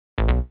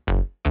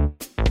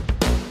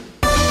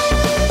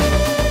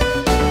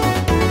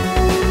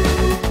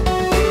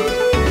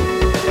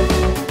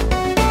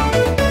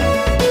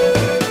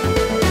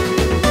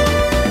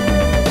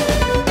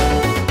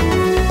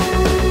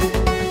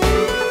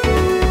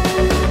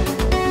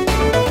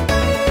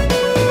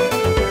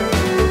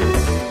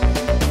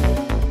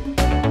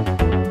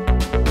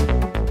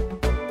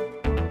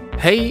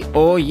Hei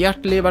og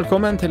hjertelig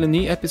velkommen til en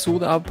ny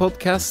episode av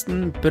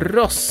podcasten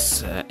Bross,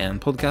 en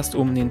podcast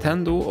om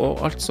Nintendo og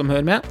alt som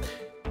hører med.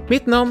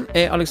 Mitt navn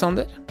er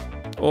Alexander,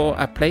 og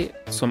jeg pleier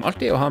som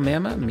alltid å ha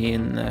med meg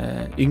min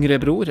yngre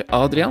bror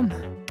Adrian.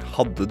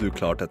 Hadde du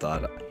klart dette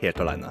her helt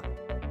alene?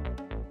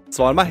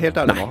 Svar meg helt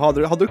ærlig nå.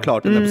 Hadde du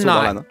klart en episode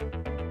alene?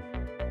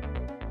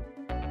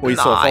 Og i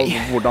så fall,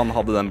 hvordan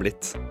hadde den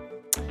blitt?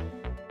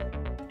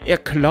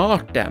 Jeg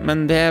klarte det,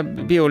 men det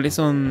blir jo litt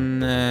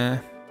sånn...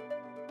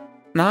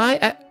 Nei,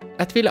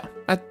 jeg tviler.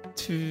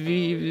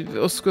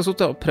 Og skal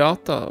sitte og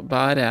prate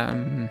bare...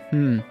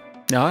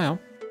 Ja.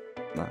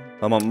 Nei,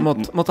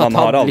 man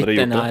har aldri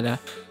gjort det.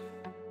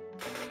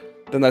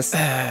 Men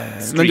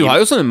du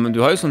har jo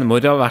sånne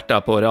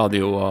morgenverter på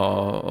radio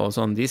og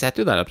sånn. De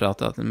sitter jo der og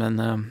prater, men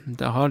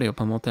da har de jo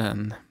på en måte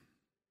en...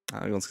 Det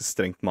er ganske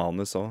strengt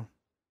manus også.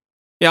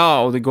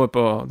 Ja, og det går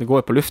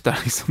på lufta,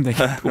 liksom. Det er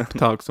ikke et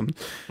opptak som...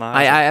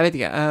 Nei, jeg vet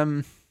ikke.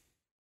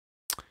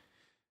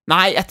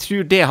 Nei, jeg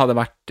tror det hadde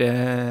vært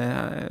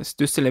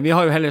stusselig. Vi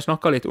har jo heller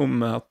snakket litt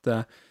om at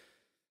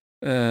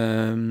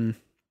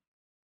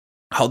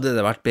hadde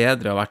det vært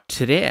bedre å være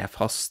 3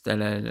 fast,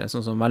 eller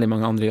sånn som veldig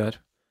mange andre gjør.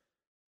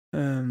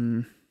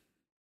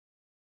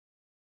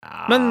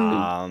 Men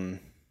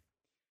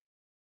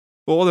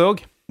både og.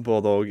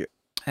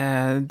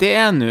 Det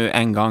er nå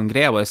en gang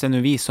greia vår, så er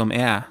nå vi som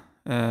er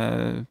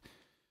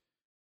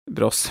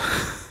Bross.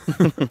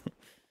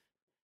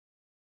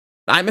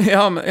 Nei, men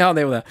ja, det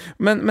er jo det.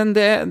 Men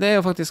det er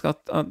jo faktisk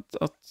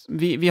at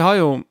vi har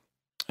jo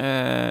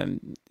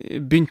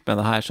begynt med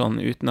det her sånn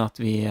uten at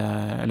vi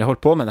eller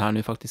holdt på med det her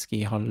nå faktisk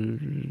i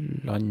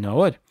halvannet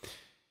år.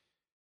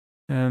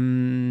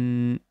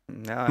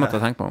 Måtte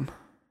jeg tenke på om.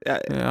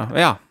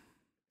 Ja,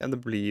 det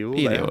blir jo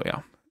det.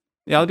 Ja,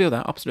 det blir jo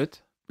det,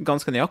 absolutt.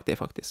 Ganske nøyaktig,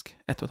 faktisk.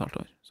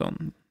 1,5 år.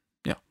 Sånn,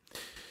 ja.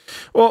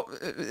 Og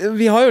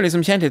vi har jo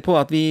liksom kjent litt på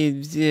at vi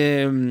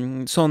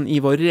sånn i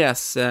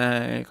våres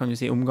kan du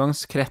si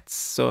omgangskrets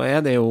så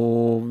er det jo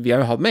vi har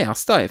jo hatt med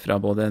gjester fra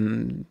både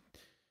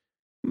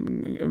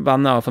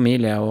venner og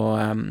familie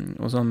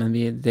og sånn, men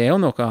det er jo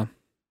noe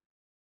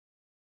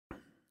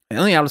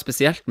jævlig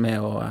spesielt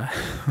med å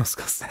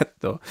skal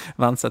sette og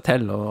venne seg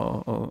til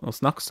og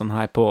snakke sånn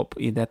her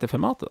i dette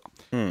formatet da.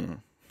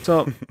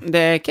 Så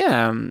det er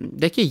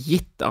ikke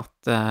gitt at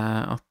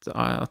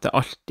det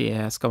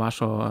alltid skal være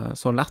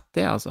så lett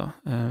det, altså.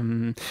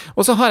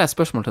 Og så har jeg et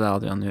spørsmål til deg,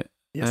 Adrian, nå.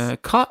 Yes.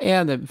 Hva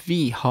er det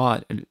vi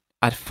har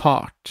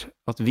erfart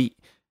at vi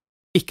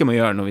ikke må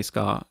gjøre når vi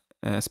skal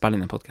spille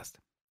inn en podcast?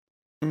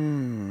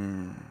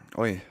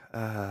 Oi.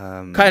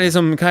 Hva er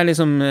liksom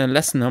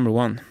lesson number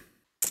 1?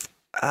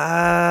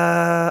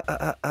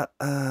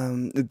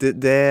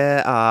 Det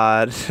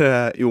er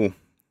jo,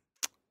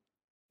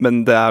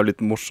 men det er jo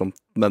litt morsomt,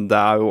 men det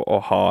er jo å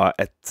ha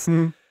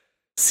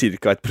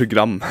cirka et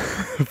program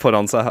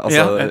foran seg,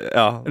 altså,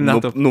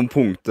 noen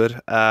punkter,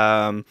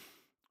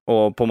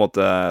 og på en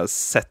måte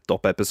sette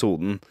opp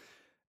episoden,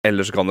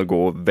 ellers kan det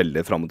gå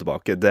veldig frem og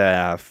tilbake. Det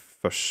er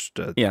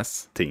første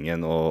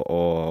tingen,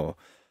 og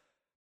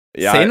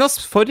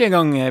senest forrige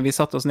gang vi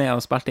satt oss ned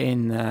og spilte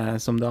inn,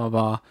 som da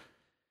var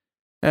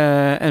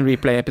en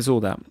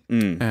replay-episode,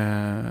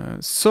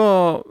 så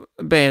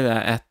ble det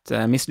et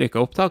mislykket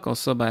opptak, og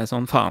så ble det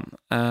sånn, faen,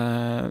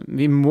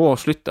 vi må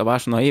slutte å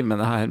være så naive med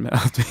det her, med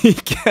at vi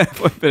ikke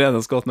forbereder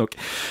oss godt nok.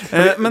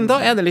 Men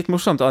da er det litt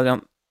morsomt,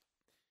 Adrian,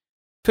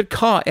 for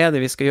hva er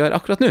det vi skal gjøre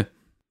akkurat nå?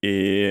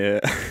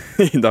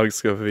 I dag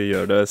skal vi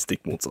gjøre det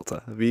stikk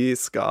motsatte. Vi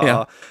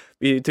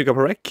trykker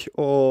på rec,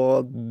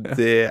 og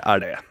det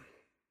er det.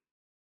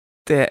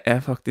 Det er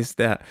faktisk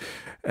det.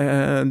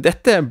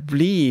 Dette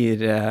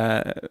blir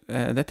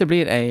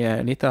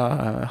ei lita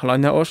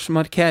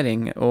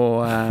halvannenårsmarkering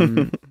og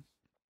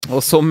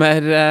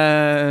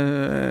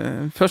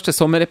første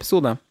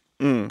sommerepisode.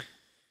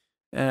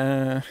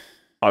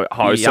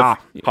 Har jo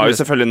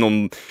selvfølgelig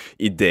noen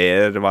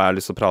ideer hva jeg har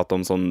lyst til å prate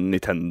om sånn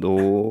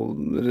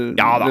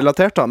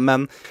Nintendo-relatert da,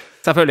 men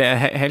selvfølgelig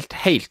helt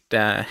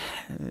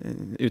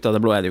ut av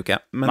det blå er det jo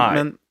ikke.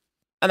 Men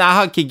jeg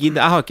har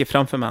ikke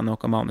framfor meg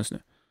noe manus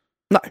nå.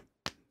 Nei.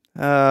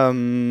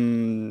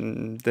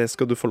 Det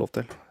skal du få lov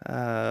til.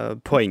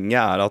 Poenget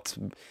er at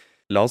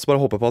la oss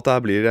bare håpe på at det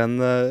blir en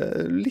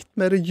litt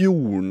mer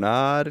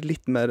jordnær,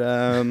 litt mer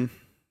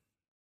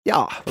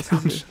ja, hva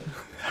skal jeg si?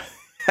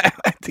 Jeg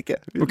vet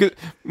ikke.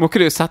 Må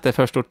ikke du sette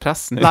for stort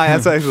press nå? Nei,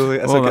 jeg skal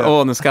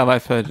ikke. Nå skal jeg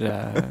være for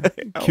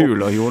kul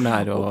og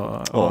jordnær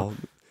og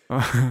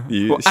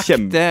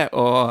ekte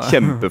og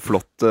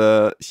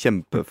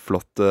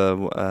kjempeflotte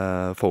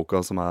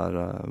folka som er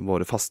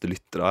våre faste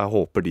lyttere. Jeg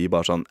håper de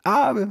bare sånn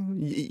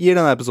gir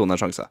denne episoden en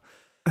sjanse.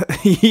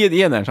 Gi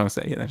den en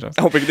sjanse. Jeg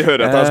håper ikke de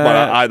hører etter så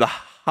bare, nei, det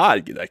her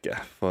gidder jeg ikke.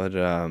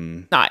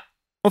 Nei,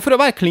 og for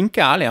å være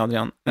klinke ærlig,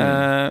 Adrian,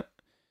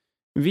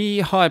 vi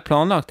har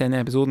planlagt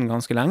denne episoden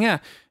ganske lenge,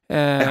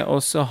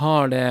 og så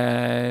har det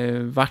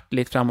vært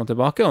litt frem og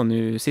tilbake, og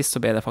nå sist så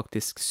ble det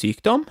faktisk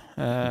sykdom.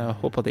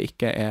 Håper det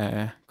ikke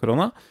er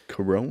korona.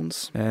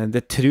 Corones.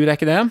 Det tror jeg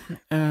ikke det.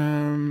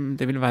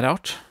 Det vil være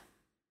rart.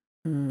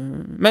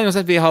 Men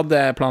uansett, vi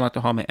hadde planlagt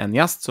å ha med en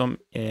gjest som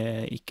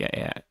ikke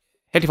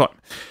helt i form.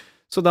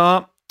 Så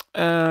da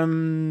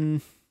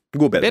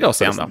God bedring. Det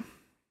oss igjen, da.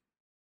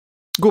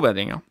 God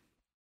bedring, ja.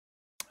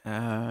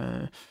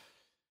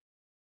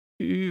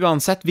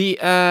 Uansett,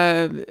 jeg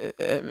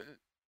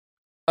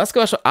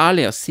skal være så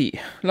ærlig å si,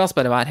 la oss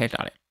bare være helt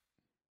ærlig.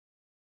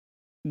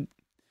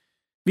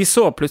 Vi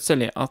så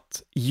plutselig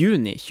at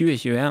juni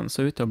 2021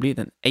 så ut til å bli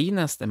den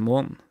eneste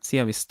måneden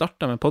siden vi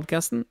startet med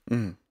podcasten.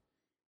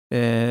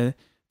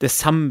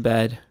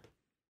 Desember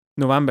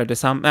var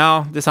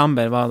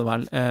det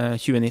vel,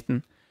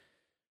 2019,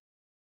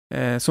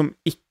 som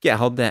ikke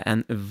hadde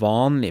en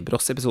vanlig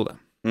Bross-episode.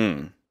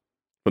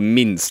 Det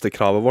minste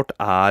kravet vårt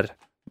I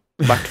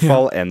hvert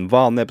fall en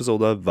vanlig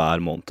episode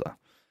hver måned.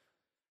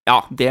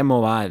 Ja, det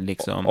må være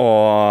liksom...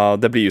 Og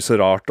det blir jo så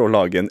rart å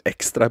lage en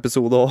ekstra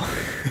episode også,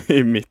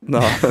 I midten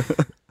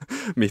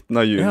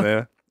av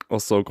juni, og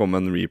så kom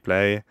en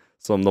replay,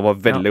 som det var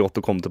veldig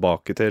godt å komme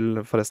tilbake til,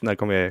 forresten. Der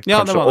kan vi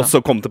kanskje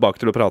også komme tilbake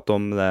til å prate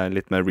om det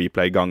litt med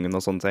replay-gangen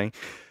og sånne ting.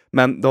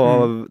 Men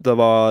det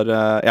var,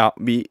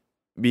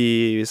 vi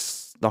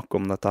snakket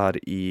om dette her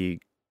I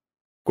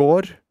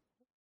går,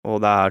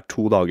 og det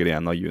 2 dager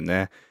igjen av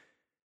juni.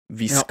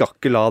 Vi skal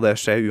ikke la det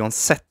skje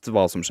uansett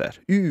hva som skjer.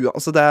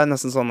 Altså det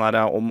nesten sånn her,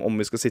 om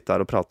vi skal sitte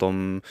her og prate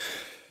om...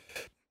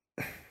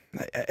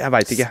 Jeg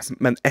vet ikke,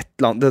 men et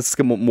eller annet...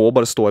 Det må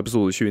bare stå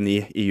episode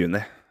 29 I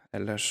juni.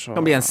 Ellers så... Det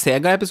kan bli en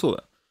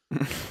Sega-episode.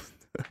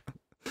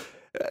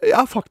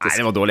 Ja, faktisk. Nei,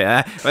 det var dårlig.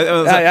 Jeg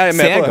med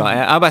Sega, på det.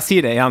 jeg bare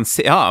sier det igjen.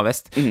 Ja,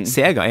 visst.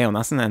 Sega jo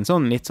nesten en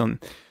sånn litt sånn...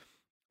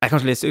 Jeg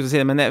kanskje litt stygt å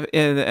si det, men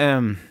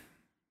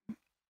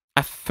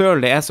jeg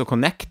føler det så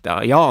connecta.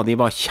 Ja, de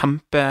var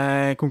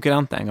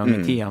kjempekonkurrenter en gang I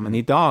tida, men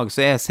I dag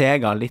så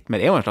Sega litt mer...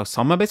 Det jo en slags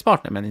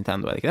samarbeidspartner med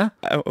Nintendo, det ikke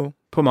det?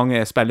 På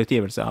mange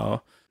spillutgivelser. Og...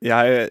 Jeg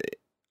har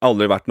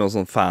aldri vært noen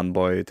sånn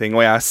fanboy-ting,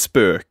 og jeg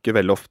spøker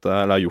veldig ofte,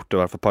 eller har gjort det I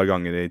hvert fall et par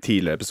ganger I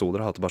tidligere episoder,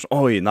 har hatt det bare sånn,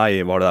 oi, nei,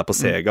 var det der på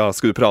Sega?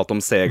 Skal du prate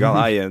om Sega?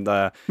 Nei,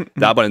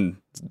 det bare en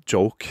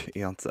joke,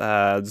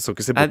 du skal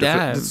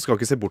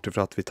ikke se bort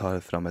ifra at vi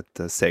tar fram et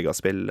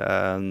Sega-spill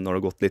når det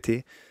har gått litt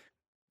tid.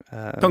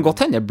 Kan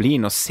godt hende det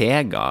blir noe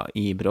Sega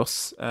I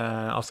Bross.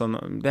 Altså,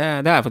 det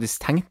har jeg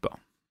faktisk tenkt på.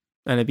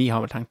 Eller vi har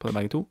vel tenkt på det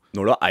begge to.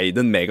 Når du har eid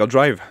en Mega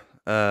Drive,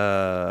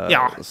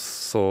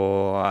 så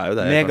jo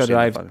det Mega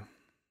Drive.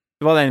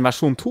 Det var den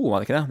versjon 2, var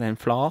det ikke det? Den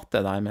flate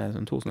der med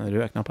 2 sånne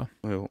røde knapper.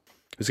 Jo.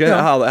 Husker jeg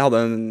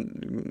hadde en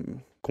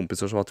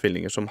kompiser som var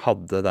tvillinger som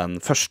hadde den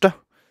første.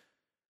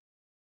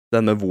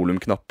 Den med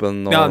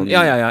volumknappen. Og...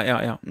 Ja.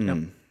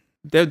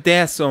 Det jo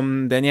det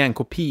som, den en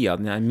kopi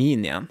av den her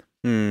minien.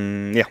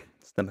 Ja.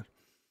 Stemmer.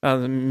 Ja,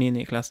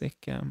 Mini Classic.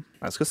 Jeg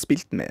skal ha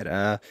spilt mer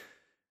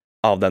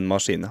av den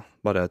maskinen.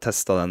 Bare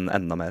testa den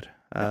enda mer.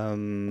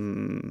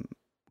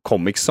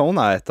 Comic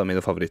Zone et av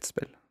mine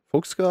favorittspill.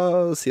 Folk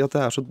skal si at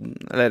det så...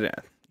 Eller,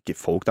 ikke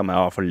folk da, men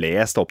jeg har I hvert fall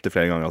lest opp til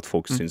flere ganger at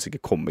folk synes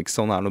ikke Comic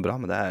Zone noe bra,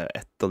 men det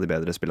et av de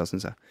bedre spillene,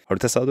 synes jeg. Har du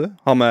testet, du?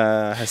 Har med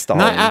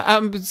hestehalen? Nei,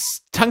 jeg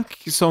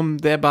tenker som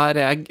det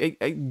bare...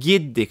 Jeg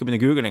gidder ikke å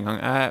begynne å google en gang.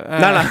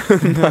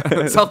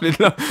 Nei. Satt litt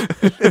langt.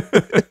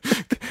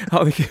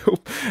 Hadde ikke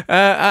opp.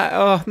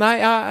 Nei,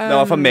 det var I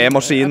hvert fall med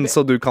maskinen,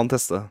 så du kan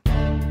teste.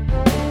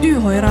 Du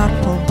hører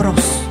på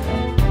Bross,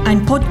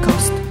 en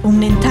podcast om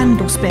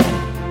Nintendo-spill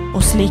og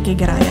slike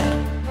greier.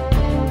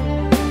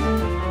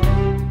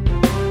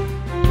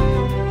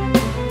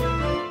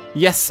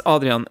 Yes,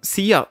 Adrian,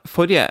 siden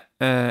forrige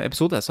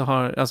episode,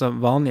 altså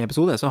vanlig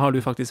episode, så har du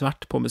faktisk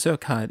vært på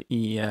besøk her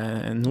I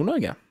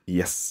Nord-Norge.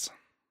 Yes.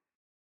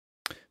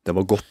 Det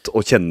var godt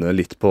å kjenne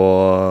litt på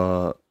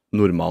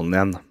normalen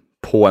igjen,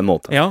 på en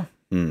måte. Ja.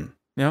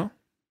 Ja.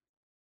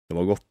 Det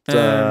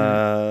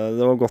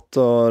var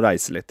godt å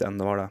reise litt igjen,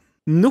 det var det.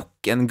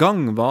 Nok en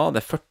gang var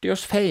det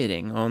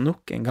 40-årsfeiring, og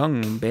nok en gang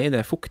ble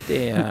det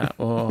fuktig,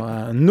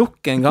 og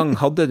nok en gang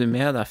hadde du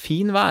med deg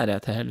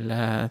finværet til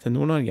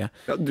Nord-Norge.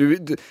 Ja,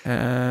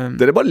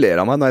 dere bare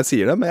ler av meg når jeg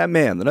sier det, men jeg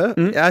mener det.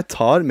 Jeg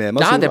tar med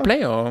meg sola. Ja, det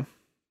pleier å...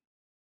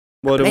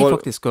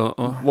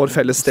 Vår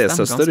felles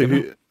stesøster, hun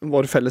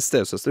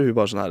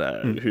bare sånn her,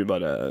 hun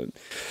bare...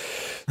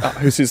 Ja,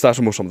 hun synes det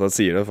så morsomt at jeg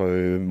sier det, for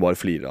hun bare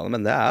flirer av det,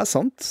 men det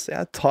sant.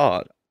 Jeg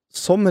tar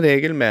som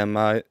regel med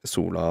meg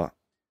sola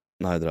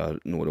når jeg drar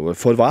nordover.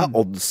 For hva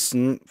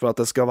oddsen for at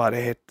det skal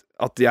være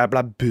at jeg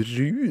ble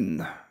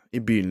brun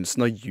I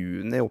begynnelsen av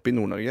juni oppe I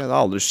Nord-Norge? Det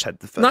har aldri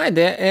skjedd før. Nei,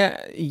 det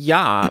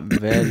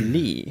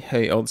jævlig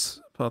høy odds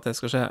på at det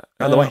skal skje.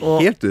 Ja, det var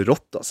helt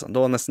rått, altså.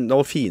 Det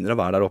var finere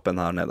å være der oppe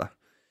enn her nede.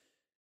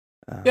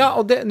 Ja,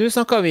 og nå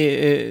snakker vi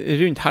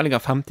rundt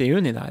helga 5.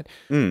 juni der.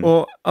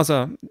 Og,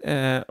 altså,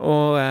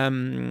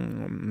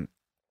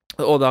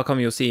 og da kan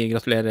vi jo si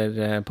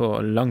gratulerer på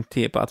lang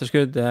tid på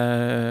etterskudd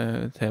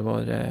til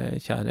vår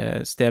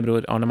kjære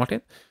stebror Arne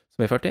Martin,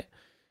 som 40.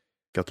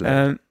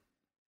 Gratulerer.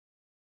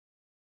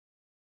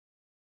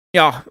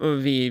 Ja,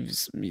 og vi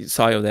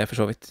sa jo det for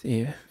så vidt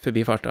i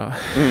forbifarta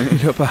i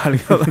løpet av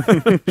helga.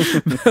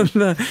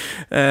 Men,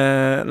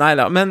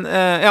 neida. Men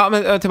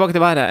tilbake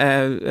til været.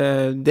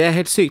 Det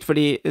helt sykt,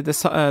 fordi det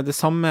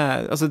samme,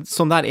 altså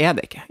sånn der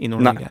det ikke i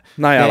Nord-Norge.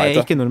 Nei, jeg vet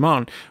det ikke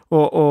normalen.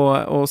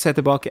 Og se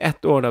tilbake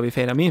 1 år da vi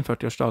feiret min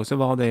 40-årsdag, så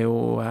var det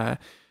jo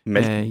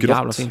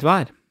jævla fint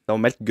vær. Det var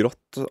meldt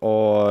grått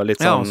og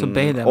litt sånn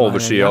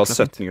oversky og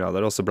 17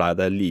 grader, og så ble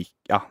det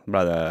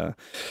ble det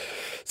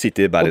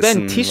sitte i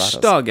Bergesen.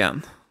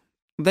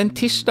 Og den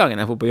tirsdagen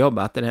jeg får på jobb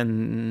etter en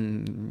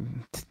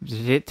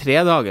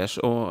 3-dagers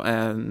og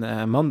en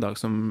mandag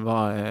som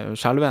var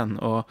skjelven,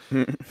 og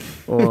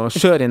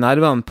kjør i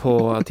nervene på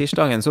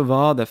tirsdagen, så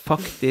var det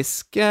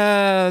faktisk,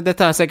 dette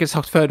har jeg sikkert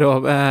sagt før,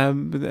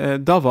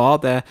 da var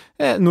det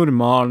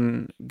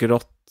normalen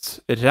grått,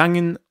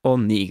 regn og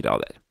 9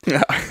 grader.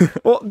 Ja.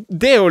 Og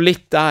det jo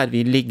litt der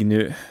vi ligger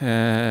nå.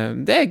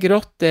 Det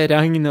grått, det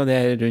regn, og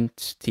det rundt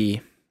 10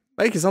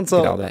 ikke sant, så,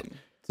 grader.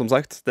 Som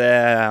sagt, det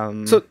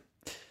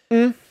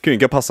kunne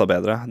ikke passet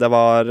bedre. Det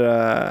var,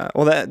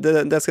 og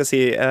det skal jeg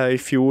si, i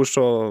fjor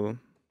så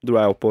dro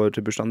jeg oppover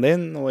til bursdagen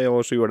din, og i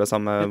år så gjorde det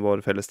samme med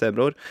vår felles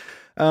stebror.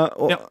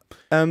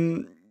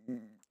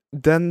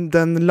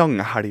 Den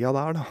lange helga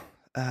der da,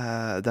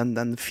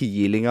 den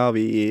feelinga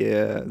vi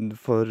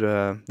for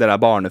dere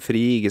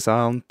barnefri, ikke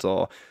sant,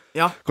 og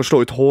kan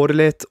slå ut håret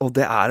litt, og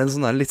det en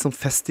sånn der, litt sånn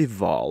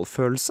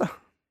festivalfølelse.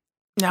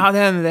 Ja,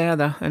 det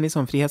det. En litt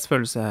sånn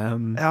frihetsfølelse.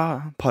 Ja,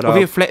 og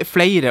vi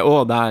flere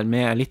også der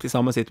med litt i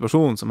samme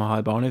situasjon som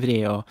har barnefri.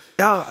 Og,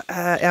 jeg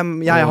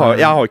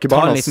har ikke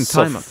barn,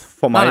 så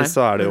for meg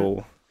så det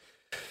jo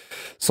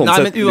sånn sett... Nei,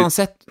 men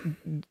uansett,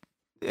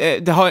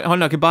 det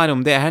handler ikke bare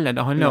om det heller,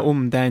 det handler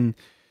om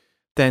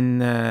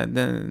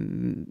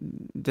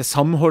det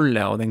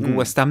samholdet og den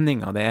gode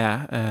stemningen det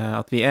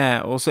at vi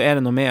og så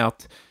det noe med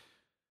at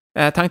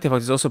jeg tenkte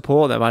faktisk også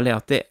på det veldig,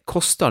 at det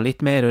koster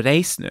litt mer å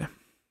reise nå.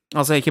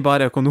 Altså ikke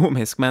bare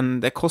økonomisk,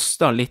 men det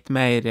koster litt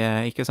mer,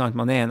 ikke sant?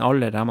 Man i en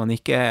alder der man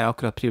ikke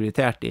akkurat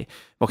prioritert i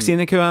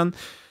vaksinekøen.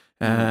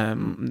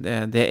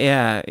 Det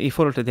i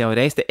forhold til det å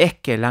reise, det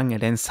ikke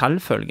lenger den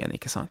selvfølgen,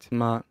 ikke sant?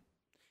 Nei.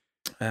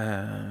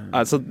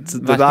 Altså,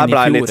 det der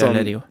ble litt sånn,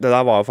 det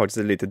der var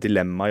faktisk et lite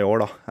dilemma i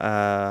år da.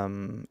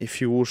 I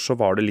fjor så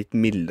var det litt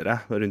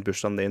mildere rundt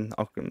bursdagen din,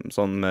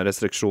 sånn med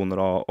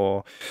restriksjoner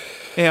og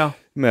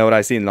med å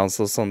reise innenlands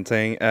og sånne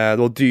ting.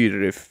 Det var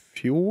dyrere i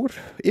fjor,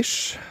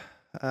 ish.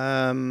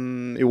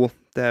 Jo,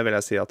 det vil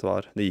jeg si at det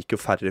var. Det gikk jo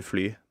færre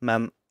fly,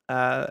 men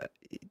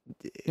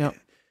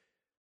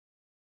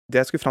det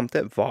jeg skulle frem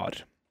til var,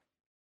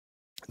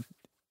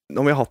 nå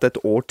har vi hatt et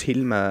år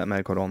til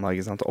med korona,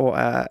 ikke sant? Og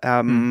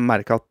jeg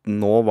merker at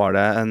nå var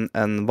det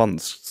en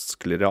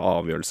vanskeligere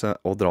avgjørelse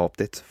å dra opp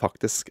dit,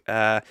 faktisk.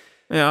 Jeg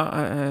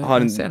har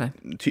en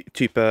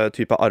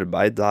type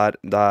arbeid der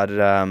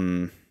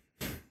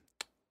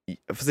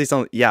for å si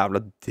sånn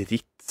jævla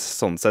dritt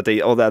sånn sett,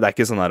 og det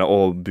ikke sånn her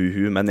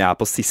buhu, men jeg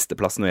på siste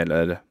plass når det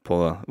gjelder på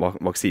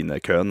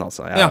vaksinekøen,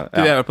 altså.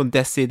 Du jo på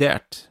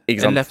desidert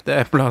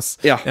 11. plass.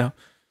 Ja.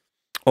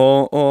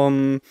 Og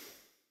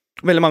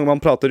veldig mange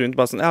man prater rundt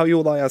bare sånn,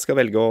 jo da, jeg skal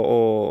velge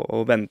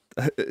å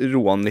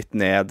roe han litt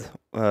ned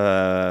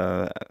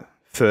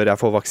før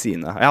jeg får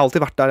vaksine. Jeg har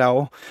alltid vært der, jeg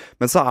også.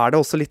 Men så det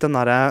også litt den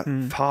der,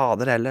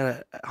 fader, eller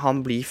han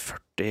blir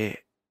 40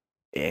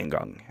 en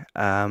gang.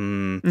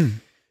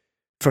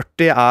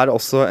 40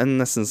 også en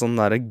nesten sånn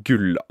der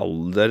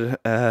gullalder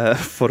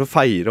for å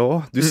feire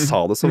også. Du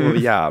sa det så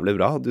jævlig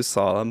bra. Du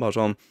sa det bare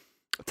sånn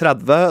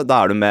 30, da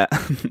du med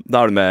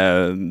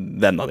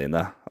vennene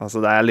dine.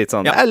 Altså det litt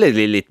sånn,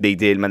 litt big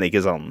deal, men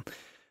ikke sånn.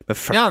 Men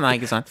 40, nei,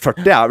 ikke sant.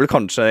 40 vel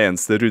kanskje det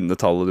eneste runde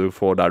tallet du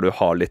får der du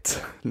har litt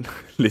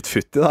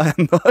futt i deg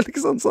enda,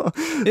 ikke sant? Så,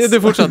 du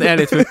fortsatt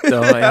litt futt.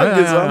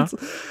 Ikke sant?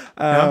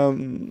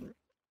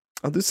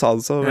 Du sa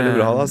det så veldig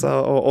bra, altså.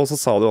 Og så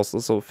sa du også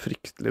så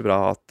fryktelig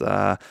bra at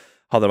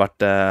hadde det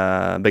vært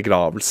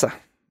begravelse,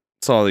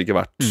 så hadde det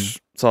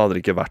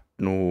ikke vært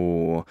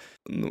noe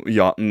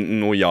ja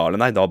eller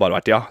nei, det hadde bare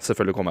vært ja.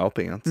 Selvfølgelig kommer jeg opp,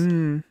 ikke sant?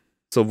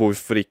 Så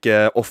hvorfor ikke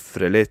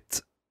offre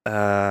litt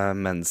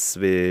mens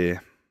vi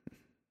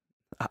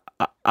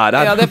her?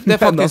 Ja, det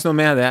faktisk noe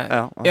med det.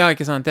 Ja,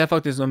 ikke sant? Det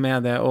faktisk noe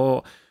med det,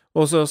 og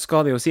så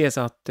skal det jo sies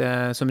at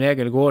som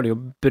regel går det jo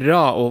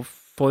bra å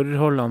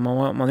forholdene,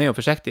 man jo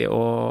forsiktig,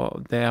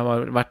 og det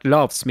har vært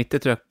lavt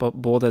smittetrykk på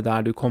både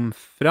der du kom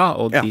fra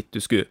og dit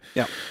du skulle.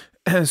 Ja.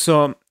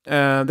 Så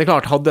det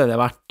klart, hadde det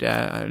vært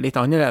litt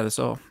annerledes,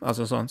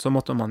 altså sånn, så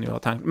måtte man jo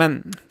ha tenkt.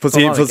 Men for å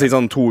si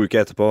sånn 2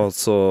 uker etterpå,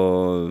 så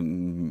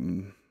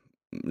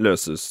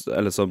løses,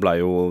 eller så ble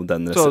jo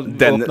den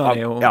åpnet det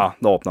jo. Ja,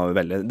 det åpnet vi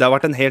veldig. Det har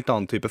vært en helt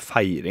annen type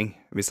feiring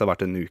hvis det har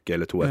vært en uke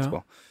eller 2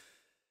 etterpå.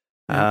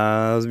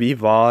 Vi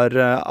var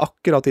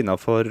akkurat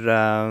innenfor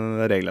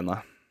reglene.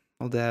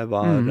 Og det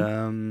var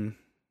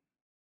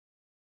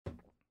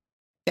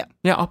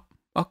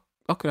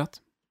akkurat.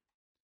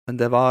 Men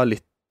det var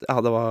litt,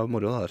 det var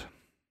moro der.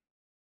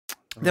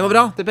 Det var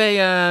bra. Det ble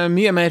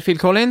mye mer Phil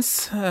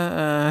Collins.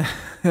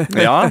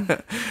 Ja.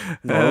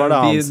 Nå var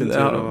det hans sin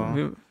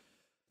tur.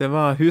 Det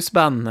var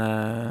husband.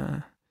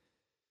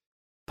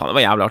 Faen, det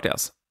var jævlig artig,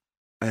 altså.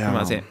 Det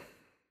må jeg si.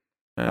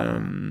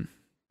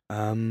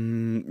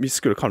 Vi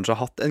skulle kanskje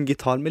hatt en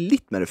gitar med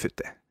litt mer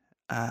futt i.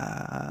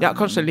 Ja,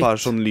 kanskje litt. Bare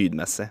sånn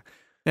lydmessig.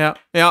 Ja,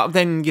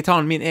 den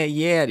gitaren min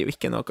gir jo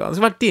ikke noe. Det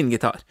skulle vært din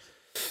gitar.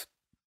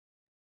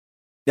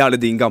 Ja,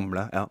 eller din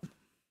gamle, ja.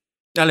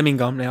 Eller min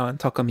gamle, ja, en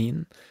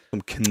Takamine.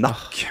 Som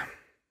knakk.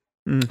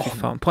 Fy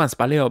faen, på en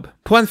spillejobb.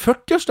 På en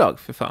 40-årsdag,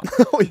 for faen.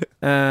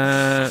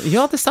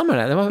 Ja, det stemmer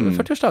det. Det var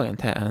 40-årsdagen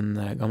til en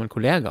gammel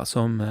kollega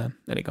som,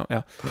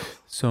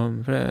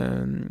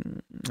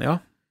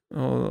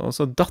 og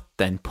så datt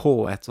den på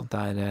et sånt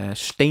der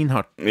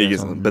steinhardt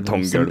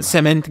betonggulv.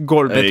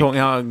 Sementgulv, betong,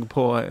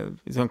 på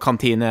sånn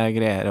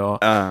kantinegreier, og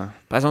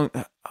bare sånn,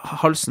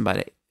 halsen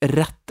bare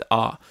rett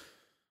av.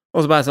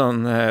 Og så bare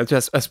sånn,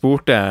 jeg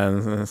spurte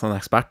en sånn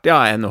ekspert,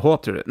 NH,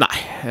 tror du? Nei,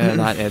 det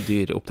her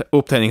dyr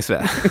opptenningsved.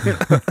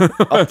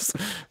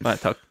 Nei,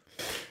 takk.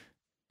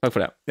 Takk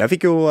for det. Jeg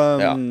fikk jo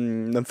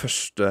den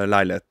første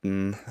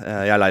leiligheten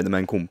jeg leide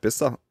med en kompis,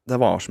 da. Det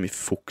var så mye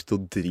fukt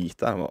og drit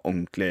der. Det var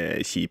ordentlig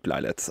kjip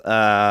leilighet.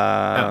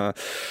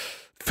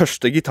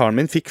 Første gitaren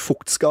min fikk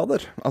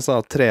fuktskader. Altså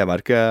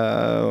treverket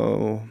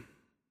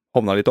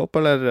hovna litt opp,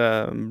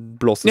 eller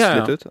blåstes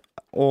litt ut.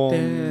 Og...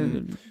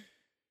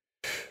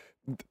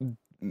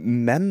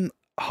 Men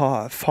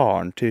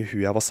faren til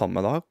hun jeg var sammen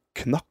med da,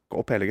 knakk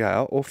opp hele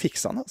greia og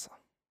fiksa han, altså.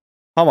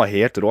 Han var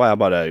helt rå, jeg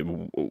bare,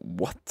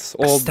 what?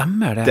 Og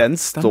stemmer det. Den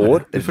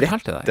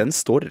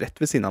står rett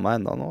ved siden av meg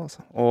enda nå,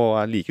 altså. Og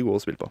er like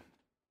god å spille på.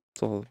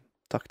 Så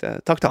takk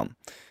til han.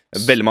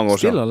 Veldig mange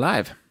år siden.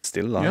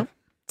 Still alive. Ja.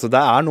 Så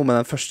det er noe med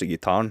den første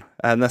gitaren.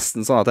 Jeg er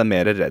nesten sånn at jeg er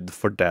mer redd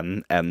for den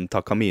enn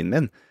Takaminen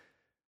min.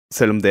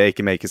 Selv om det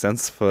ikke make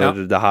sense, for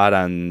det her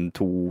er en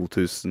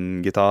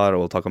 2000-gitar,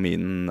 og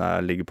Takaminen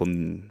ligger på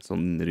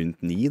sånn rundt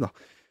 9, da.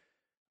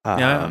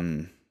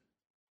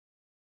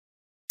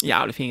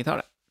 Jævlig fin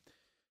gitar, det.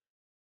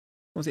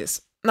 Må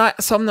sies. Nei,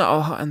 jeg savner å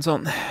ha en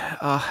sånn...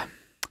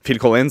 Phil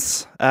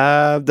Collins.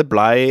 Det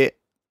ble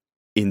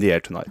In the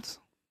Air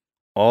Tonight.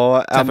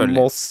 Og jeg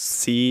må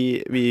si,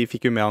 vi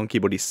fikk jo med han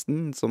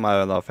keyboardisten, som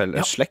er jo da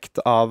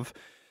slekt av...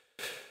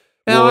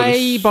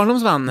 i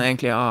barndomsvenn,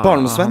 egentlig.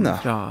 Barndomsvenn,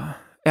 ja.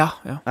 Ja.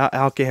 Jeg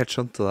har ikke helt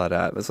skjønt det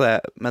der,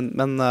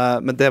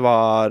 men det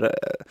var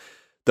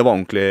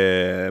ordentlig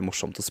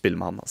morsomt å spille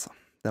med han, altså.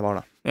 Det var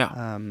det. Ja.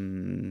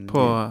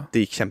 Det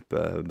gikk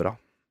kjempebra.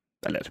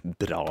 Eller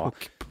bra.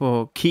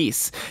 På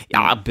Keys.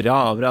 Ja,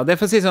 bra. Det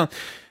får si sånn...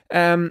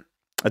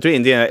 jeg tror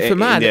In the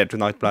Air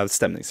Tonight ble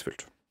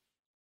stemningsfullt.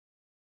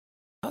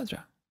 Ja, det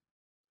tror jeg.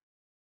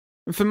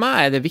 For meg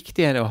er det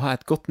viktigere å ha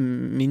et godt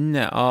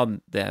minne av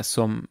det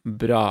som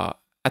bra.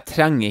 Jeg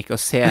trenger ikke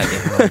å se de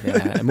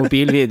her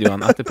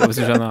mobilvideoene etterpå, hvis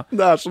du skjønner.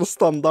 Det er så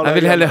standard. Jeg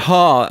vil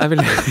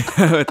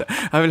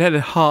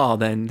heller ha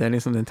den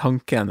liksom den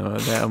tanken og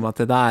det, om at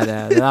det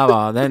der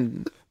var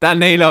der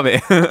nailet vi.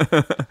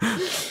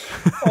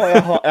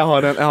 Jeg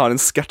har en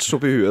sketsj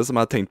oppi huet som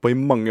jeg har tenkt på i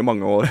mange,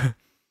 mange år.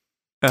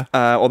 Ja.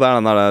 Og det er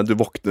den der, du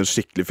våkner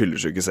skikkelig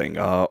fyllesyk i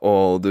senga,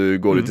 og du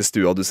går ut i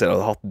stua, og du ser at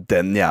du har hatt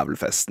den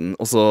jævelfesten,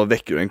 og så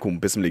vekker du en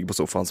kompis som ligger på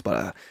sofaen, så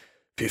bare,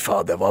 fy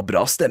faen, det var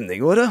bra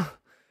stemning i år, ja.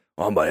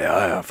 Og han bare,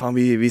 ja, faen,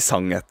 vi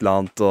sang et eller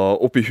annet,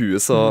 og oppi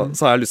huet så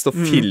har jeg lyst til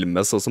å filme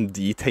sånn som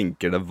de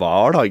tenker det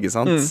var, da, ikke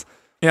sant?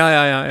 Ja.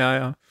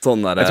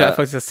 Sånn der, jeg tror jeg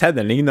faktisk har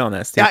sett en lignende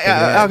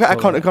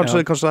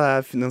kanskje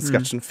den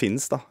sketsjen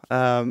finnes, da.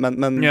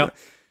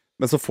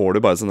 Men så får du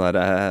bare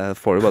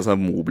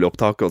sånn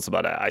Mobile-opptak, og så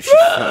bare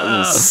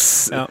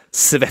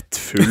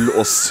svettfull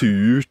og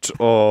surt,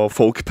 og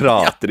folk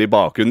prater i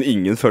bakgrunnen,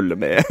 ingen følger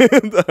med.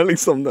 Det er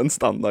liksom den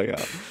standarden. Ja.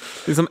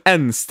 Liksom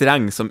en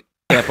streng som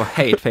er på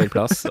helt feil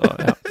plass.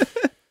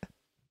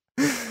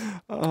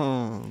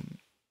 Og,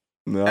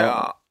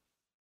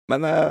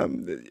 Men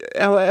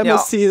jeg må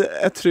si,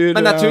 jeg tror...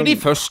 Men jeg tror de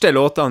første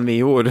låtene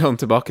vi gjorde,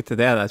 tilbake til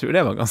det, jeg tror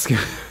det var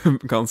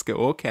ganske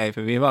ok,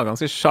 for vi var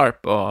ganske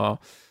sharp, og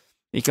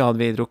ikke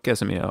hadde vi drukket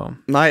så mye. Og...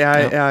 Nei,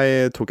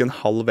 jeg tok en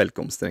halv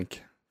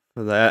velkomstdrink.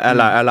 Jeg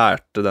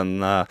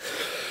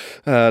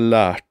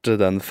lærte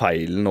den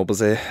feilen, å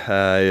si,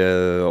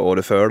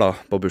 året før, da,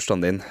 på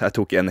bursdagen din. Jeg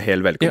tok en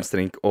hel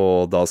velkomstdrink,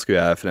 og da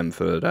skulle jeg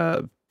fremføre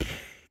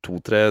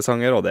 2-3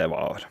 sanger, og det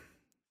var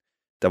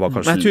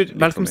kanskje... Men jeg tror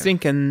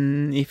velkomstdrinken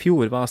i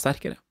fjor var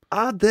sterkere.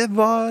 Ja, det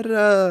var...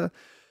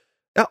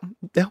 Ja.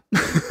 Det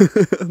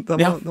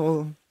var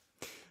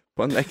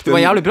på en ekte... Det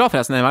var jævlig bra,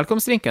 forresten, den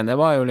velkomstdrinken. Det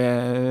var jo...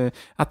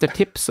 Etter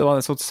tips så var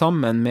det satt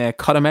sammen med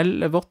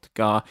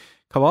karamellvodka.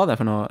 Hva var det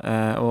for noe?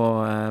 Og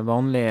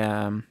vanlig...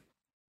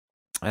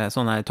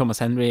 sånn her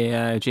Thomas Henry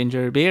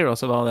ginger beer, og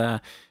så var det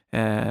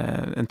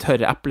en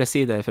tørr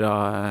eplesider fra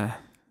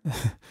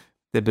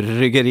det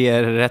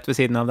bryggeriet rett ved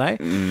siden av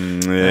deg.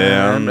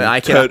 Nei,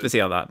 ikke rett ved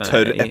siden av deg.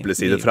 Tørr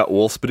eplesider fra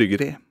Ås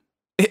bryggeri.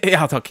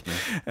 Ja, takk.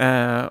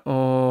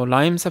 Og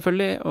lime,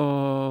 selvfølgelig,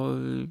 og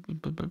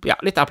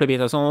litt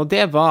eplebiter og sånn, og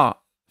det var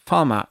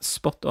faen meg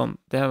spot on.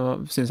 Det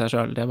synes jeg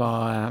selv, det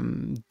var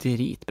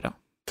dritbra.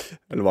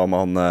 Eller hva med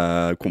han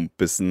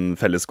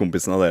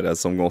felleskompisen av dere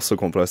som også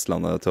kom fra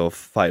Østlandet til å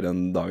feire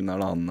en dag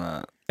der da han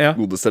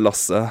godeste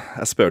Lasse.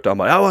 Jeg spurte han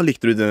bare, hva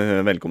likte du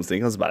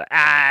velkomstdrinken? Og så bare,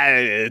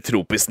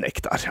 tropisk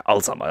nektar.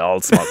 Alt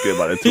smaker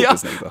bare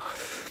tropisk nektar.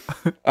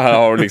 Jeg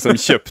har liksom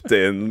kjøpt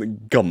inn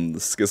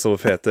ganske så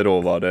fete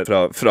råvarer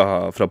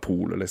fra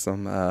Polen,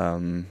 liksom.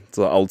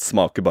 Så alt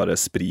smaker bare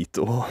sprit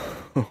og...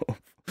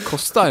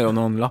 Kostet jo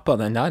noen lapper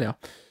den der, ja.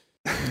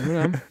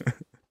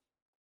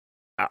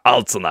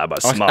 Alt sånn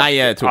bare smak.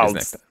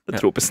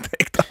 Tropisk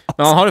nektar.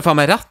 Men han har jo faen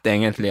meg rett,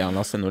 egentlig, han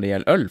Lasse, når det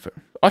gjelder øl.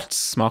 For alt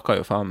smaker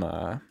jo faen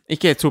meg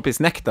ikke tropisk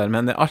nektar,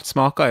 men alt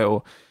smaker jo...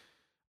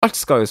 Alt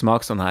skal jo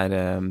smake sånn her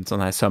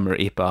Summer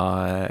IPA.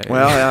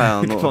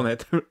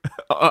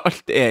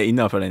 Alt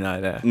innenfor den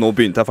her... Nå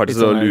begynte jeg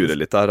faktisk å lure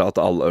litt der, at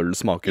all øl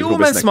smaker tropisk nektar. Jo,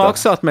 men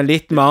smaksatt med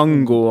litt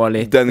mango og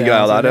litt... Den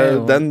greia der,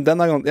 den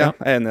er jeg er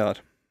enig der.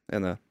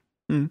 Enig.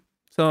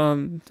 Så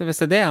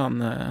hvis det er det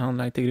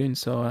han legger til grunn,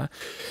 så...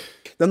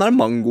 Den der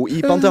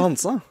mango-IPAen til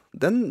Hansa,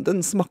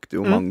 den smakte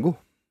jo mango.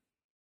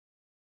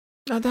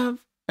 Ja, det er...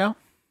 Ja.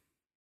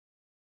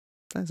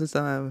 Jeg synes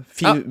det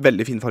er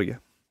veldig fin farge.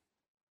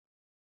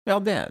 Ja,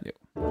 det er det jo.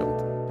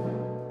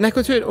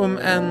 Nekkultur om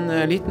en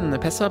liten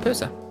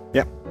pessa-pause.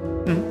 Ja.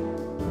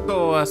 Så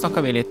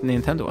snakker vi litt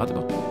Nintendo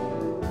etterpå.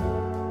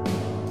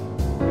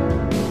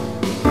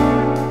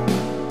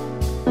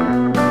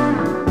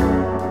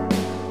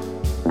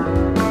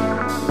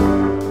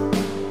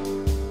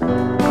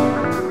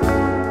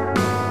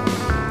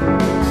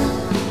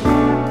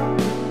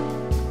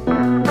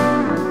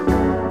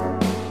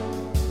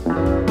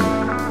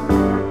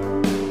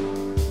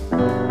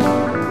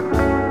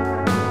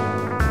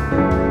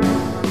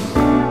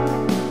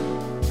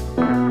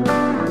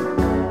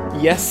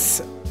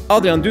 Yes.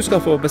 Adrian, du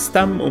skal få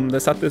bestemme om det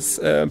settes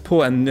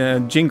på en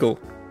jingle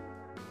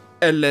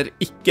eller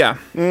ikke.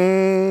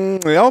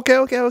 Ja, ok.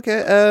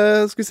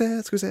 Skal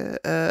vi se.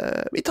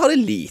 Vi tar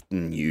en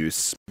liten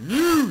news.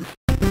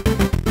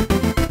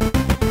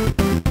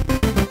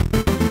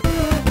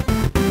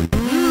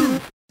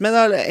 Men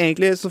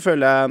egentlig så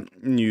føler jeg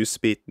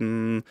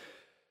newsbiten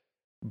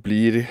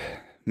blir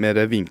mer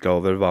vinklet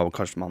over hva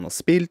kanskje man har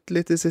spilt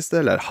litt i siste,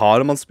 eller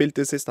har man spilt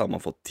i siste, har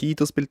man fått tid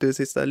til å spille i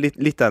siste,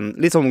 litt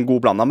sånn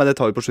god blanda, men det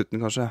tar vi på slutten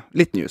kanskje.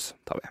 Litt news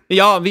tar vi.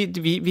 Ja,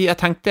 jeg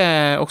tenkte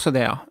også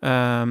det, ja.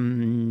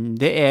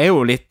 Det er jo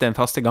litt den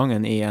faste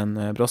gangen i en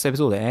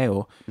Bross-episode, er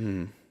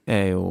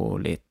jo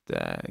litt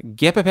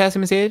GPP,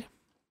 som vi sier,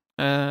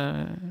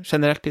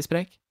 generelt i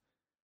sprek.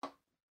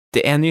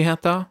 Det er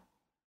nyheter,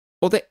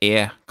 og det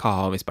er hva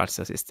har vi spilt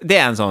seg sist. Det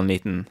er en sånn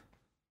liten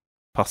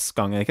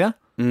passgang, er det ikke det?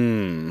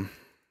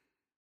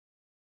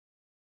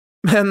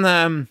 Men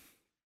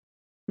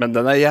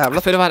den er jævla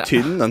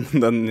tynn,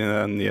 den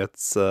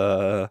nyhets...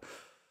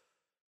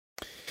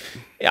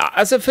 Ja,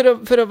 altså, for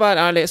å være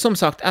ærlig, som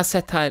sagt, jeg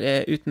sitter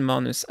her uten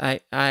manus.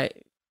 Jeg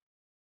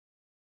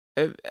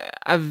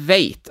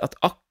vet at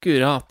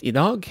akkurat i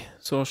dag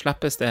så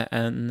slippes det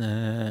en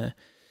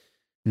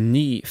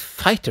ny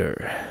Fighter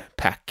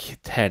Pack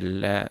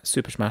til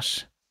Super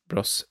Smash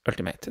Bros.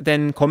 Ultimate.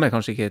 Den kommer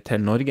kanskje ikke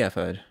til Norge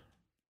før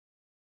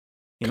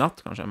i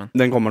natt, kanskje, men...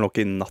 Den kommer nok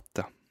i natt,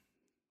 ja.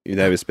 I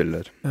det vi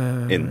spiller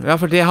inn. Ja,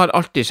 for det har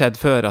alltid skjedd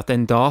før at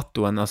den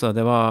datoen, altså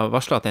det var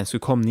varslet at den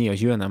skulle komme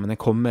 29, men den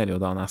kommer jo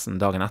da nesten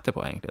dagen etterpå,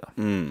 egentlig da,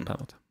 på en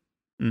måte.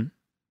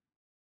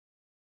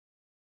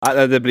 Nei,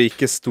 det blir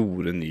ikke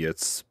store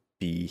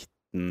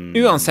nyhetsbiten.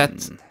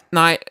 Uansett,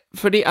 nei,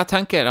 fordi jeg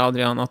tenker,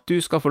 Adrian, at du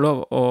skal få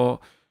lov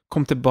å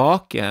komme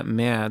tilbake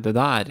med det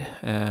der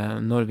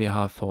når vi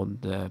har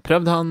fått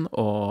prøvd han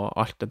og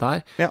alt det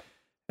der. Ja.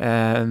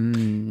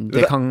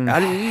 Det kan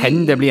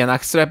hende det blir en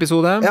ekstra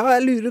episode. Ja,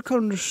 jeg lurer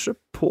kanskje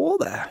på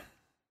det.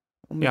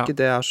 Om ikke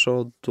det er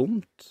så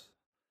dumt.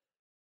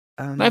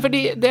 Nei,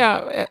 fordi det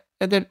er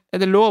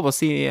det lov å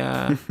si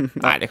Nei,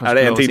 det er kanskje er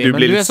det en lov å ting si, du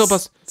blir litt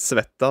såpass...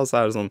 svett av,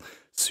 så er det sånn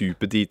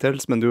super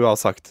details, men du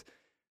har sagt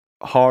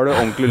har du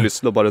ordentlig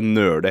lyst til å bare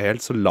nørde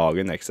helt, så lag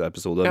en ekstra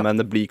episode, men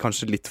det blir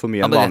kanskje litt for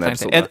mye en vanlig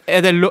episode.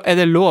 Er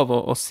det lov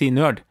å si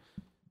nørd?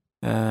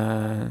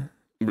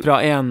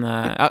 Fra en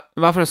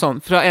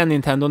fra en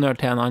Nintendo-nerd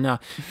til en annen.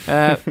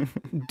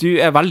 Du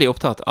er veldig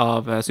opptatt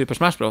av Super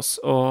Smash Bros,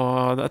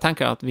 og jeg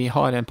tenker at vi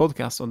har en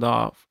podcast, og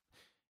da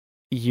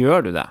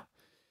gjør du det.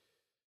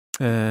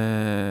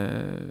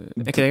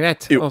 Er ikke det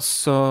greit? Jo. Og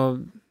så,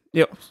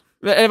 jo.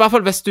 I hvert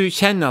fall hvis du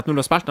kjenner at når du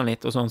har spilt den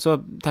litt og sånn, så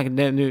tenker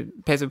jeg, nå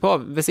peiser vi på.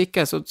 Hvis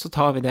ikke, så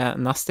tar vi det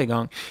neste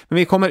gang. Men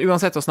vi kommer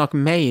uansett å snakke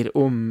mer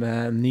om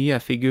nye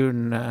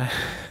figuren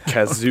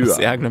Kazua.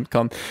 Jeg har glemt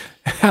hva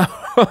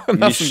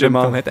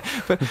han heter.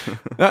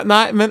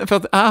 Nei, men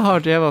for at jeg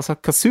har drevet og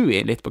sagt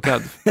Kazooie litt på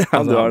kødd.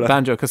 Altså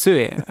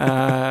Banjo-Kazooie.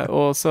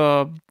 Og så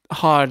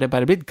har det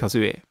bare blitt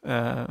Kazooie.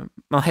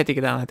 Man heter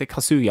ikke det, han heter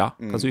Kazuya.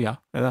 Kazuya,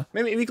 er det?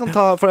 Men vi kan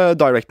ta, for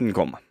Directen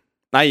kom.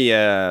 Nei,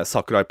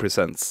 Sakurai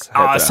Presents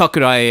heter det.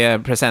 Sakurai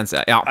Presents,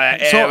 ja.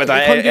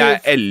 Jeg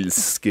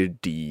elsker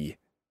de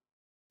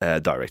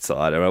Directs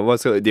der.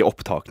 De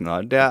opptakene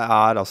der. Det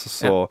er altså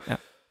så...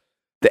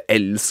 Det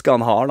elsker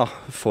han har da,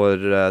 for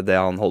det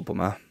han holder på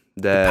med.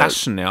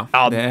 Passion, ja.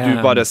 Ja,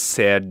 du bare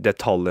ser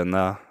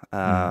detaljene.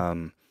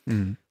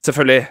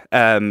 Selvfølgelig,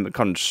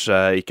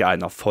 kanskje ikke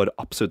egnet for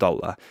absolutt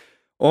alle.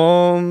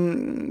 Og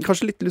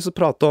kanskje litt lyst til å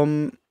prate om,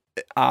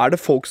 det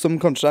folk som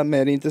kanskje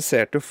mer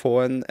interessert i å få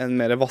en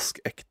mer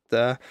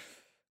vaskekte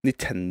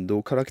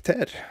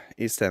Nintendo-karakter,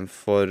 I stedet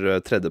for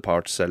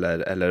tredjeparts,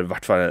 eller I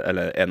hvert fall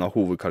en av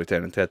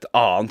hovedkarakterene til et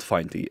annet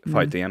fighting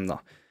game, da.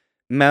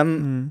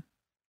 Men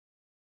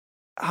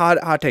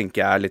her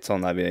tenker jeg litt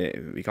sånn,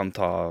 vi kan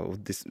ta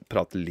og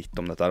prate litt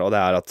om dette her, og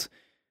det at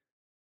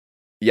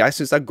jeg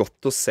synes det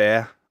godt å se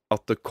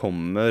at det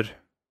kommer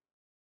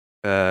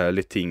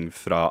litt ting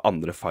fra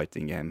andre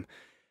fighting game.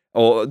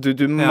 Og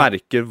du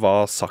merker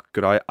hva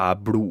Sakurai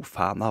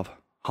blodfan av.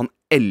 Han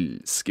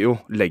elsker jo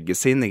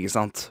legacyen, ikke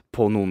sant?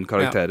 På noen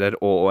karakterer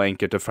og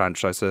enkelte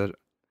franchiser.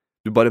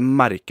 Du bare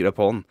merker det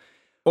på han.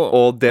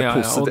 Og det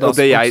positive... Og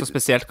det også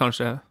spesielt,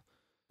 kanskje.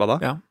 Hva da?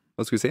 Ja.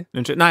 Hva skulle du si?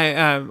 Unnskyld. Nei,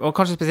 og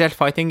kanskje spesielt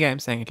fighting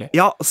games, egentlig.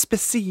 Ja,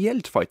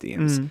 spesielt fighting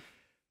games.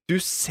 Du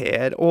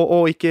ser,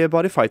 og ikke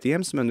bare i fighting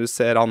games, men du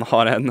ser han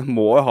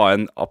må ha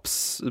en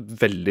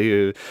veldig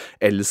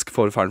elsk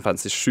for Final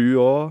Fantasy 7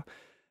 også.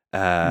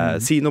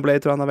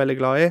 Xenoblade tror jeg han veldig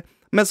glad I.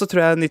 Men så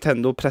tror jeg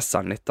Nintendo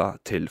presser han litt da,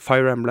 til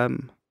Fire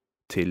Emblem,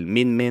 til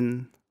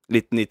Min,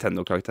 litt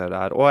Nintendo-karakter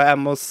der. Og jeg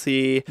må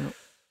si,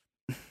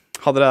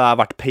 hadde det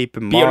vært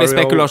Paper Mario... Blir det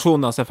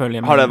spekulasjoner,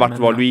 selvfølgelig. Har det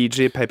vært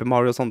Waluigi, Paper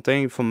Mario og sånne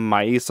ting? For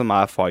meg som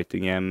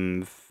fighting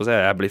game,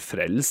 jeg blir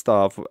frelst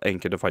av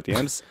enkelte fighting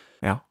games.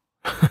 Ja.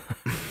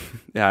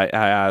 Jeg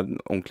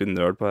ordentlig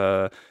nerd på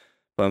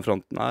den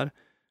fronten her.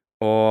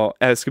 Og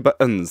jeg skulle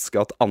bare ønske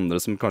at andre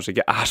som kanskje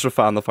ikke så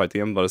fan av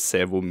fighting game, bare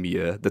ser hvor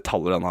mye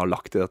detaljer han har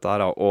lagt I dette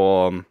her.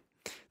 Og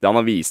det han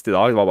har vist I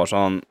dag var bare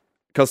sånn,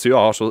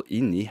 Kazuya har så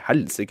inn I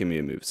helsike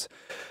mye moves.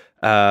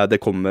 Det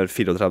kommer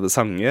 34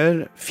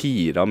 sanger.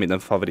 4 av mine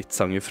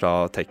favorittsanger fra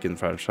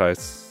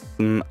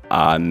Tekken-franchisen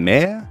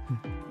med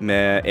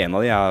en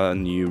av de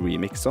en ny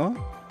remix også.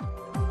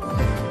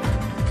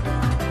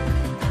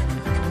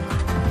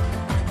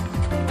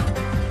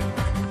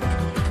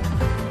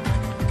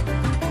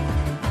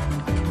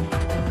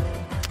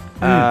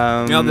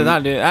 Ja, det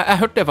der, jeg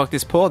hørte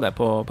faktisk på det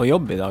på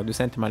jobb I dag. Du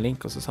sendte meg en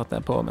link, og så satt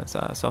jeg på mens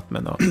jeg satt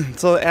med noe.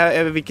 Så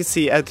jeg vil ikke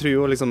si, jeg tror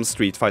jo liksom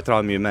Street Fighter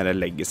har mye mer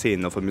legacy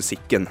innenfor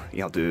musikken.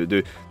 Ja,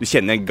 du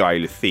kjenner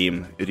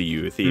Guile-theme,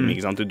 Ryu-theme,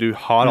 ikke sant? Du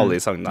har alle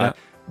de sangene der.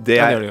 Det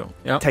gjør det jo.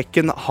 Ja.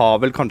 Tekken har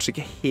vel kanskje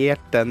ikke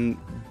helt den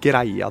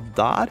greia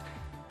der.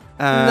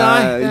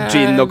 Nei,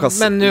 Jin og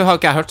men nå har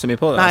ikke jeg hørt så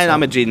mye på det. Nei,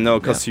 men Jin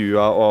og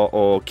Kazuya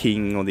og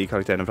King og de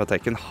karakterene fra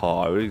Tekken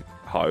har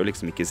jo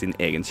liksom ikke sin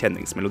egen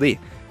kjenningsmelodi.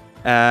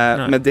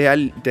 Men det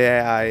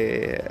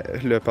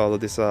jeg løpet av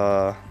disse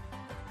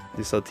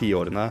 10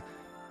 årene,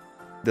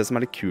 det som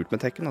litt kult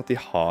med Tekken, at de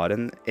har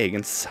en egen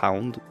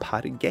sound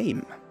per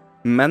game.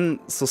 Men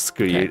så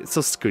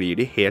sklir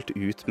de helt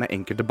ut med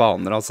enkelte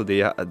baner, altså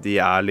de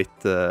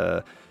litt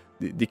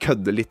de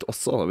kødder litt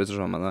også, hvis du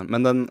skjønner det.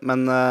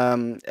 Men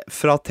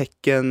fra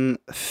Tekken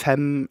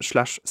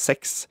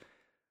 5/6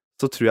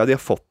 så tror jeg de har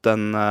fått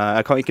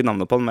jeg kan ikke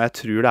navnet på den, men jeg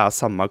tror det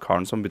samme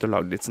karen som begynte å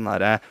lage litt sånn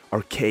der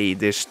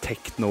arcadish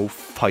techno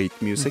fight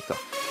music da.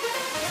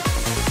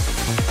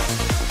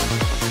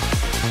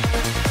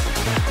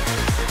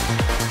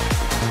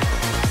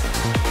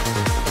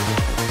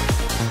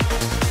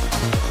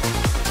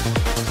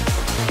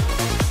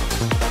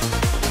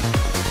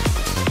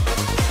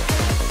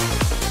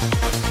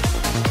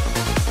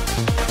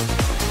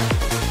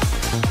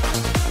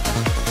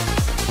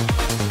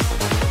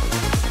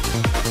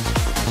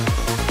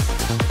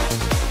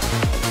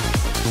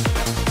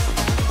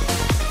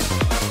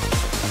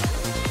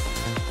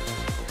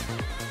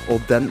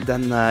 Og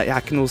jeg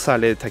ikke noe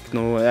særlig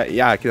tekno,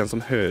 jeg ikke den som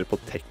hører på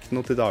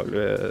tekno til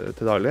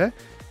daglig.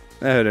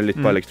 Jeg hører litt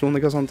på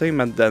elektronika og sånne ting,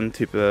 men den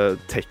type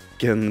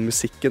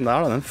Tekken-musikken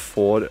der, den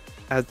får,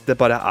 det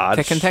bare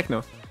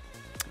Tekken-tekno?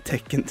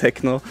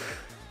 Tekken-tekno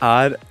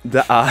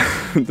det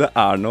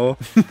er noe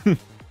Faen,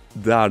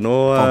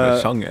 det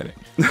sjanger.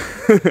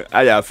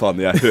 Nei,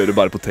 jeg hører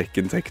bare på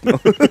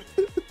Tekken-tekno.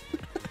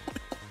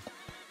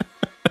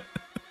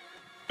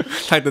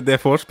 Tenkte det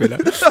forspillet.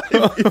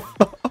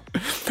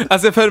 Jeg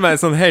ser for meg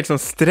en sånn helt sånn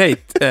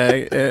streit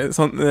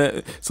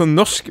sånn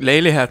norsk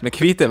leilighet med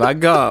hvite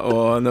vegger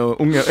og noen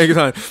unge, ikke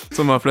sant,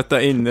 som har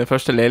flyttet inn i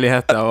første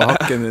leiligheter og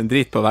hakker en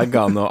drit på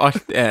veggene og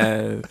alt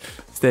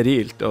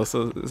sterilt, og så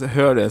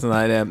hører du sånn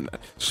her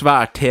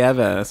svær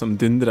TV som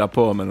dundrer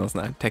på med noe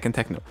sånn her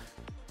Tekken-tekno.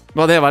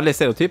 Var det veldig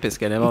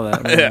stereotypisk, eller var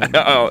det? Jeg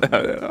har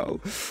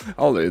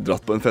aldri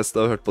dratt på en fest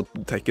og hørt på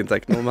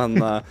Tekken-tekno, men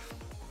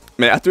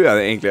jeg tror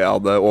jeg egentlig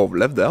hadde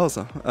overlevd det,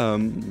 altså.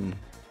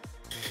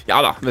 Ja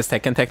da, hvis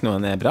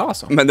Tekken-teknoen bra,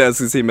 altså. Men det jeg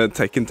skal si med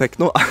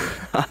Tekken-tekno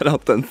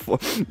at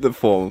det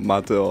får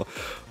meg til å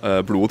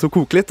blodet til å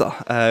koke litt da,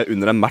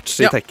 under en match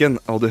i Tekken,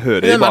 og du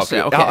hører i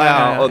bakgrunnen.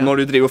 Ja, og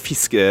når du driver og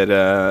fisker,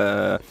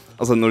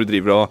 altså når du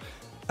driver og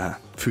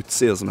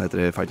futsi, som heter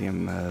i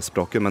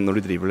fighting-språket, men når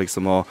du driver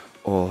liksom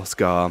og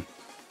skal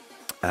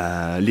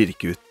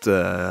lirke ut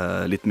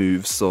litt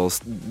moves, og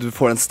du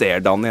får en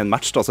stare-down i en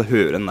match, da, så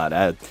hører den der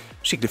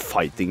skikkelig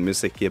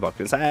fighting-musikk i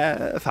bakgrunnen, så jeg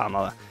er fan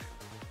av det.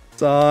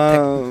 Så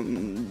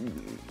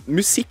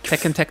musikk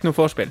Tekken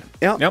Techno-forspill.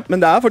 Ja, men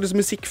det er faktisk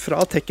musikk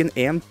fra Tekken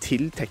 1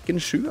 til Tekken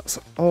 7,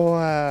 altså.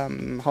 Og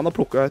han har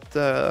plukket ut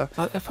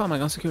Ja, det er faen meg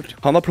ganske kult.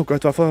 Han har plukket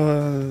ut i hvert fall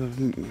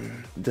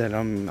deler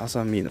av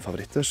mine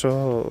favoritter, så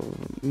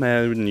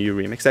med ny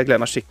remix. Jeg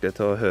gleder meg skikkelig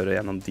til å høre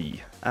gjennom de.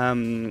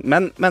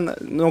 Men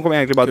nå kommer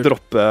jeg egentlig bare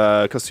droppe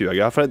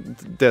Kazuya-greia, for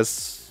det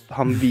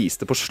han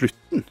viste på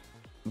slutten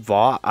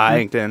var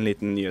egentlig en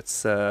liten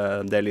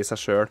nyhetsdel i seg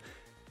selv.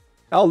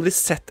 Jeg har aldri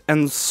sett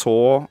en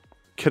så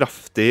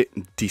kraftig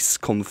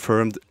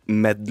disconfirmed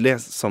medley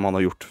som han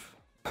har gjort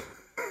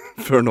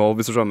før nå,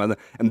 hvis du skjønner.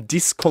 En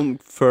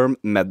disconfirmed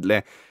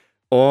medley.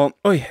 Og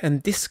Oi, en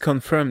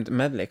disconfirmed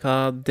medley,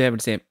 hva det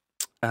vil si?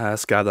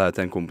 Jeg skrev det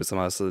til en kompis som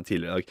jeg så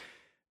tidligere i dag.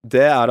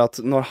 Det er at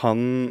når han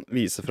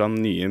viser frem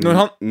nye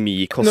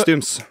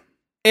Mi-costumes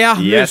Ja,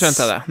 nå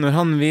skjønte jeg det. Når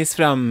han viser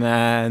frem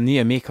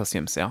nye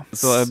Mi-costumes, ja.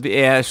 Så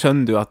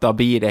skjønner du at da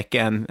blir det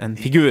ikke en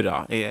figur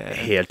da.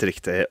 Helt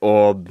riktig.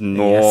 Og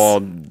nå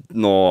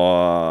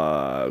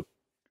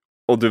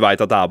Og du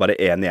vet at det er bare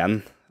én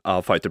igjen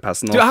av Fighter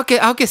Passen nå. Du, jeg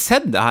har ikke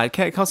sett det her.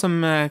 Hva som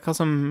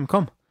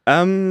kom?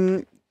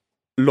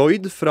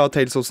 Lloyd fra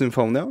Tales of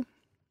Symphonia.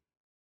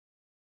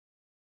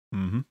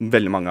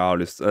 Veldig mange har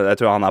lyst. Jeg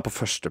tror han er på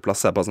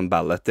førsteplass på sånn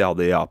ballet de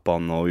hadde i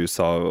Japan og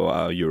USA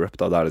og Europe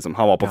da. Der liksom,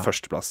 han var på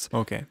førsteplass.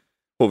 Okay.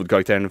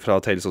 Hovedkarakteren fra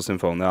Tales of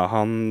Symphonia,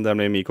 det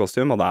ble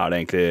Mi-kostyme, og da er det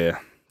egentlig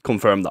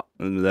confirmed da.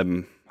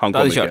 Han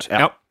kommer ikke.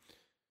 Ja.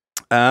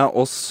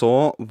 Og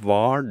så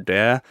var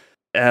det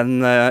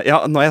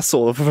når jeg så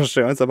det for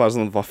første gang, så bare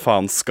sånn, hva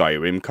faen,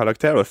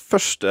 Skyrim-karakter? Og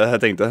først jeg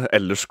tenkte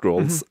Elder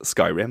Scrolls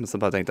Skyrim, så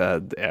bare tenkte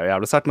jeg, det er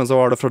jævlig sært, men så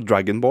var det fra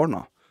Dragonborn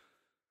da.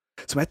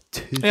 Som jeg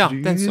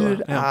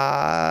tror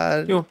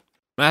er Jo,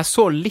 men jeg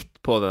så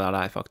litt på det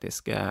der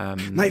faktisk.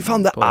 Nei,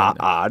 faen, det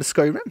er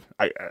Skyrim.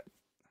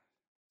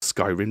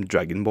 Skyrim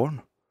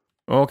Dragonborn.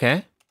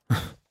 Ok.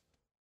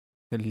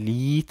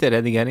 Lite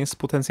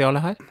redigeringspotensiale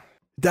her.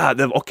 Det er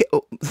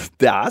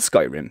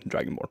Skyrim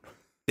Dragonborn.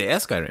 Det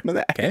er Skyrim. Men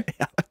jeg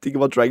vet ikke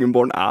hva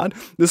Dragonborn er.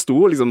 Det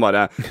sto liksom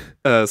bare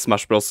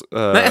Smash Bros.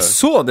 Nei, jeg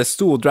så det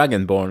sto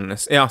Dragonborn.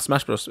 Ja,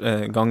 Smash Bros.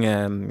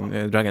 Ganger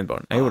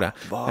Dragonborn. Jeg gjorde det.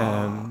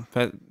 For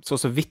jeg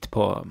så vidt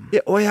på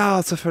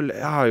ja, selvfølgelig.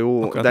 Jeg har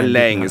jo det er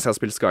lenge siden jeg har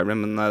spilt Skyrim,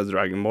 men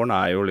Dragonborn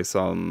er jo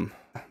liksom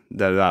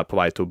det du er på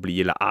vei til å bli,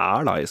 eller er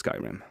da, i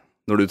Skyrim.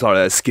 Når du tar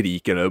det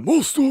skriker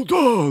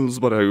så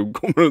bare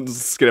kommer du og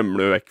skremmer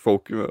du vekk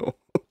folk og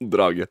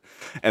drager.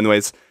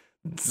 Anyways,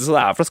 så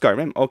det er fra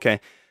Skyrim. Ok.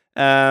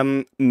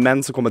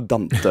 Men så kommer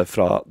Dante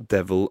fra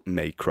Devil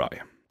May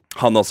Cry.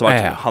 Han har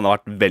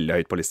vært veldig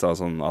høyt på lista,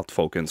 sånn at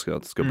folk ønsker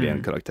at det skal bli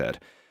en karakter.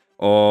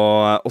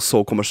 Og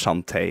så kommer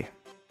Shantae.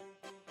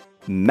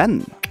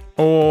 Men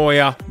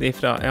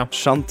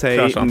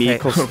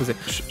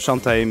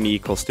Shantae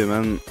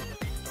Mi-kostymen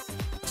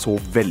så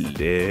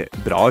veldig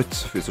bra ut,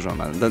 hvis du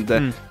skjønner.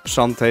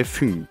 Shantae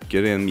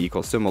funker i en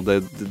Mi-kostym, og det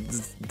er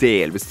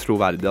delvis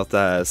troverdig at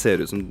det ser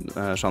ut som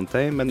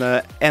Shantae, men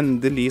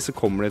endelig så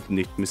kommer det et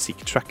nytt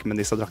musikktrack med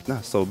disse draktene,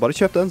 så bare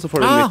kjøp den, så får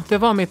du nytt. Det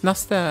var mitt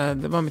neste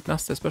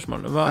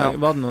spørsmål. Var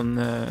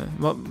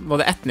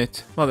det ett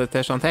nytt? Var det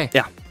til Shantae?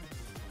 Ja.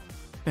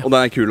 Og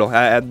den er kul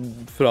også.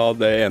 Fra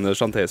det ene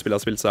Shantae-spillet jeg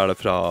har spilt, så er det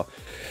fra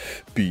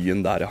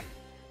byen der, ja.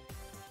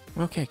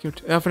 Ok,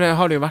 kult. Ja, for det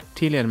har det jo vært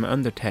tidligere med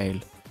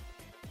Undertale,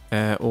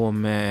 og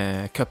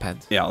med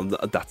Cuphead. Ja,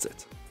 that's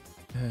it.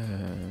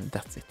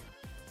 That's it.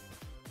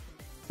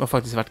 Det har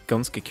faktisk vært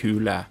ganske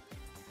kule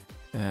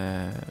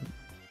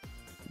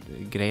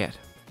greier.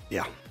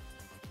 Ja.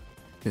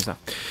 Synes jeg.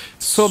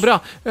 Så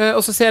bra. Og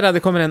så ser jeg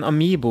det kommer en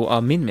Amiibo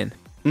av Min.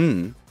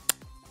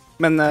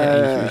 Men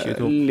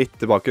litt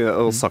tilbake,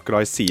 og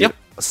Sakurai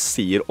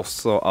sier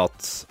også at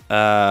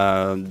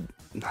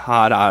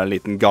her er en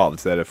liten gave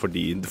til dere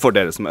for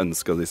dere som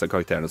ønsker disse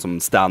karakterene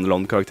som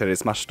standalone-karakterer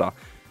i Smash da.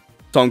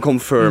 Så han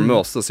confirmer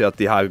også og sier at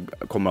de her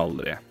kommer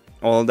aldri.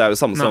 Og det er jo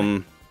samme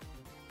som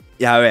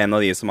jeg er jo en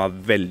av de som har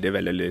veldig,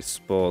 veldig lyst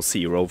på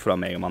Zero fra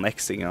Mega Man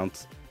X, ikke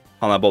sant?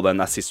 Han er både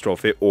en assist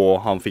trophy, og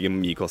han fikk en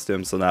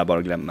Mi-kostyme, så det er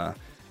bare å glemme.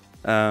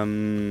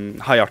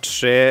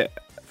 Hayachi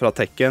fra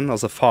Tekken,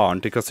 altså faren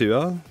til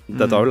Kazuya,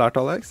 dette har du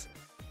lært, Alex?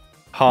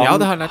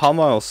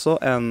 Han var også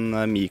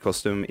en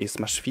Mi-kostyme i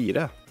Smash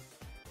 4.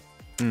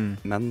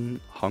 Men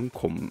han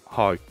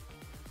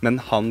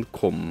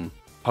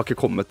har ikke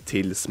kommet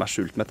til Smash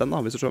Ultimate ennå,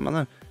 hvis du skjønner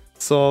meg.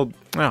 Så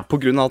på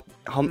grunn av at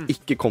han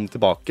ikke kom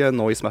tilbake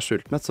nå i Smash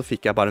Ultimate, så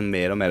fikk jeg bare en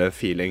mer og mer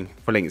feeling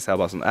for lenge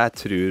siden. Bare sånn, jeg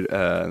tror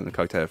en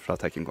karakter fra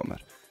Tekken kommer.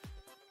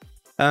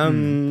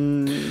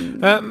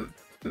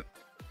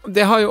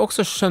 Det har jo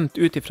også skjønt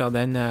ut ifra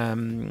denne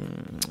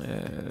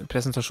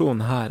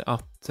presentasjonen her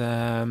at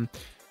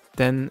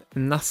den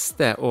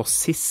neste og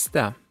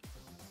siste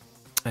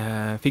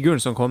figuren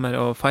som kommer,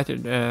 og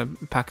Fighter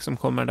Pack som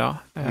kommer da,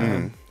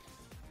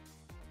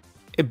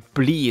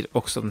 blir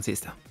også den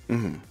siste.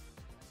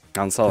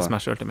 Han sa til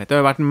Smash Ultimate. Det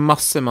har jo vært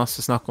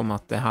masse snakk om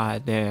at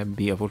det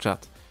blir å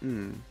fortsette.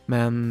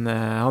 Men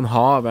han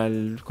har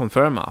vel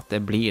confirmet at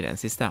det blir den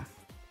siste.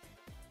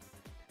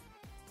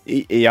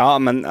 Ja,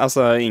 men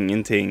altså,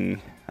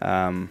 ingenting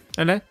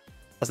Eller?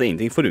 Altså,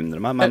 ingenting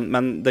forundrer meg,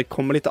 men det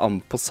kommer litt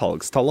an på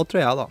salgstallet,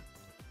 tror jeg, da.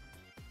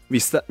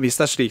 Hvis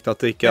det slik at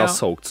det ikke har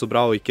solgt så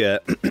bra,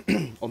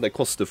 og det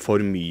koster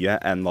for mye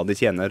enn hva de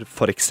tjener,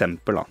 for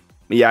eksempel, da.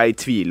 Jeg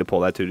tviler på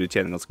det, jeg tror de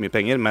tjener ganske mye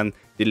penger, men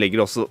de legger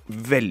også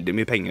veldig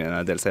mye penger i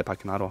denne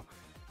DLC-pakken her også.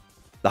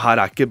 Det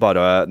her ikke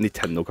bare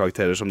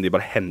Nintendo-karakterer som de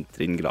bare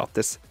henter inn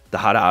gratis. Det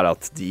her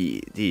at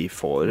de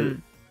får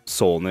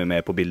Sony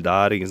med på bildet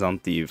her, ikke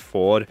sant? De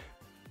får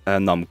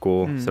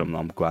Namco, selv om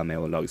Namco med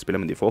å lage spillet,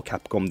 men de får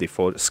Capcom, de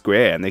får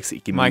Square Enix,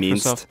 ikke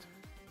minst.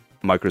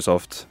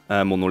 Microsoft,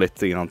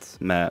 Monolith, ikke sant,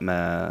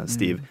 med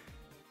Steve.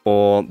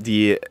 Og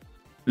de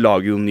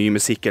lager jo ny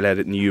musikk,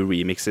 eller ny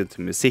remixet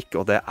musikk,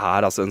 og det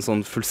altså en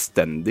sånn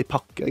fullstendig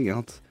pakke, ikke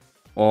sant?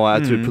 Og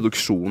jeg tror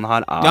produksjonen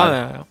her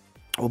Ja.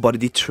 Og bare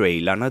de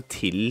trailerne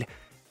til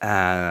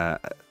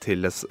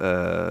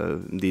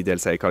de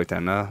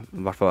DLC-karakterene,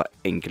 i hvert fall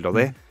enkelte av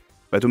de,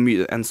 vet du hvor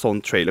mye en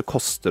sånn trailer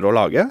koster å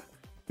lage?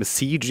 Med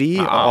CG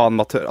og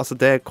animatør, altså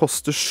det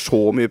koster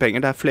så mye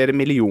penger, det flere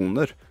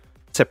millioner.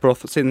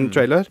 Sephiroth sin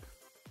trailer,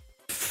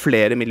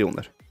 flere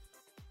millioner.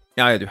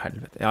 Ja, du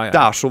helvete. Ja.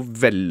 Det så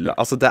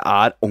altså det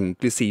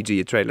ordentlig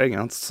CG-trailer, ikke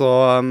sant? Så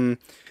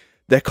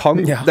det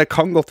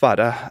kan godt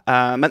være.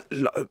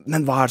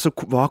 Men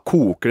hva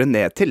koker det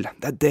ned til?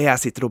 Det det jeg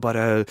sitter og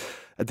bare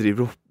jeg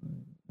driver og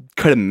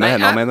klemmer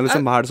hendene mine,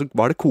 liksom. Hva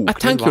det koker til?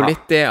 Jeg tenker jo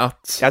litt det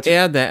at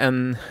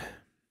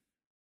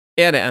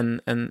er det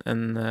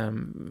en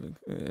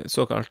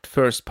såkalt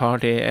first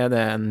party,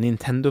 det en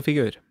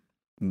Nintendo-figur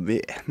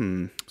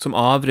som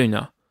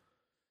avrunder?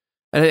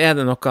 Eller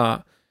det noe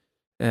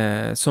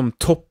som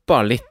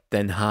topper litt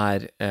den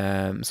her,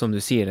 som du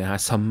sier, den her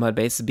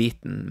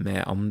samarbeidsbiten med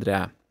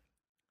andre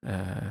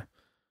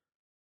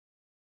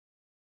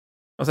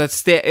altså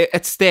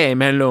et sted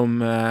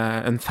mellom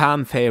en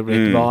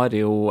fan-favorite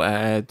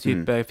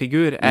Wario-type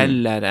figur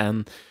eller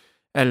en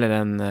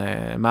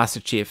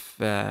Master Chief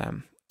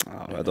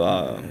vet du hva?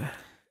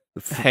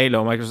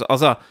 Halo Microsoft,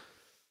 altså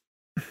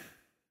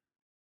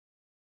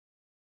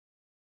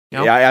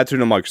jeg tror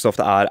når Microsoft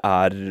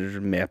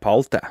med på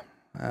alt det.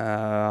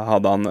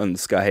 Hadde han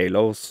ønsket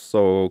Halo,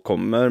 så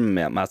kommer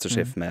Master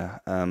Chief med.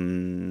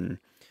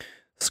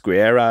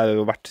 Square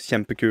jo vært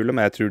kjempekule,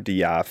 men jeg tror de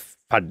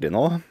ferdige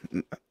nå.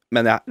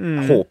 Men jeg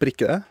håper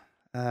ikke det.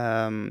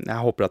 Jeg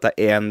håper at det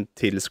en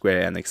til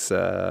Square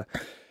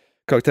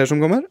Enix-karakter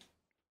som kommer.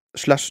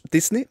 /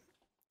 Disney.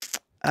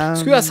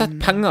 Skulle jeg sett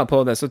penger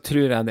på det, så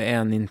tror jeg det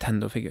en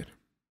Nintendo-figur.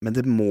 Men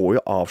det må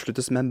jo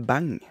avsluttes med en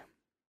bang.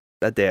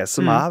 Det det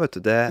som vet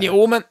du.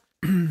 Jo, men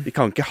de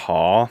kan ikke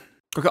ha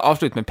kan ikke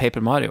avslutte med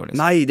Paper Mario, liksom.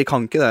 Nei, de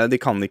kan ikke det. De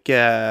kan ikke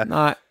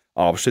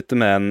avslutte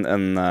med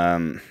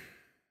en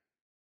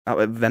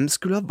hvem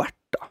skulle ha vært,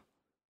 da?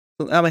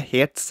 Ja, men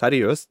helt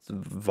seriøst,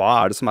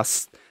 hva det som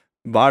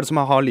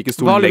har like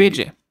stor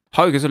Luigi.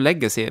 Har jo ikke så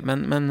legacy,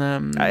 men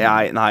nei,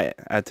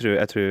 jeg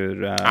tror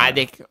Nei,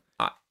 det ikke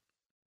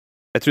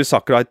Jeg tror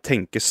Sakurai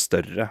tenker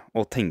større,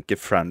 og tenker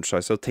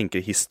franchise, og tenker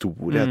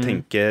historie,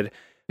 tenker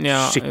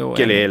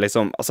skikkelig,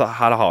 liksom. Altså,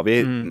 her har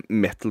vi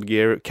Metal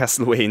Gear,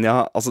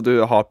 Castlevania, altså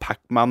du har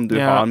Pac-Man, du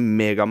har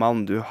Mega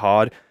Man, du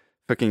har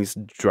fuckings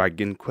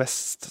Dragon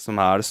Quest, som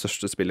det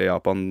største spillet i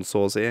Japan,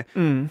 så å si.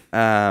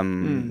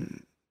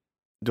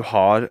 Du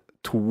har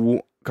 2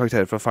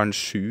 karakterer fra Final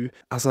 7.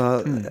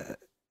 Altså,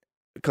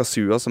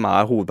 Kazuya, som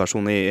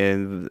hovedpersonen i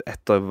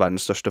et av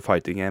verdens største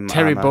fighting game.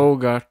 Terry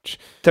Bogard.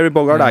 Terry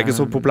Bogard ikke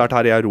så populært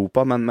her i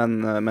Europa, men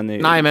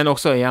nei, men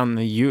også igjen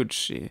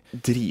huge.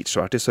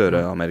 Dritsvært i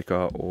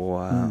Sør-Amerika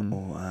og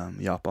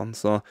Japan,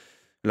 så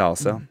la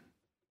oss se.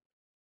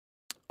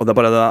 Og det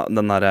bare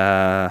den der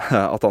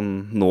at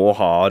han nå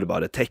har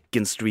bare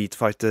Tekken, Street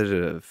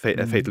Fighter,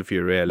 Fatal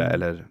Fury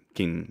eller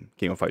King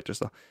of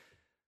Fighters, da.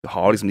 Du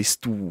har liksom de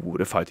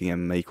store fighting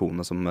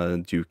game-ikonene som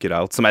duker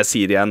out. Som jeg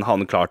sier igjen,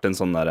 han klart en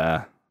sånn der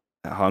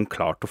har han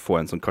klart å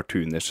få en sånn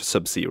cartoonish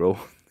Sub-Zero.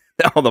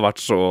 Det hadde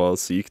vært så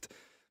sykt.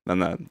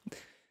 Men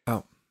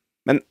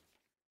men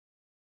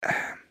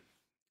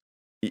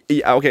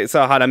ok,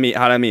 så her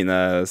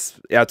mine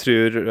jeg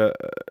tror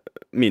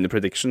mine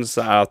predictions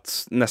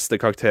at neste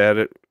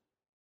karakter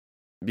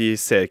vi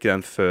ser ikke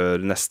den før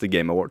neste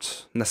Game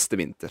Awards. Neste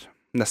vinter.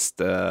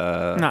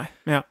 Nei,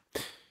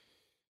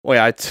 og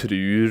jeg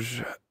tror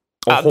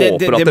og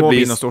håper at det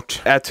blir noe stort.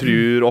 Jeg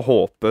tror og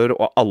håper,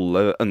 og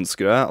alle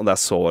ønsker det, og det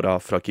Sora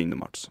fra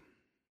Kingdom Hearts.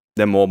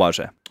 Det må bare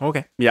skje.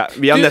 Okay. Ja,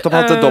 vi har nettopp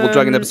hatt en Double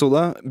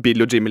Dragon-episode.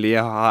 Bill og Jimmy Lee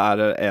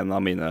en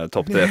av mine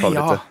topp 3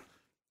 favoritter.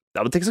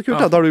 Det hadde tenkt så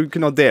kult, da har du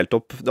kunnet ha delt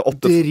opp det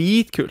 8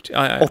 dritkult.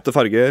 8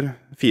 farger,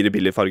 4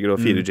 Billy-farger og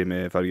 4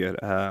 Jimmy-farger.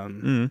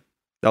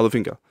 Det hadde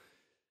funket.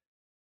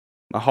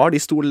 Men har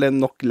de store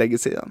nok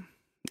legacy, da?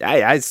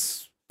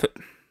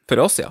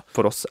 For oss, ja.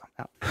 For oss,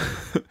 ja.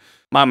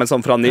 Nei, men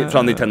sånn fra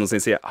Nintendo sin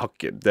side,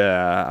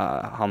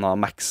 han har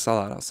maxa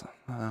der, altså.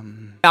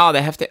 Ja,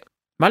 det heftig.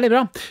 Veldig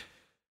bra.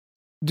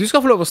 Du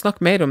skal få lov å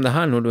snakke mer om det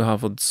her når du har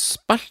fått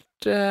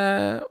spilt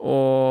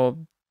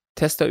og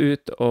testet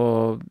ut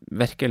og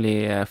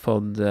virkelig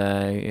fått,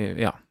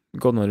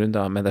 gått noen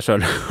runder med deg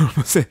selv.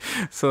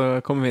 Så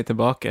kommer vi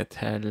tilbake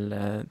til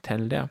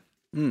det.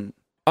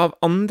 Av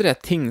andre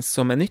ting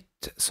som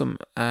nytt, som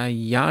jeg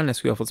gjerne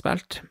skulle ha fått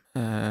spilt,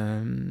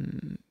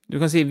 du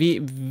kan si,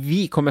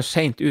 vi kommer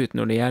sent ut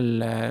når det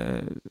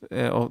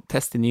gjelder å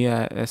teste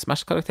nye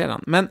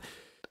Smash-karakterene, men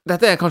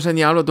dette kanskje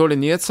en jævla dårlig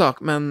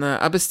nyhetssak, men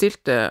jeg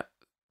bestilte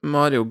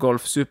Mario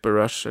Golf Super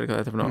Rush, eller hva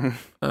det heter for noe,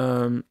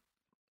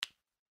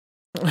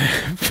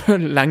 for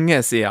lenge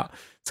siden,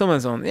 som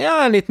en sånn,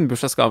 en liten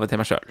bursdagsgave til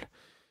meg selv.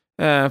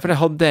 For det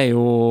hadde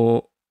jo,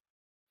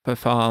 for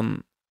faen,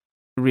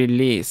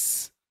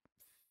 release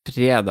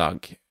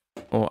fredag,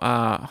 og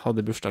jeg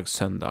hadde bursdag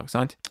søndag,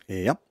 sant?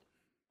 Ja.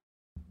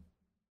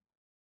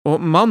 Og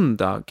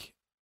mandag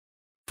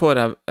får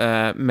jeg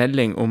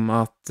melding om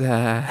at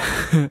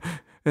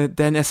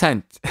den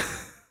sendt.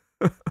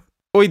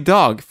 Og i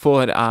dag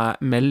får jeg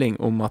melding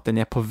om at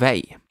den på vei.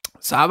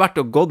 Så jeg har vært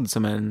og gått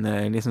som en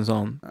liksom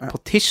sånn på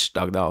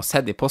tirsdag da, og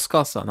sett i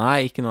postkassa.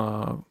 Nei, ikke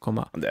noe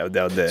komme.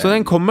 Det. Så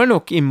den kommer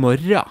nok i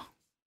morgen.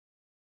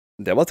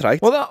 Det var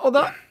tregt. Og det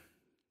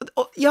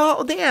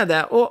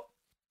det.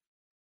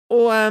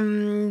 Og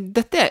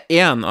dette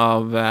en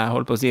av,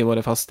 holdt på å si,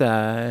 våre faste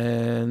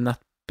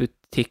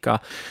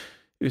nettbutikker,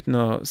 uten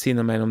å si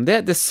noe mer om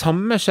det. Det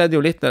samme skjedde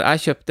jo litt når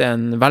jeg kjøpte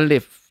en veldig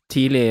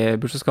tidlig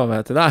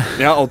bursdagsgave til deg.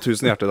 Ja, og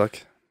tusen hjertelig takk.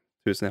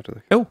 Tusen hjertelig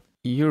takk. Jo,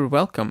 you're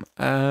welcome.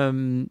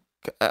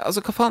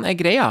 Altså, hva faen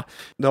greia?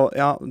 Du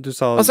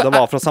sa altså, det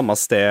var fra samme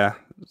sted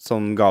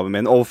som gaven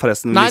min, og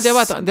forresten Nei, det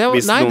var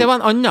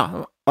en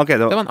annen. Okay,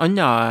 det var en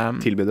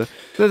annen tilbyder.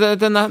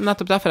 Det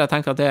nettopp derfor jeg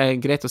tenker at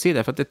det greit å si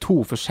det, for at det 2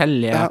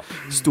 forskjellige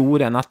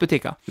store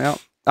nettbutikker. Ja,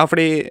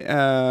 fordi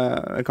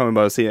jeg kan jo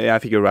bare si,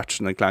 jeg fikk jo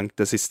Ratchet & Clank,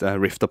 det siste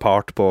Rift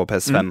Apart på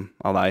PS5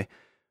 av deg.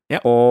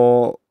 Ja.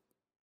 Og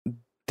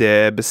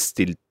det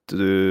bestilte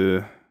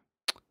du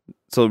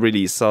så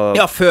release av...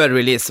 Ja, før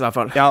release i hvert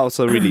fall. Ja, og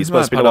så release på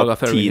spillet var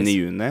 10.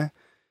 juni.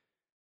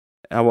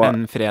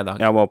 En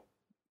fredag.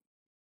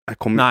 Jeg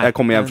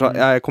kom hjem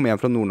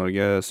fra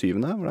Nord-Norge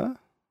 7. var det?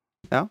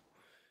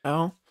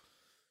 Ja.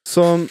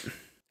 Så,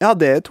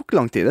 det tok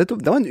lang tid. Det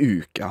var en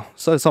uke, ja.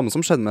 Så det samme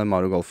som skjedde med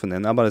Mario Golfen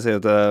din. Jeg bare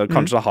sier at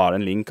kanskje det har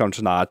en link,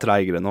 kanskje det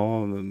treigere nå.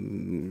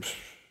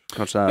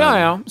 Kanskje...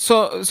 Ja.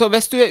 Så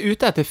hvis du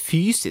ute etter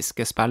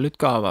fysiske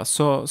spillutgaver,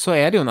 så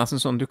det jo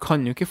nesten sånn, du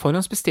kan jo ikke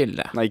forhåndsbestille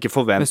det. Nei, ikke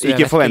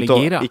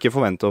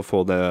forvente å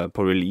få det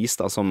på release,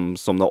 da, som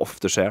det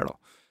ofte skjer, da.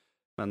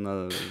 Men...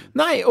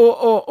 Nei,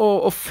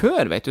 og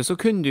før, vet du, så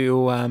kunne du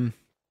jo...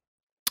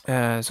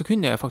 så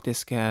kunne jeg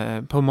faktisk...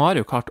 på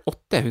Mario Kart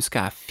 8,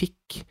 husker jeg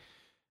fikk...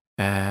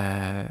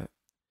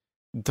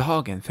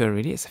 dagen før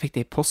release, jeg fikk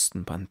det i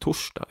posten på en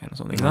torsdag, eller noe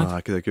sånt, ikke sant?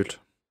 Ja, ikke det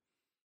kult?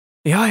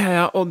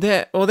 Ja, og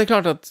det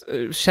klart at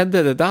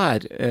skjedde det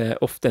der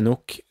ofte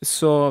nok,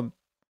 så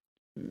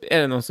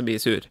det noen som blir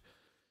sur.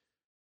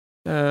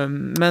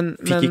 Men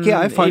fikk ikke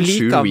jeg Final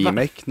 7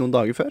 remake noen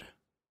dager før?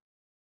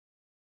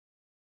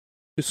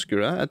 Husker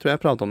du det? Jeg tror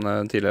jeg pratet om det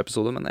i en tidligere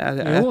episode, men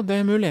jo, det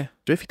mulig.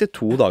 Jeg tror jeg fikk det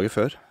 2 dager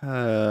før,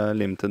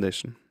 Limited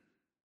Edition.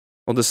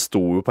 Og det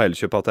sto jo på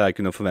Elkjøp at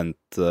jeg kunne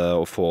forvente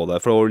å få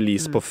det, for det var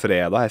release på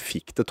fredag, jeg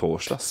fikk det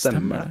torsdag,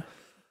 stemmer det.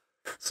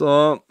 Så,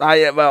 nei,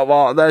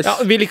 det ja,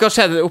 vil ikke ha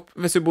skjedd det opp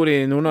hvis du bor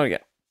i Nord-Norge.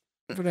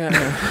 For det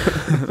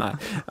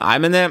nei,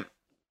 men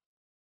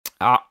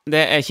ja,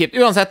 det kjipt.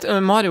 Uansett,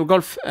 Mario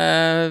Golf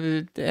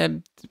det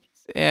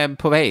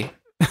på vei.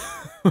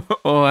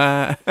 Og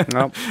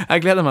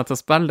jeg gleder meg til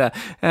å spille det.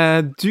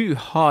 Du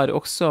har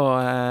også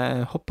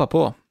hoppet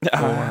på og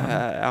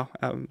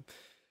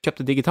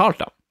kjøpt det digitalt,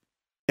 da.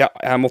 Ja,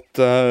 jeg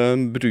måtte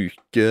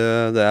bruke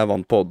det jeg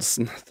vant på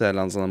oddsen til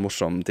en sånn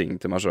morsom ting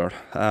til meg selv.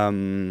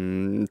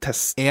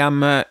 Test.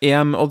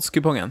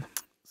 EM-oddskupongen.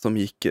 Som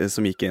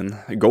gikk inn.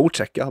 Go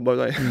check, ja,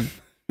 bare deg.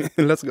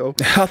 Let's go.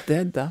 Ja, det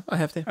var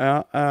heftig.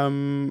 Ja,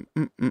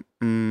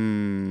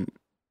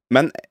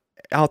 men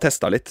jeg har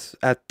testet litt.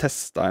 Jeg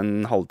testet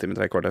en halvtime,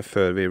 3/4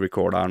 før vi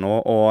recorder her nå,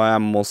 og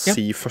jeg må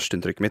si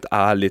førsteinntrykket mitt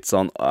litt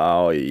sånn,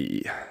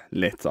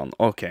 litt sånn,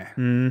 ok.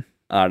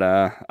 Er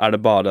det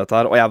bare dette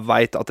her? Og jeg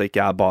vet at det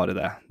ikke bare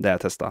det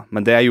jeg testet.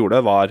 Men det jeg gjorde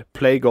var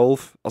play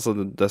golf, altså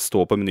det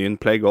står på menyen,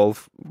 play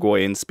golf, gå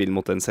inn, spill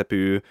mot en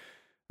CPU,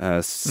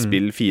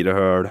 spill 4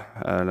 høl,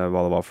 eller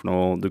hva det var for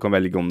noe. Du kan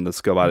velge om det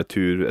skal være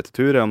tur etter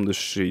tur, eller om du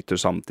skyter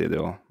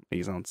samtidig, og,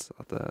 ikke sant?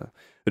 At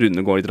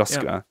runden går litt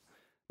raskere.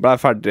 Ble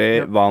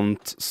ferdig,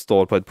 vant,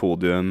 står på et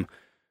podium,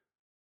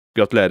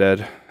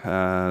 gratulerer,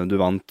 du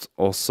vant,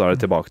 og så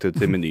det tilbake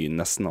til menyen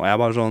nesten, og jeg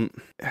bare sånn,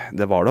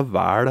 det var da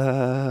vel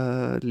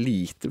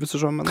lite, hvis du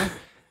skjønner meg.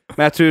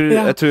 Men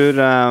jeg tror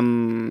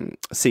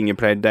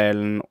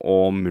singleplayer-delen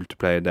og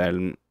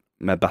multiplayer-delen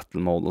med battle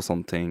mode og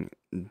sånne ting,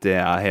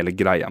 det hele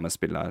greia med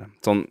spillet her.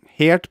 Sånn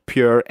helt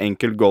pure,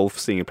 enkel golf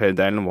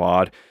singleplayer-delen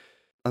var,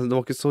 altså det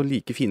var ikke så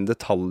like fine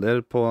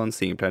detaljer på en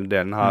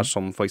singleplayer-delen her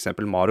som for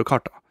eksempel Mario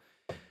Kart da.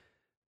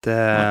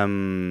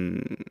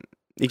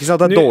 Ikke så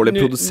at det dårlig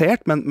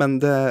produsert, men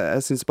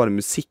jeg synes bare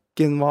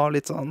musikken var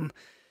litt sånn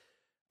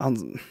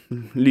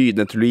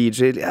lydene til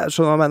Luigi, jeg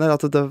skjønner hva jeg mener,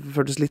 at det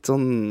føltes litt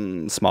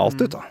sånn smalt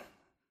ut da.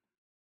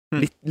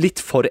 Litt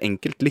for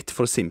enkelt, litt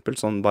for simpelt,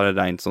 sånn bare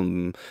rent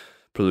sånn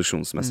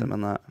produksjonsmessig,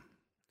 men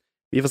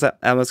vi får se.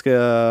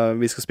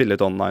 Vi skal spille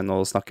litt online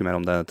og snakke mer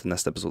om det til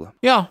neste episode.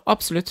 Ja,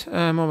 absolutt.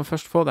 Må vi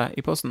først få det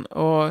i posten.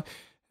 Og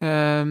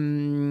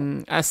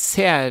jeg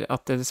ser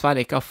at det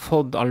dessverre ikke har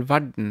fått all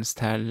verdens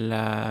til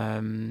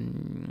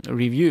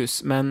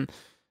reviews, men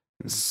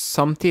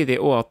samtidig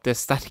også at det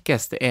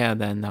sterkeste er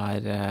den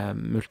der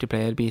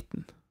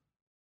multiplayer-biten.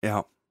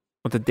 Ja.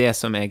 Og det er det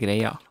som er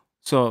greia.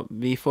 Så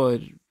vi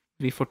får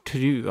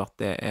tro at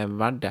det er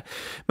verdt det.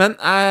 Men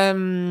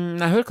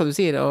jeg hører hva du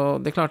sier,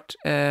 og det er klart,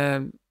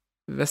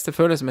 hvis det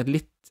føles som et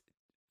litt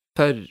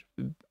for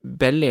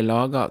billig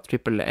laget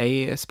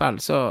AAA-spill,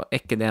 så er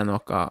ikke det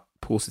noe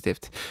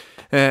positivt.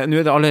 Nå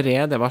er det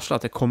allerede varslet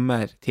at det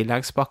kommer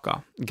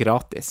tilleggspakker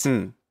gratis.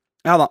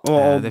 Ja da.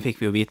 Det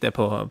fikk vi jo vite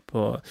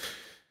på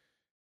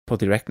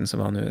Directen som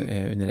var nå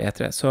under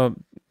E3, så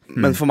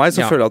men for meg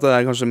så føler jeg at det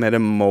er kanskje mer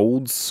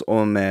modes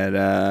og mer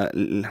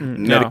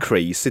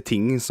crazy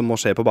ting som må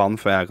skje på banen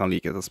før jeg kan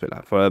like dette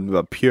spillet. For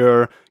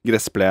pure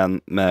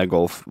gressplen med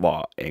golf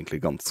var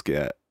egentlig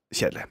ganske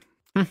kjedelig.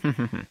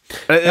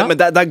 Men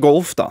det er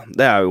golf da.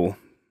 Det er jo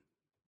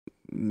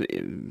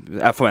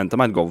jeg forventer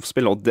meg et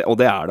golfspill, og det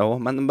er det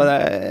også. Men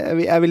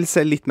jeg vil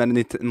se litt mer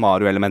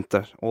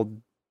Mario-elementer, og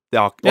jeg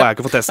har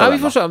ikke fått testet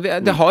det.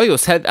 Det har jo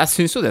sett, jeg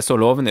synes jo det så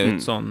lovende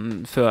ut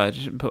sånn før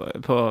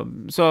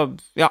så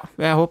ja,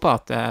 jeg håper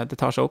at det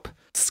tar seg opp.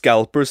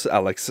 Scalpers,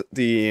 Alex,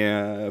 de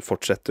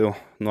fortsetter jo.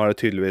 Nå er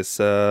det tydeligvis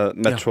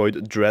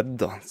Metroid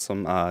Dread da,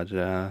 som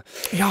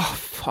ja,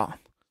 faen.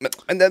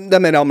 Men det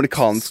er mer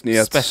amerikansk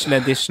nyhet. Special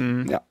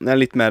edition. Ja, det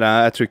er litt mer,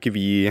 jeg tror ikke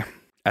vi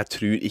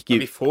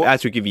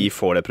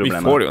får det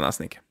problemet. Vi får det jo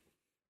nesten ikke.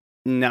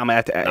 Ja, men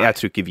jeg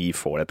tror ikke vi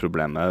får det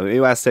problemet.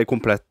 Jo, jeg ser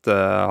komplett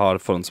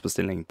har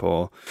forhåndsbestilling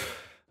på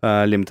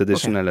limited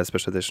edition eller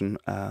special edition.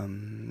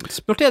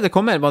 Når det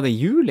kommer, var det i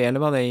juli,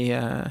 eller var det i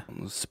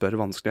spør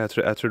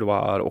vanskelig, jeg tror det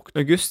var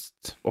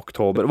august?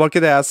 Oktober. Var ikke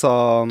det jeg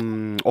sa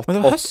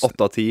 8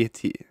 av 10?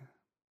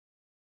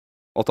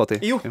 8 av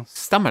 10. Jo,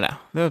 stemmer det.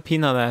 Det var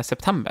pinadø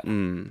september.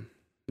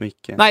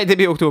 Ikke. Nei, det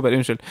blir oktober,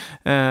 unnskyld.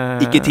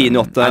 Ikke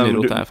 10-8,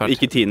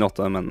 ikke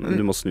 10-8, men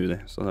du må snu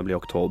det, så det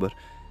blir oktober.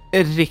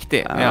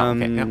 Riktig, ja,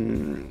 okay, ja.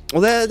 Og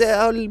det jeg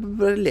har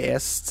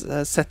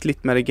sett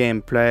litt mer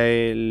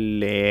gameplay,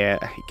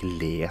 ikke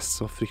lese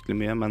så fryktelig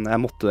mye, men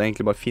jeg måtte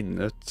egentlig bare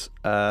finne ut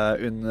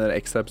under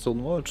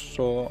ekstra-episoden vår,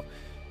 så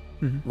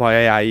var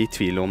jeg i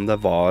tvil om det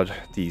var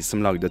de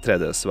som lagde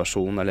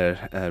 3DS-versjonen, eller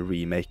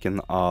remaken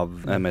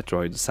av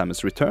Metroid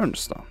Samus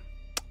Returns da.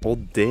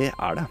 Og det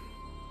er det.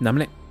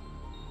 Nemlig.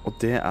 Og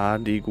det er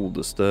de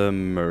godeste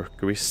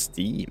Mercury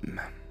Steam,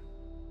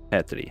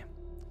 heter de.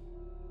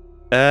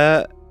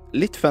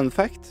 Litt fun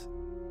fact,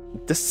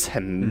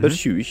 desember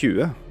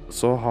 2020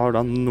 så har da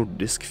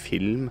Nordisk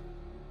Film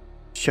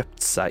kjøpt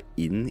seg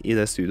inn i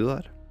det studioet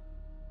der.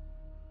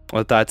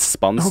 Og dette er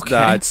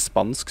et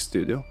spansk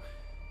studio.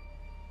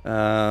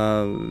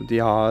 De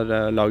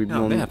har lagd de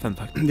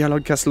har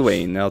lagd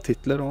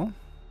Castlevania-titler også.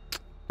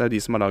 Det er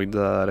de som har lagd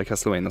det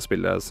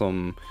Castlevania-spillet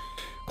som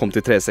kom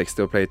til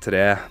 360 og Play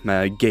 3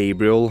 med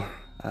Gabriel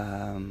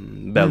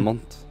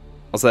Belmont.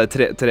 Altså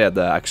det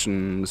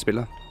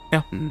 3D-action-spillet.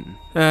 Ja.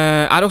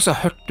 Jeg har også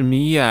hørt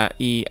mye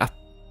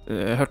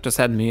hørt og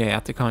sett mye i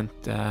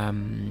etterkant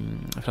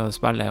fra det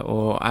spillet,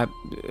 og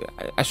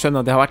jeg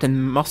skjønner at det har vært en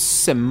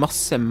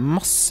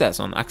masse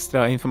sånn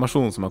ekstra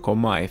informasjon som har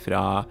kommet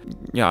ifra,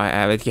 ja,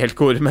 jeg vet ikke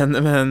helt hvor,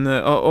 men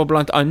og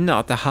blant annet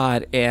at det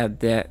her er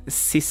det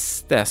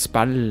siste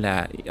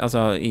spillet,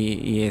 altså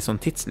i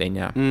sånn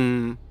tidslinje.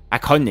 Jeg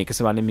kan ikke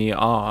så veldig mye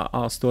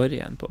av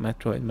storyen på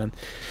Metroid, men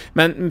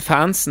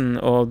fansen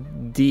og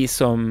de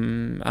som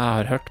jeg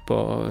har hørt på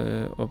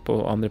og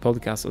på andre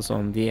podcasts og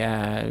sånn, de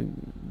er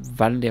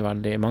veldig,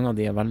 mange av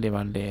de er veldig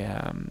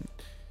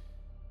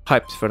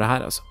hyped for det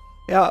her, altså.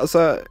 Ja,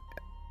 altså,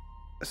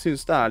 jeg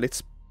synes det er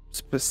litt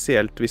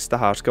spesielt hvis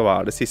det her skal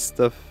være det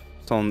siste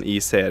sånn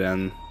i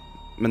serien,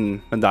 men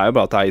det er jo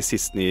bare at det er i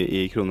sisten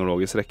i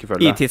kronologisk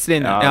rekkefølge. I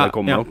tidslinjen, ja. Det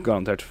kommer nok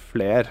garantert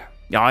flere.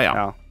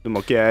 Ja. Du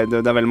må ikke,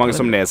 det er veldig mange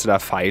som leser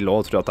det feil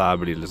og tror at det her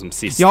blir liksom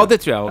siste. Ja, det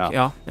tror jeg også,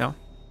 ja.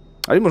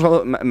 Det er litt morsomt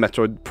at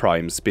Metroid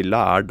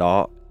Prime-spillet er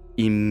da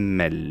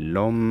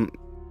imellom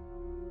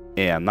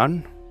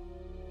eneren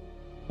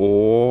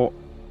og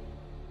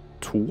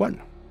toeren.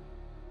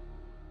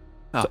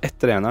 Ja. Så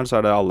etter eneren så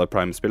er det alle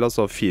Prime-spillene,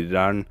 så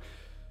fireren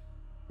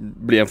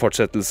blir en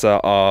fortsettelse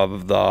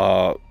av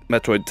da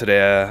Metroid 3,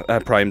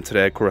 Prime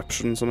 3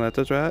 Corruption, som det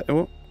heter, tror jeg.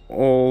 Jo.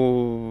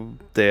 Og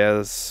det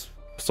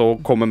så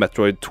kommer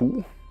Metroid 2,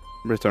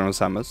 Return of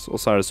Samus, og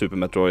så er det Super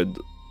Metroid,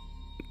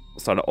 og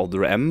så er det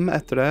Other M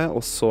etter det,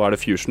 og så er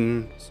det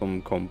Fusion som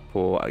kom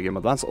på Game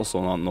Advance, og så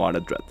nå er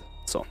det Dread.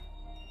 Så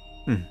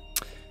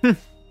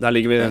der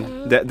ligger vi.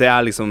 Det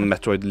er liksom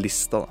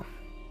Metroid-lista da.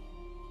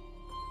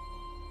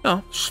 Ja,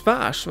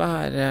 svær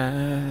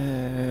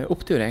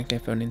opptur egentlig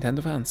for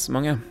Nintendo-fans,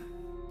 mange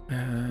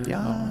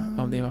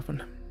av de I hvert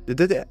fall.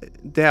 Det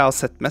jeg har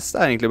sett mest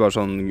egentlig bare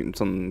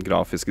sånn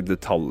grafiske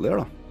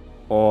detaljer da.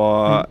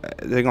 Og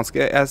det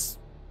ganske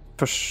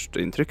første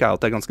inntrykk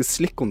at det ganske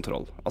slick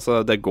kontroll.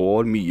 Altså det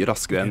går mye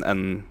raskere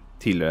enn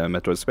tidligere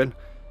Metroid-spill.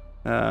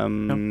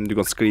 Du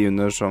kan skli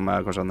under, som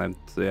jeg kanskje har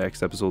nevnt I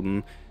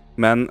X-episoden.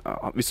 Men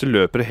hvis du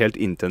løper helt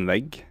inn til en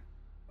vegg,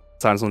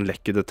 så det en sånn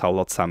lekker detalj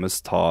at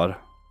Samus tar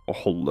og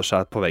holder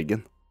seg på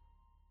veggen.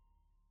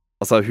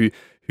 Altså hun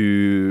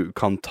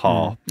kan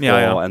ta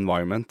på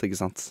environment, ikke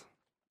sant?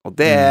 Og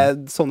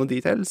sånne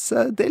details,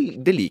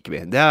 det liker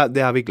vi.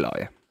 Det vi glad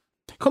I.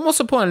 Kom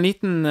også på en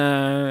liten,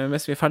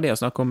 hvis vi ferdige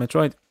å snakke om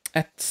Metroid,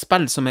 et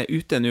spill som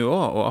ute nå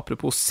også, og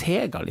apropos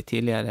Sega litt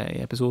tidligere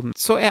I episoden,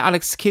 så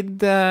Alex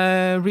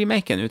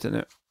Kidd-remaken ute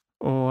nå.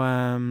 Og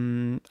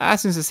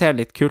jeg synes det ser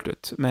litt kult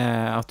ut, med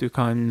at du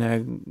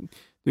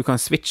kan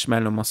switche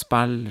mellom å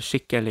spille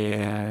skikkelig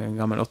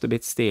gammel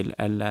 8-bit-stil,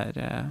 eller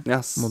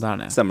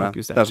moderne. Stemmer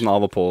det. Det sånn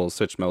av og på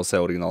switch med å se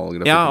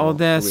originalgrafikken. Ja, og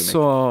det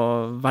så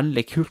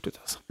veldig kult ut,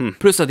 altså.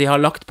 Pluss at de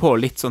har lagt på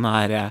litt sånn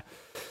her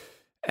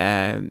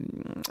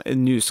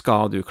nå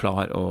skal du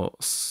klare å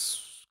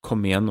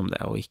komme gjennom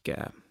det, og ikke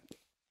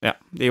de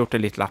har gjort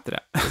det litt lettere.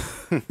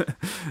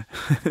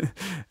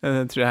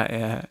 Det tror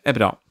jeg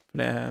bra.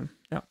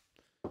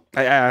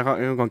 Jeg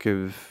kan ikke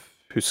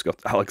huske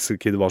at Alex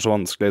Kidd var så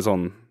vanskelig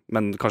sånn,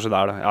 men kanskje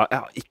det det. Jeg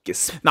har ikke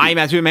Nei,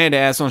 men jeg tror mer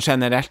det sånn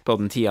generelt på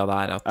den tida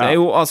der, at det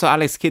jo, altså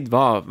Alex Kidd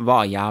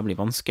var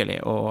jævlig vanskelig,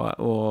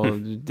 og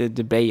det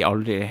ble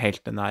aldri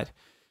helt den der,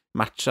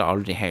 matcha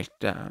aldri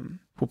helt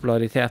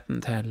populariteten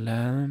til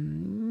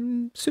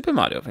Super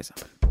Mario, for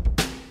eksempel.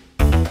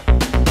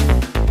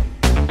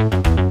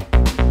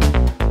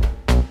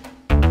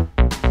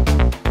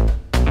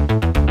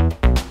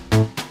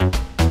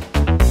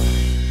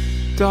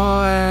 Da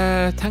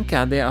tenker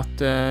jeg det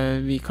at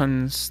vi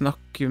kan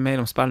snakke mer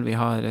om spill vi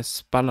har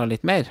spillet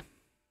litt mer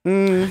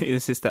I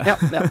det siste. Ja.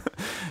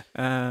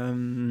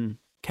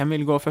 Hvem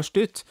vil gå først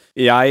ut?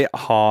 Jeg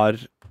har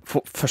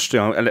for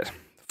første gang, eller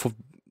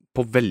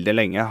på veldig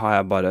lenge har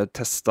jeg bare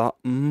testet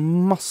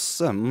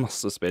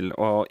masse spill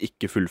og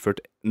ikke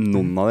fullført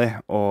noen av de,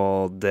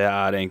 og det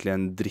egentlig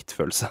en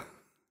drittfølelse.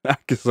 Jeg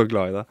ikke så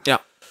glad I det. Ja.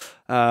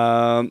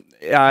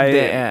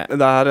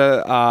 Det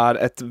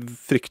her et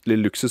fryktelig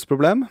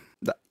luksusproblem.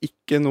 Det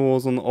ikke noe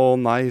sånn,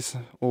 nei,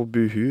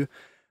 buhu,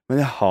 men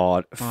jeg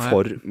har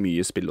for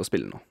mye spill å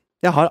spille nå.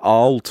 Jeg har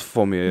alt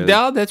for mye.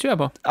 Ja, det tror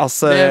jeg på.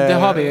 Altså, det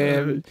har vi...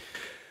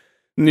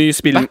 Ny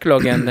spill...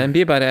 Backloggen, den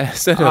blir bare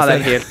større og større.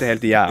 Ja, det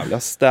helt jævlig,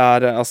 ass.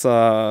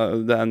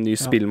 Det en ny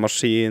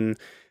spillmaskin.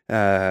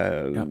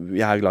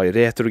 Jeg glad I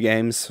retro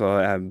games, og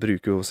jeg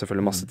bruker jo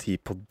selvfølgelig masse tid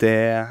på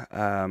det.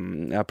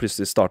 Jeg har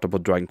plutselig startet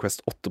på Dragon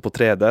Quest 8 på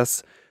 3DS,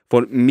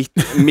 for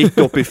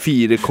midt opp I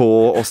 4K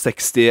og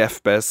 60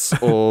 FPS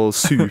og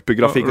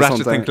supergrafikk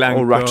og sånt,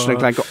 og Ratchet &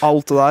 Clank og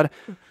alt det der,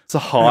 så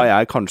har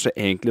jeg kanskje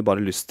egentlig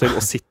bare lyst til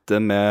å sitte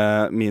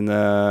med mine...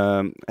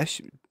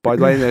 By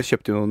the way, jeg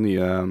kjøpte jo noen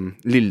nye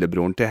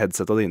lillebroren til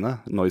headsetet dine,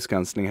 noise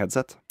cancelling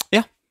headset.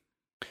 Ja.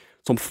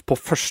 Som på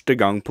første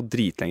gang på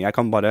dritlenge, jeg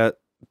kan bare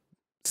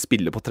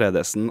spille på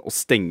 3DS'en og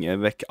stenge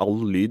vekk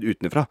all lyd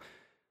utenifra.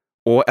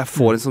 Og jeg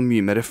får en sånn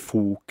mye mer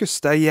fokus,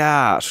 det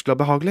jæskla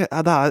behagelig.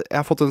 Jeg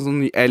har fått en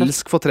sånn ny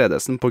elsk for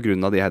 3DS'en på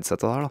grunn av de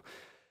headsetet der da.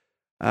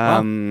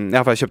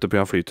 For jeg kjøpte på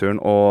en flyturen,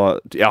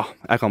 og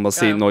jeg kan bare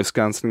si noise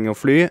cancelling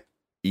og fly,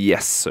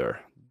 yes sir.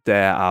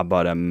 Det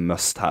bare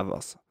must have,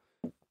 altså.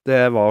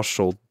 Det var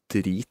så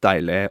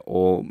dritdeilig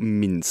å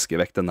minske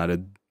vekk den der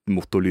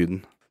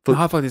motorlyden. Jeg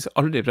har faktisk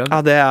aldri prøvd.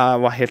 Ja, det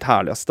var helt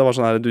herlig, ass. Det var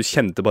sånn der, du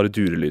kjente bare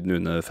durelyden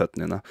under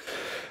føttene dine.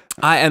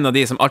 Jeg en av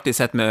de som alltid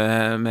sitter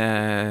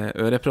med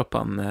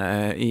øreproppene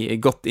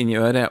godt inn I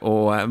øret,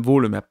 og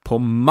volumet på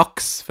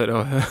maks for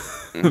å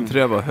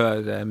prøve å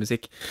høre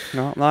musikk.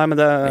 Ja, nei, men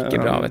det...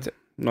 Ikke bra, vet du.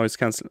 Noise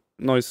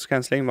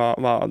cancelling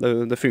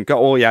det funket,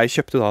 og jeg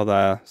kjøpte da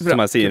det,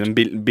 som jeg sier, en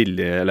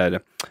billig, eller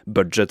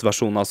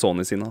budget-versjon av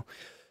Sony sine.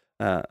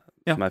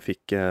 Som jeg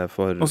fikk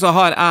for... Og så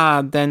har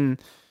jeg den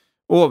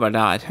over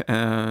der,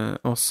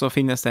 og så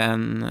finnes det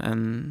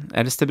en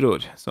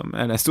eldstebror,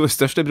 eller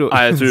størstebror.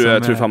 Nei,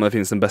 jeg tror faen det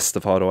finnes en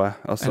bestefar også,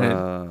 altså...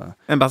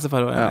 En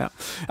bestefar også, ja.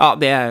 Ja,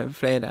 det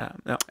flere,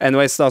 ja.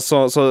 Anyways da,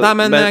 så Nei,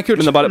 men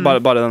kult. Men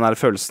bare den der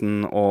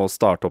følelsen å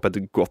starte opp et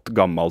godt,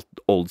 gammelt,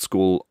 old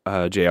school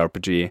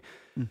JRPG,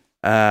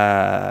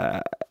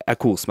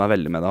 jeg koser meg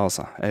veldig med det,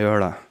 altså. Jeg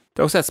gjør det.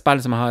 Det også et spill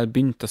som jeg har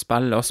begynt å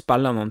spille, og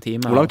spille noen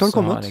timer. Hvor langt har du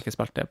kommet? Og så har jeg ikke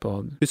spilt det på...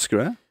 Husker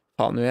du det?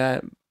 Ja, nå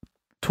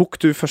Tok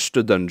du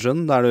første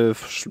dungeon, der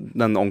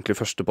den ordentlige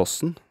første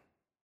bossen?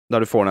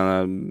 Der du får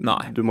Nei.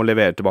 Du må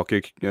levere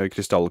tilbake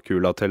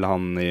krystallkula til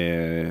han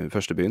I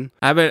første byen?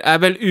 Jeg er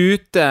vel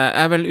ute,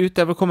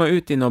 jeg vil komme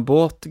ut I noen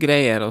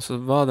båtgreier, og så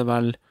var det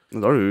vel...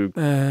 Da har du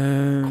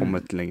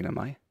kommet lenger enn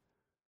meg.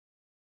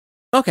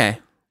 Ok.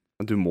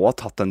 Du må ha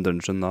tatt den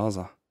dungeon da,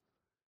 altså.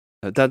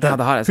 det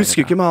har jeg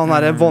husker ikke med han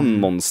der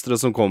vannmonsteret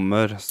som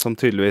kommer, som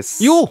tydeligvis...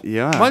 Jo!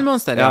 Ja.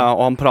 Vannmonster, ja.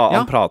 Og han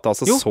pratet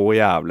altså Jo. så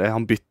jævlig.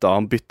 Han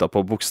bytta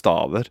på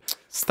bokstaver.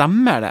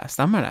 Stemmer det,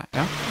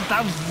 ja.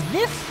 Does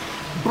this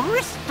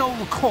Bristol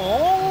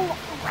call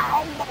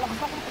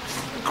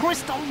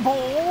crystal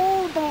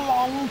ball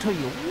belong to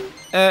you?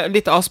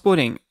 Litt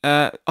avsporing.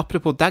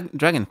 Apropos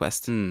Dragon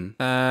Quest.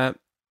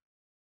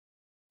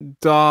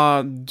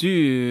 Da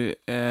du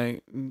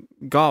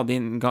ga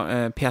din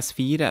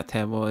PS4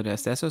 til vår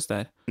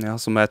stesøster, Ja,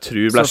 som jeg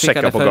tror ble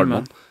sjekket på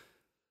Gardermoen.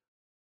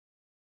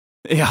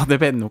 Ja, det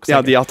ble den nok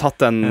Ja, sikkert. de har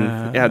tatt den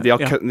ja.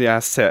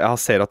 Jeg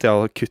ser at de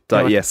har kuttet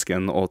Det var- i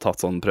esken og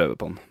tatt sånn prøve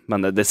på den.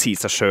 Men det sier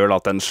seg selv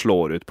at den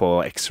slår ut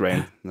på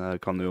X-ray.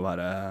 Det kan jo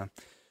være...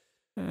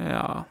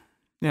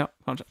 Ja,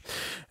 kanskje.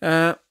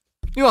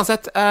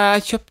 Uansett,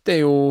 jeg kjøpte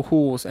jo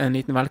hos en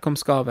liten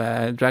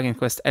velkomstgave Dragon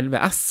Quest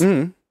 11S.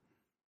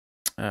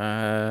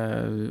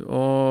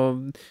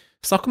 Og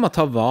snakk om å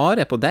ta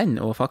vare på den,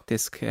 og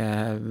faktisk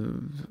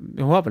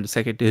hun har vel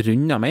sikkert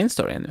rundet main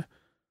story nå.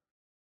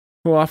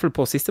 Hun var i hvert fall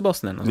på siste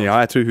bossen eller noe sånt. Ja,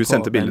 jeg tror hun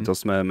sendte På bildet den- til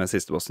oss med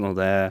siste bossen, og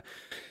det...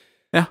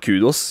 Ja.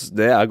 Kudos,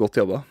 det er godt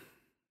jobba.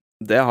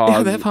 Det er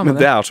faen meg men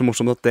det er så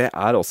morsomt at det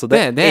er også det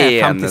er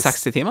eneste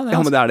 50-60 timer, det, Ja,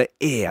 altså. men det er det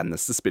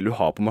eneste spillet du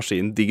har på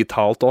maskinen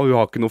digitalt også. Hun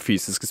har ikke noe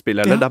fysiske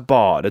spill heller. Ja. Det er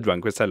bare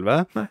Dragon Quest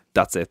 11. Nei.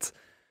 That's it.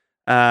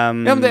 Ja,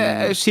 men det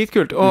er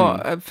skitkult,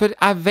 og for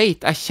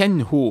jeg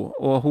kjenner hun,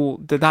 og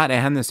det der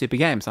er hennes type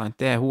game,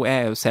 sant? Hun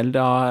er jo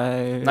Zelda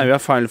Nei, hun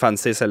er Final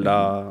Fantasy, Zelda,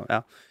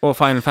 ja. og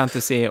Final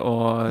Fantasy,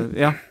 og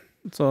ja,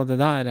 så det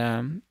der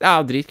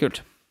ja,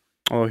 dritkult.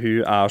 Og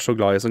hun er så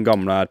glad i sånne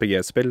gamle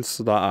RPG-spill,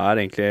 så da er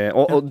egentlig...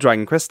 Og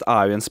Dragon Quest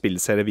er jo en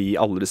spillserie vi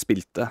aldri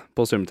spilte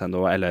på Super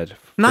Nintendo, eller...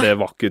 For Nei. det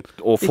var ikke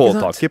å få Ikke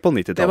sant? tak i på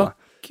 90-tallet.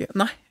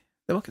 Nei,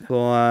 det var ikke det.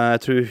 Så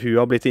jeg tror hun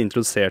har blitt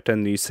introdusert til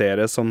en ny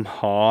serie som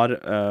har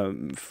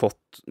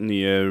fått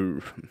nye...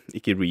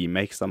 Ikke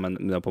remakes, da,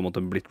 men det har på en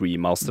måte blitt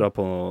remasteret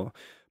på...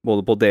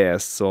 Både på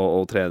DS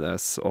og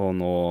 3DS, og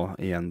nå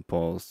igjen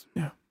på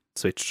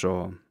Switch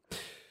og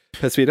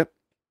PS4.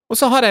 Og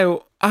så har jeg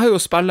jo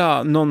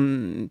spillet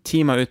noen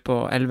timer ut på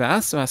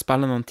 11S, og jeg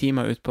spiller noen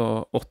timer ut på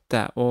 8,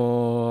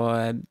 og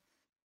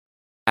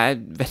jeg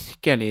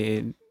virkelig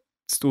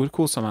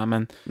storkoser meg,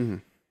 men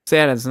så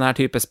er det en sånn her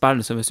type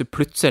spill, så hvis du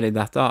plutselig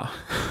detter av,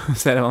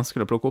 så er det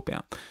vanskelig å plukke opp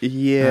igjen.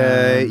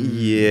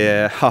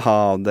 Haha,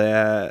 det...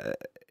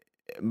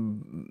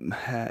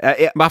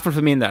 I hvert fall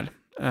for min del.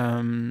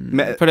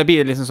 For det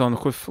blir liksom sånn,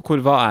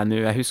 hvor var jeg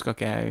nå? Jeg husker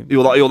ikke. Jo,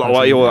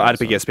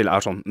 RPG-spill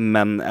er sånn,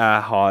 men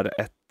jeg har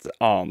et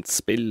annet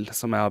spill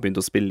som jeg har begynt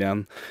å spille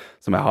igjen,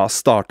 som jeg har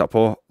startet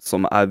på,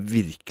 som er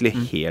virkelig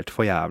helt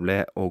for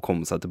jævlig å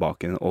komme seg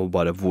tilbake inn, og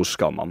bare hvor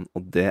skal man?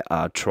 Og det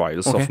er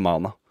Trials of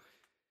Mana.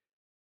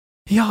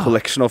 Ja.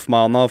 Collection of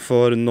Mana,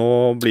 for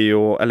nå blir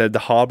jo, eller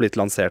det har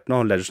blitt lansert nå,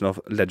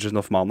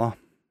 Legend of Mana.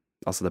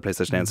 Altså det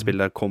PlayStation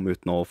 1-spillet kom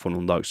ut nå for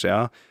noen dager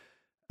siden,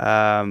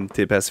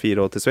 til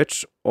PS4 og til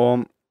Switch,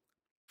 og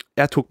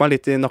jeg tok meg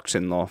litt i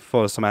nakkeskinnet nå,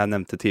 for som jeg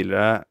nevnte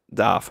tidligere,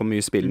 det er for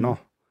mye spill nå.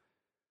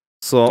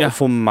 Så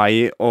for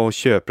meg å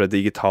kjøpe det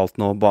digitalt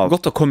nå bare...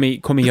 Godt å komme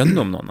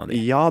gjennom noen av de.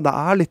 Ja, det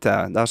er litt det.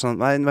 Det er sånn,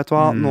 nei, vet du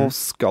hva, nå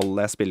skal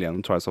jeg spille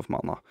gjennom Trials of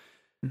Mana.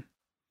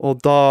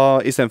 Og da,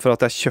 i stedet for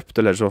at jeg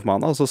kjøpte Legend of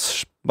Mana, så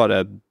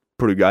bare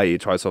plugget jeg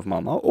i Trials of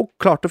Mana, og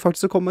klarte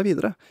faktisk å komme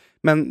videre.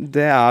 Men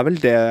det er vel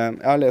det...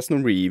 Jeg har lest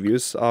noen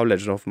reviews av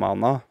Legend of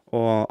Mana,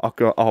 og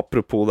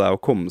apropos det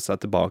å komme seg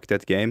tilbake til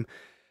et game,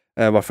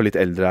 i hvert fall litt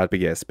eldre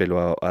RPG-spill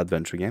og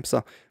adventure games,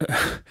 da.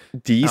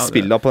 De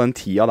spiller på den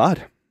tida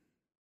der.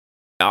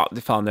 Ja,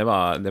 faen, det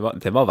var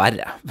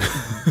verre.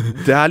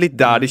 Det er litt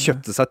der de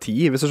kjøpte seg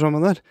tid, hvis du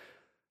skjønner hva jeg mener.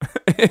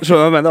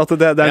 Skjønner du, at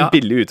det er en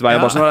billig utvei.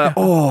 Bare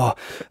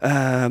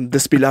sånn,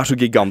 det spillet er så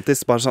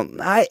gigantisk. Bare sånn,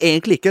 nei,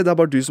 egentlig ikke. Det er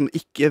bare du som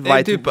ikke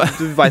vet.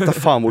 Du vet da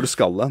faen hvor du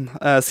skal hen.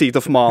 Secret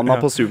of Mana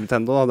på Super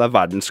Nintendo, da. Det er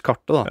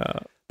verdenskartet,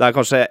 da. Det er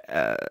kanskje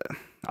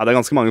det er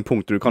ganske mange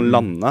punkter du kan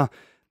lande.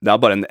 Det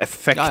er bare en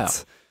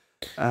effekt.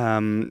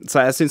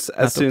 Så jeg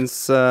syns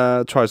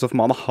Trials of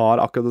Mana har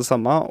akkurat det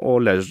samme,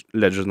 og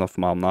Legend of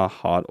Mana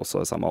har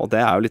også det samme. Og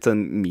det er jo litt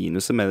en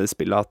minuset med det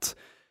spillet at...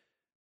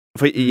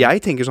 For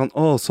jeg tenker sånn,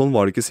 sånn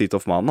var det ikke Secret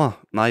of Mana.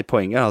 Nei,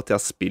 poenget er at jeg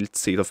har spilt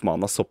Secret of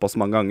Mana såpass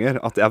mange ganger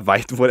at jeg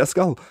vet hvor jeg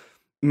skal.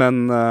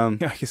 Men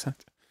ikke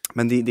sant.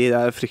 Men de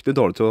er fryktelig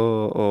dårlige til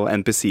og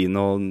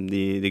NPC-ene og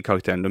de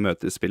karakterene du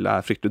møter i spillet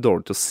er fryktelig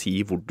dårlige til å si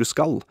hvor du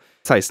skal.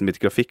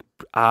 16-bit-grafikk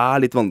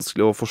er litt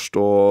vanskelig å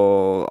forstå.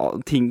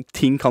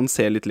 Ting kan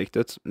se litt likt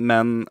ut,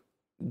 men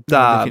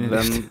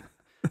dæven,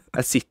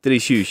 jeg sitter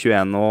i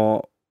 2021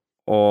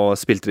 og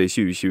spilte det i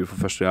 2020 for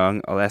første gang,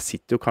 og jeg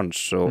sitter jo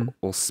kanskje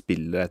og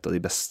spiller et av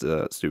de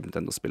beste Super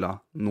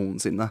Nintendo-spillene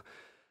noensinne.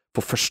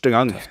 For første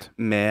gang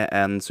med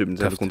en Super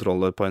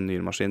Nintendo-kontroller på en ny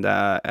maskin.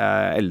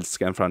 Jeg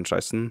elsker den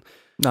franchisen.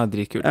 Ja,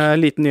 dritkult.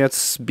 Liten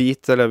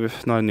nyhetsbit, eller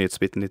nå er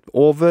nyhetsbiten litt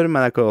over,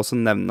 men jeg kan også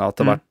nevne at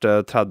det har vært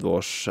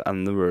 30-års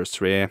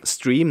anniversary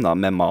stream da,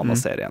 med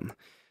Mana-serien.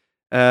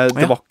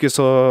 Det var ikke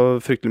så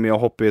fryktelig mye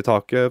å hoppe i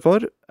taket for.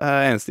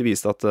 Eneste de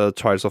viste at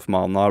Trials of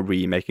Mana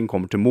remaken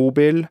kommer til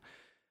mobil.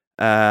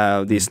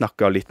 De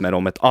snakket litt mer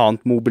om et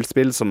annet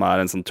mobilspill, som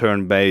en sånn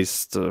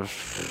turn-based,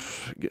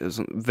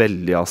 sånn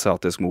veldig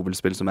asiatisk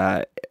mobilspill, som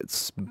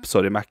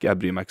sorry Mac, jeg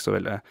bryr meg ikke så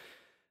veldig.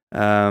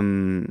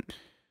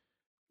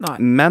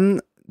 Men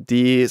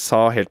de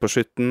sa helt på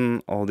slutten,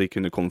 og de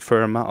kunne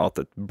confirme at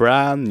et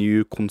brand new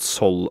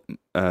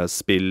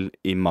konsolspill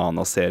i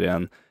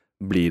Mana-serien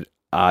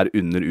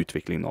under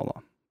utvikling nå da.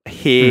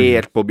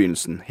 Helt på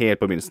begynnelsen.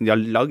 De har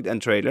lagd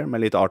en trailer med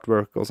litt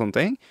artwork og sånne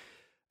ting.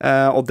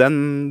 Og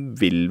den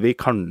vil vi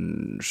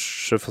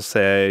kanskje få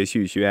se i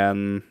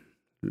 2021,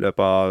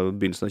 løpet av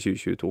begynnelsen av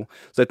 2022.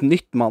 Så et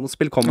nytt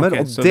Mana-spill kommer, og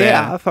det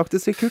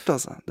faktisk litt kult,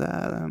 altså.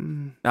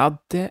 Ja,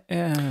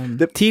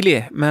 det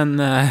tidlig, men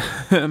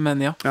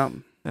ja.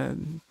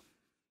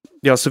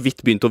 De har så vidt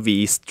begynt å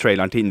vise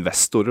traileren til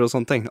investorer og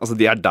sånne ting. Altså,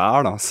 de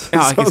der, da.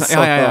 Ja, ikke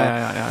sant?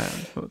 Ja.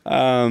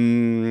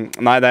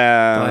 Nei, da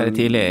det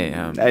tidlig.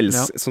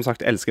 Som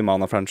sagt, elsker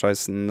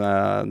Mana-franchisen.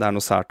 Det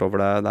noe sært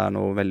over det. Det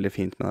noe veldig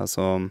fint med det.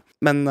 Så.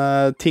 Men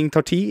ting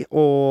tar tid,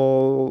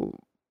 og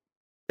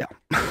ja.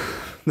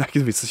 Det ikke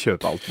noe vits å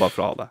kjøpe alt bare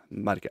for å ha det,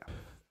 merker jeg.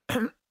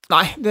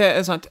 Nei, det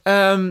sant.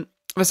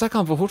 Hvis jeg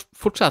kan få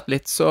fortsette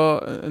litt, så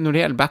når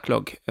det gjelder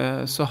backlog,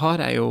 så har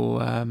jeg jo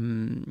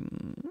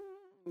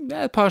det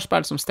et par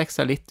spill som stikker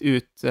seg litt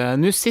ut.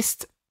 Nå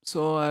sist,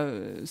 så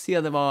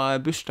siden det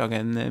var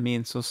bursdagen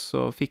min, så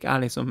fikk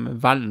jeg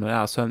liksom vel når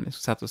jeg og sønnen min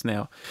skulle sette oss ned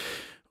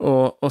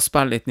og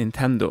spille litt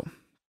Nintendo.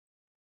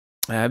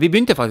 Vi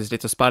begynte faktisk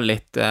litt å spille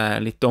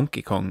litt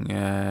Donkey Kong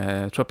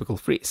Tropical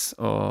Freeze,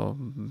 og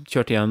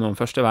kjørte gjennom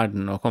første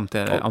verden og kom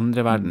til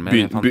andre verden med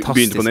den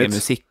fantastiske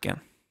musikken.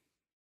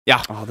 Ja.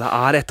 Det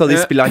et av de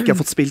spillene jeg ikke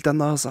har fått spilt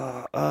ennå, altså.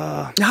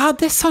 Ja,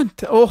 det sant.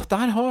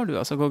 Der har du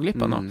altså gått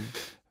glipp av noe.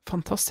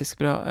 Fantastisk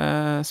bra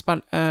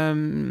spill.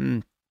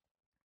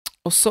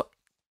 Og så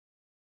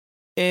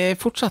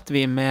fortsetter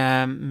vi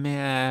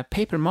med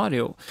Paper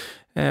Mario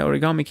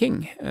Origami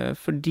King,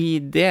 fordi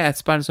det et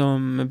spill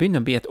som begynner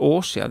å bli et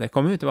år siden. Det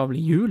kom ut, det var vel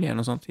i juli eller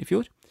noe sånt i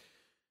fjor.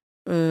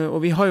 Og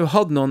vi har jo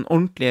hatt noen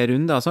ordentlige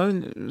runder, så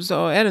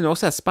det nå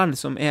også et spill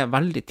som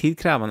veldig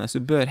tidkrevende, så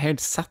du bør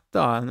helt sette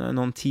av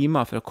noen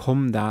timer for å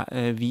komme deg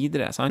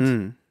videre,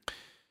 sant?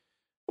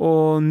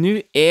 Og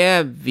nå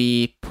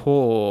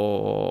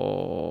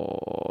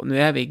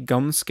vi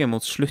ganske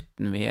mot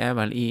slutten. Vi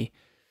vel i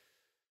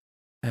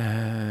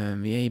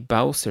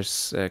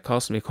Bowsers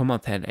Castle. Vi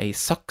kommer til ei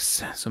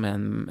saks, som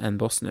en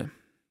boss nå.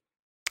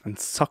 En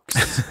saks?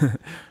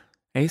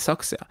 Ei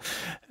saks, ja.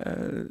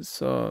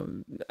 Så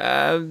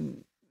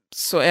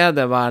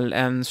det vel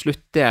en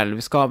sluttdel.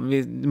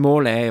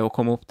 Målet jo å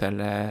komme opp til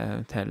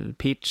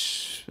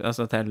Peach,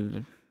 altså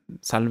til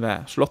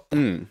selve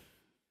slottet.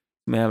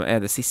 Som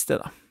det siste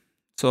da.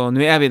 Så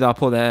nå vi da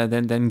på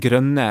den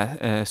grønne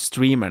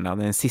streameren da,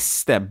 den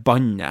siste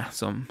bandet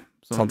som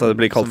sant, det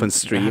blir kalt for en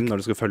stream når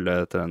du skal følge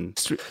etter en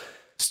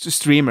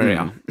streamer,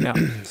 ja.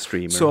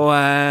 Streamer. Så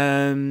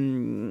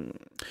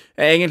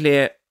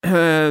egentlig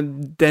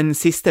den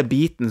siste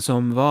biten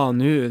som var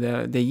nå,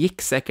 det gikk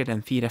sikkert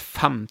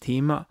 4-5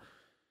 timer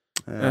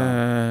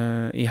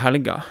i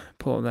helga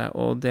på det,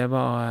 og det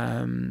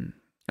var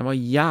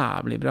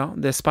jævlig bra.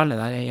 Det spillet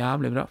der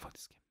jævlig bra,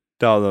 faktisk.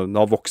 Det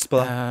har vokst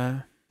på det.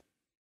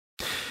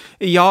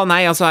 Ja,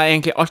 nei, altså, jeg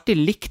egentlig alltid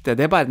likt det.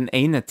 Det bare den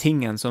ene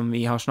tingen som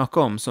vi har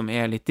snakket om, som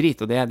litt drit,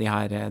 og det de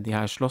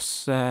her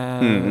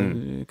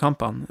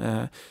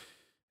slåsskampene,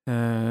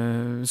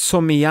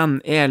 som igjen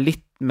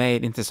litt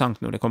mer interessant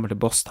når det kommer til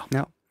boss, da.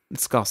 Ja.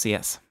 Det skal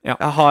sies. Ja.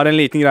 Jeg har en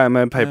liten greie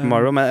med Paper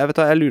Mario, men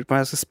jeg lurer på om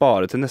jeg skal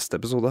spare til neste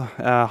episode.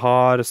 Jeg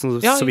har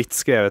så vidt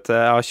skrevet det.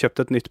 Jeg har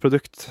kjøpt et nytt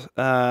produkt,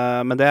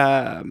 men det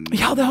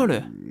Ja, det har du.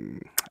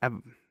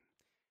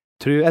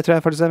 Jeg tror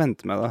jeg faktisk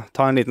venter med det.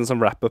 Ta en liten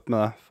sånn wrap-up med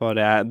det, for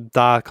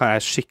der kan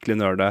jeg skikkelig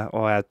nørde,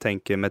 og jeg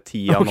tenker med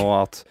tida nå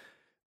at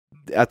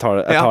jeg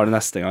tar det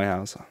neste gang, jeg,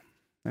 altså.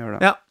 Jeg gjør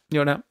det. Ja,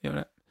 gjør det.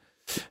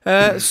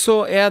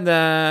 Så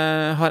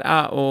har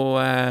jeg og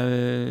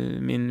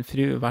min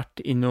fru vært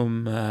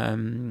innom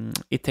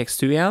It Takes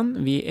Two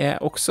igjen. Vi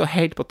også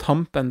helt på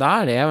tampen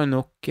der. Det jo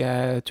nok,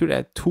 jeg tror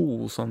det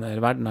 2 sånne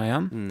verdener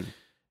igjen.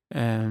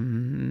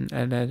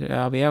 Eller,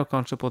 ja, vi jo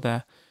kanskje på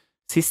det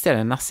siste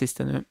eller nest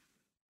siste nå.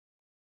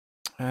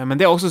 Men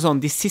det også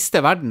sånn, de siste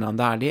verdenene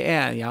der, de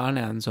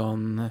gjerne en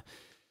sånn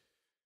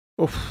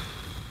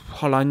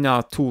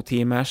 1,5-2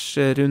 timers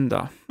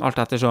runder, alt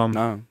ettersom.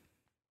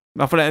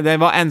 Ja, for det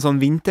var en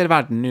sånn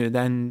vinterverden nå,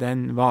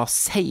 den var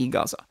seig,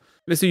 altså.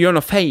 Hvis du gjør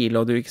noe feil,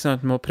 og du ikke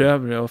sant, må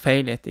prøve å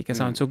feile litt, ikke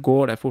sant, så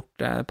går det fort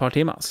et par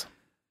timer, altså.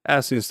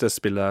 Jeg synes det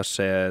spillet her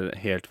ser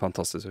helt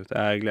fantastisk ut.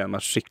 Jeg gleder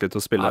meg skikkelig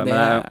til å spille, men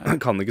jeg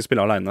kan ikke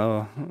spille alene,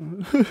 og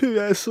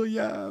jeg så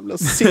jævla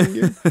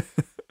singel.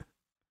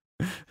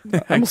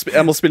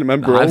 Jeg må spille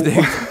med en bro. Nei,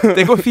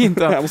 det går fint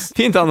an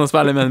å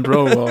spille med en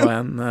bro og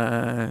en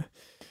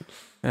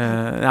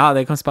ja,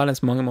 det kan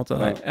spilles på mange måter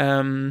der.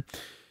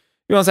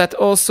 Uansett,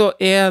 og så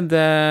det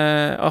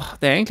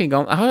det egentlig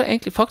jeg har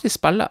egentlig faktisk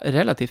spillet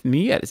relativt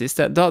mye det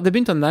siste. Da det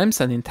begynte å nærme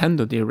seg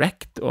Nintendo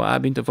Direct, og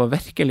jeg begynte å få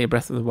virkelig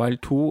Breath of the Wild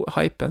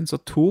 2-hypen, så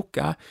tok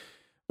jeg,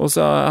 og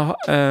så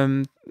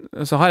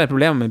har jeg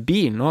problemer med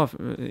bil nå,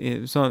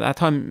 så jeg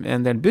tar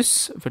en del buss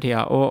for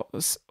tida, og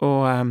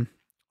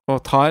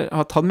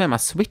har tatt med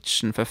meg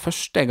Switchen for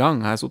første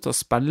gang. Jeg har suttet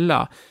og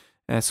spillet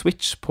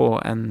Switch på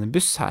en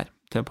buss her,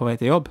 på vei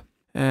til jobb.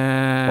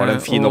 Var det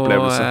en fin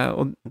opplevelse?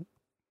 Og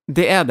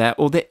det det,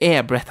 og det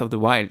Breath of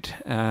the Wild,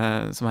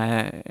 som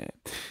jeg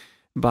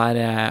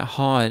bare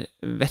har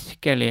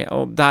virkelig,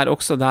 og der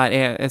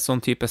et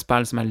sånn type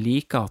spill som jeg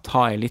liker å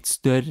ta i litt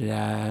større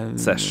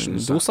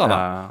Sessions, doser da.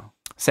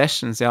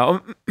 Sessions, ja.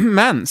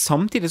 Men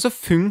samtidig så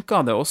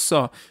funker det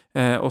også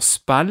å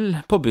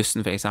spille på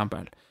bussen, for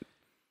eksempel.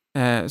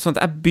 Sånn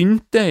at jeg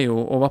begynte jo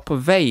og var på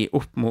vei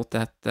opp mot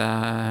et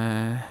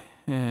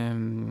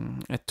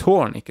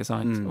tårn, ikke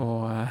sant?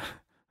 Og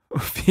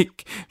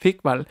fikk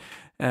vel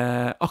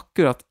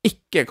akkurat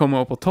ikke komme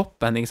opp på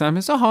toppen, ikke sant?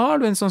 Men så har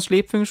du en sånn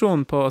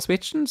sleep-funksjon på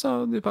Switchen,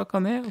 så du pakker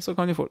ned, og så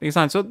kan du få, ikke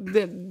sant? Så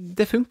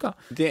det funker.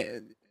 Det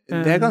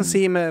jeg kan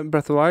si med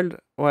Breath of the Wild,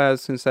 og jeg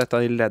synes et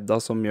av de ledda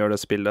som gjør det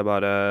spillet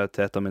bare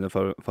til et av mine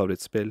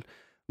favorittspill,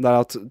 det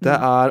at det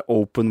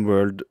open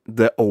world,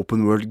 the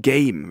open world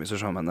game, hvis du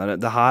skjønner.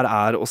 Det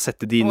her å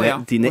sette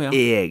dine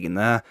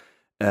egne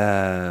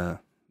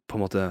på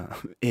en måte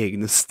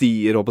egne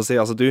stier, å si.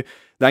 Altså det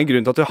en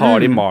grunn til at du har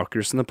de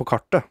markersene på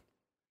kartet.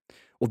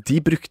 Og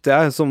de brukte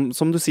jeg, som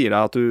du sier,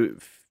 at du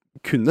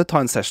kunne ta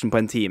en session på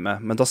en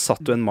time, men da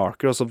satt du en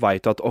marker, og så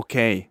vet du at,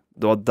 ok,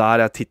 det var der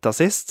jeg tittet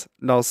sist.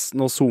 La oss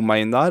nå zoome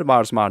inn der.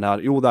 Hva det som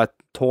her? Jo, det et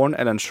tårn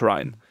eller en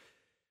shrine.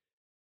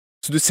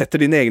 Så du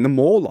setter dine egne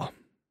mål, da.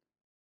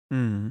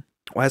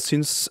 Og jeg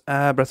synes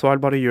Breath of the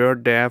Wild bare gjør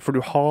det, for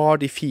du har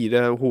de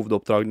 4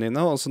 hovedoppdragene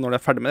dine, og så når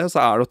du ferdig med det,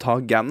 så det å ta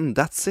Ganon.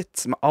 That's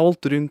it. Med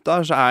alt rundt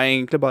der, så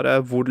egentlig bare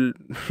hvor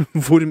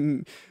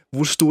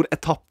stor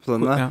etapp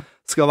denne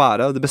skal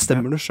være, det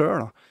bestemmer du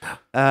selv da.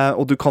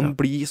 Og du kan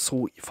bli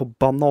så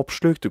forbannet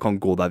oppslukt, du kan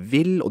gå deg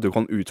vill, og du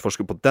kan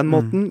utforske på den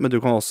måten, men du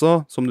kan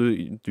også, som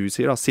du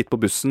sier da, sitte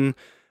på bussen,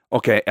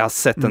 ok, jeg har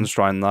sett en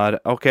shrine der,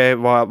 ok,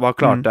 hva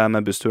klarte jeg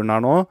med bussturen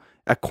her nå?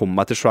 Jeg kommer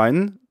meg til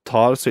shrinen,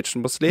 tar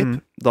switchen på sleep,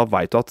 da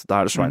vet du at det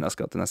det shrine jeg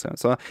skal til neste gang,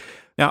 så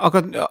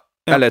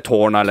eller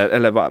tårn,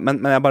 eller hva,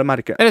 men jeg bare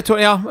merker eller tårn,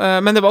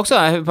 men det var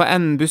også på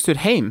en busstur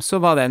hjem, så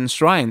var det en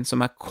shrine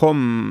som jeg kom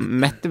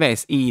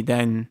midtveis i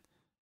den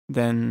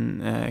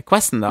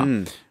questen da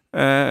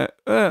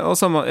og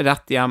så må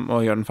rett hjem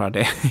og gjøre den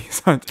ferdig ikke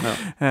sant?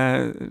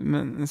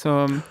 Men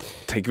så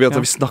tenker vi at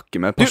vi snakker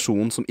med en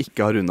person som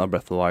ikke har rundet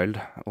Breath of the Wild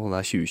og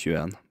det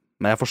 2021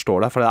 men jeg forstår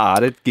det, for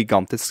det et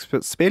gigantisk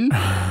spill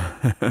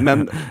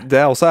men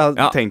det også jeg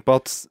har tenkt på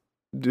at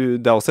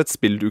det også et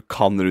spill du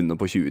kan runde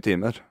på 20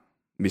 timer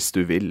hvis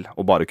du vil,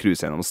 og bare cruise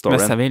gjennom storyen.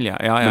 Hvis jeg vil,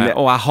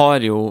 og jeg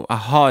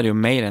har jo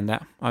mer enn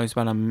det. Jeg har jo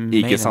spillet mer enn det.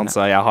 Ikke sant,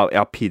 så jeg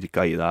har pirket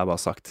i det, jeg har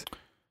bare sagt.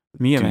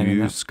 Mye mer enn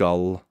det. Du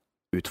skal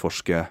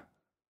utforske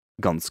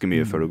ganske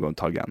mye før du går og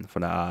tar Ganon, for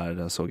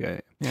det så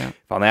gøy.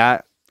 Fan,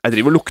 jeg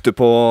driver og lukter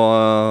på...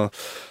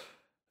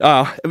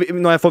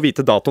 når jeg får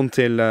vite datoen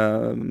til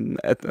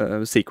et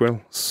sequel,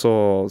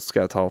 så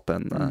skal jeg ta opp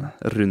en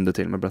runde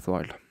til med Breath of the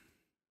Wild.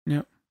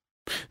 Ja.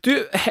 Du,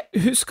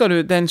 husker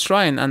du den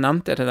shrine jeg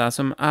nevnte til deg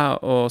som jeg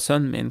og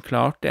sønnen min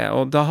klarte,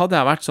 og da hadde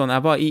jeg vært sånn,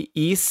 jeg var i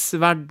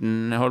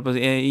isverden, jeg holdt på å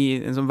si, i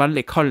en sånn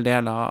veldig kald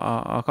del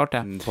av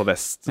kartet. På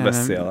vestsiden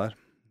der.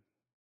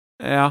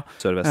 Ja.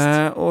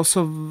 Sørvest. Og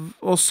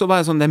så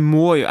var jeg sånn, det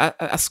må jo,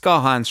 jeg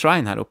skal ha en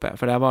shrine her oppe,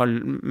 for jeg var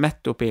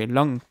midt oppi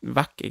langt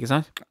vekk, ikke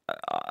sant?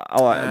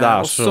 Det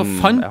så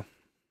fant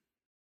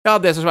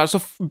det så svært,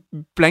 så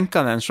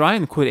blenker den en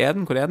shrine, hvor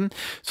den?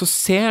 Så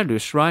ser du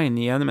shrine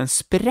gjennom en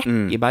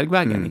sprekk i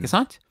bergveggen, ikke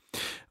sant?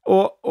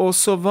 Og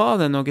så var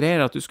det noe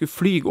greier at du skulle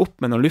flyge opp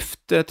med noe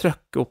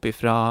lufttrykk opp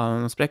ifra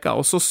noen sprekker,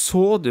 og så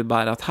du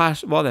bare at her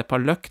var det et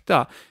par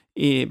løkter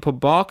på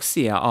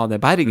baksida av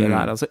det berget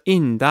der, altså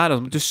inn der,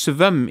 og du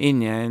svømmer inn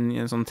i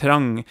en sånn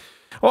trang,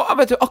 og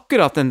vet du,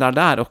 akkurat den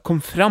der, og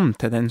kom fram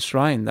til den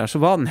shrine der,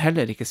 så var den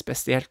heller ikke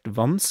spesielt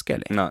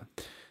vanskelig. Nei.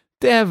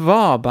 Det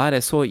var bare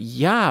så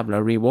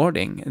jævla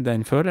rewarding,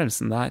 den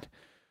følelsen der.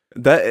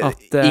 Det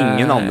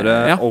ingen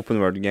andre open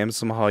world games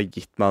som har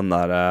gitt meg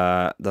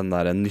den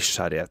der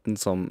nysgjerrigheten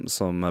som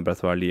Breath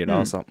of the Wild gir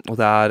da, altså.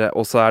 Og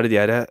så det de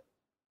her,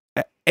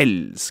 jeg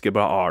elsker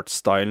bare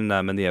artstylen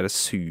med de her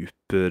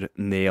super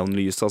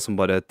neonlysa som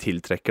bare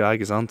tiltrekker deg,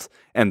 ikke sant?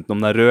 Enten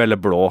om det rød eller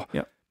blå,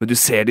 men du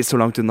ser de så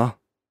langt unna.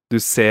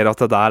 Du ser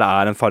at det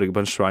der en farge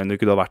på en shrine du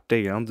ikke har vært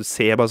i, ikke sant? Du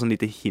ser bare sånn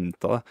lite hint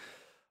av det.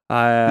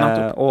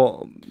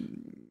 Og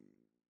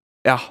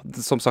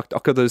som sagt,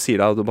 akkurat det du sier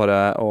da,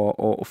 bare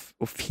å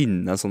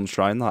finne en sånn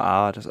shrine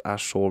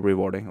så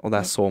rewarding, og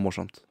det så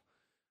morsomt.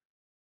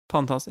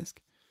 Fantastisk.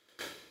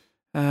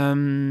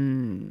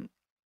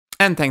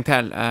 En ting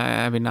til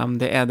jeg vil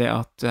nevne, det det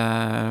at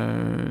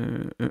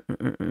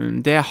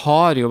det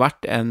har jo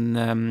vært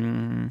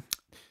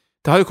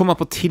Det har jo kommet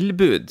på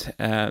tilbud,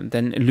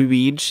 den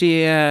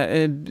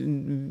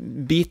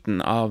Luigi-biten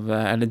av,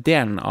 eller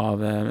delen av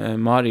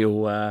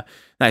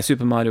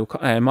Super Mario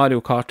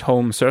Kart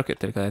Home Circuit,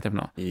 eller hva det heter for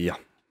noe. Ja.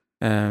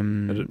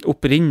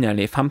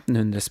 Opprinnelig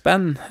 1500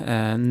 spenn,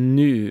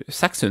 nå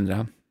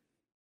 600.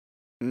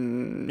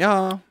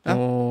 Ja.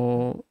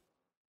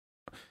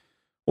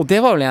 Og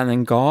det var vel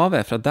en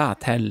gave fra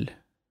deg til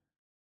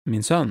min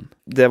sønn.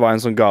 Det var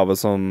en sånn gave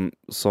som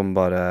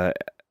bare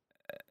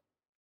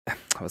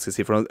hva skal jeg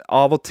si for noe?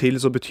 Av og til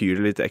så betyr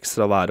det litt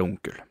ekstra å være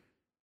onkel.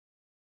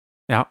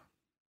 Ja.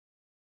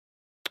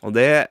 Og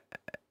det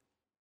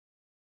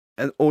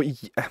og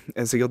jeg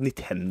sier ikke at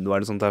Nintendo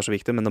eller sånt er så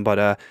viktig, men det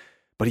bare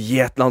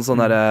gi et eller annet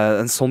sånn der,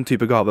 en sånn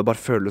type gave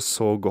bare føles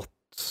så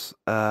godt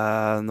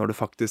når det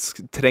faktisk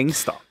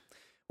trengs da,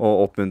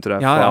 og oppmuntre.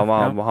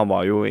 Han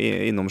var jo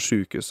innom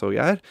sykehus og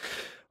greier,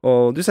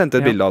 og du sendte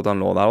et bilde av at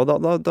han lå der, og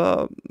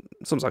da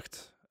som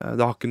sagt,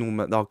 det har ikke noe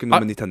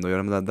med Nintendo å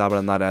gjøre, men det er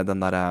bare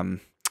den der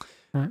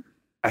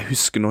jeg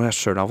husker når jeg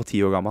selv var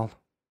 10 år gammel,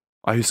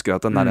 og jeg husker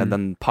at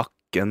den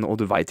pakken, og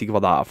du vet ikke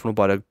hva det er for noe,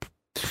 bare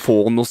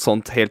få noe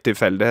sånt helt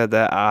tilfeldig,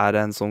 det er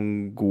en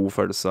sånn god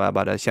følelse, og jeg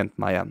bare kjente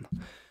meg igjen.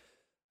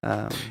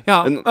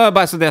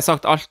 Bare så det er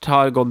sagt, alt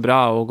har gått bra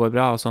og går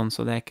bra og sånn, så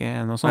det er ikke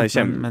noe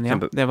sånt, men ja,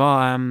 det var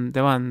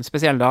en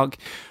spesiell dag,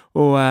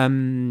 og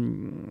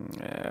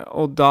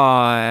da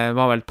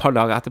var vel et par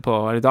dager etterpå,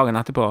 eller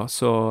dagen etterpå,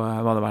 så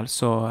var det vel,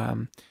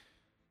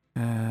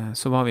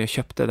 så var vi og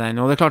kjøpte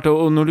den, og det er klart,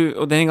 og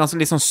den er ganske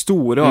litt sånn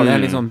stor, og det er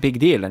litt sånn big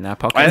deal, den her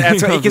pakken.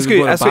 Jeg skal ikke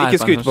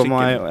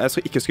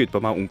skryte på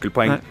meg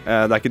onkelpoeng.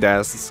 Det er ikke det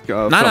jeg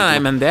skal Nei,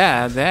 men det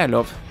er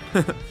lov.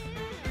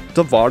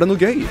 Da var det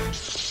noe gøy.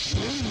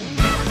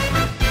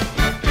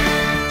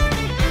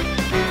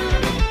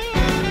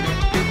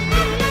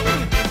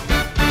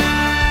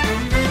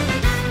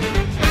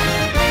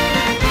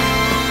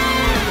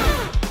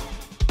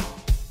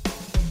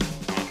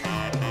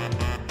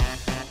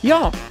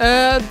 Ja,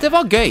 det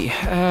var gøy.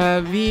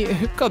 Vi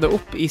hooka det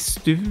opp i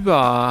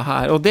stua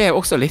her, og det er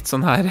også litt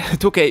sånn her, det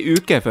tok en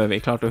uke før vi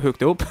klarte å hooke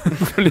det opp.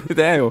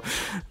 Det er jo...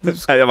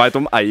 Jeg vet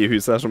om ei i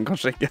huset her som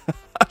kanskje ikke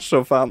er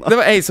så fan. Det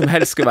var ei som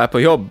helst skulle være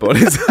på jobb, og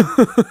liksom...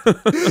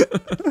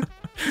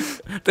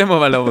 Det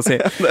må være lov å si.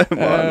 Det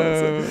må være lov å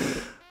si.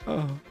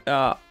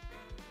 Ja.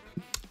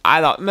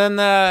 Neida, men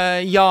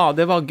ja,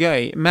 det var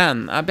gøy,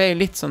 men jeg ble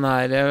litt sånn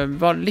her, det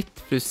var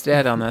litt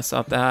frustrerende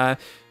at jeg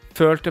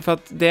følte, for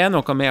at det er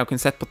noe med å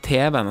kunne sette på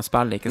TV-en og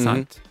spille, ikke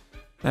sant?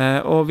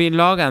 Og vi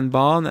laget en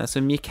bane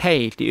som gikk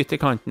helt i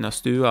ytterkanten av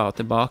stua og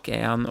tilbake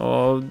igjen,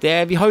 og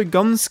vi har jo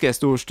ganske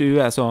stor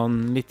stue,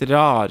 sånn litt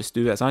rar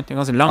stue, sant?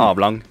 Ganske lang.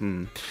 Avlang.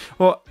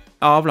 Og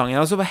avlang,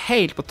 ja, og så var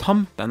helt på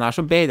tampen der,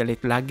 så ble det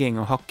litt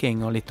legging og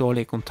hakking og litt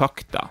dårlige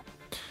kontakter.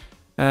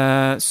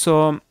 Så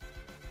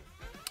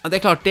det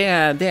er klart,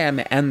 det er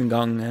med en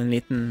gang en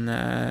liten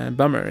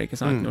bummer, ikke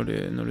sant,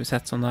 når du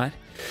setter sånn der.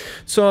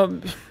 Så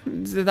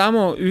det der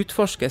må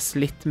utforskes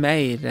litt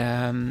mer.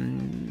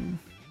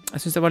 Jeg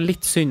synes det var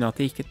litt synd at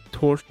de ikke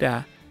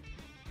tålte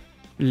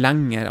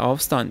lengre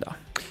avstand da.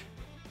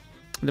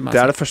 Det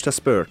er det første jeg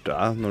spurte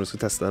deg når du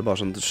skal teste det. Bare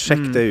sånn,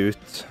 sjekk det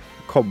ut.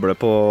 Koble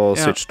på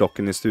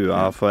switch-dokken i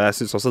stua, for jeg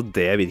synes også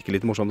det virker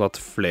litt morsomt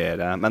at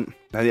flere, men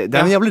det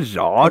er en jævlig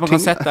rar ting.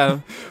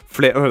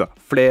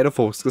 Flere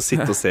folk skal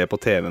sitte og se på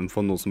TV-en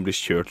for noe som blir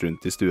kjørt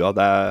rundt i stua.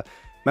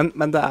 Men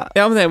det er...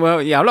 Ja, men det var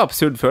en jævla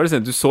absurd følelse.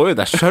 Du så jo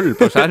deg selv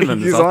på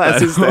skjermen. Ikke sant? Jeg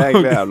synes det er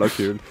egentlig jævla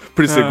kul.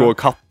 Plutselig går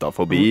katta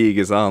forbi,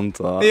 ikke sant?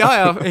 Og...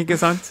 Ja, ikke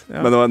sant? Ja.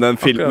 Men den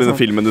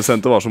filmen du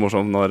sendte var så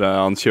morsom når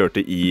han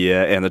kjørte i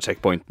ene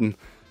checkpointen.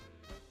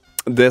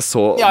 Det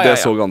så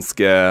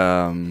ganske...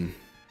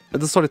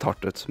 Det så litt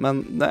hardt ut,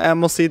 men jeg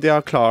må si de har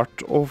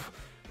klart å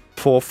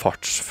få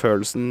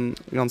fartsfølelsen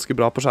ganske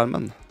bra på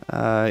skjermen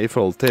i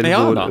forhold til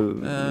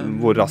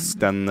hvor rask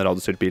den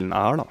radiostyrt bilen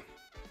er da.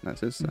 Jeg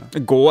synes,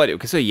 Det går jo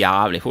ikke så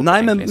jævlig fort.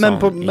 Nei, men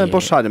på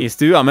skjermen i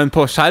stua, men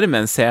på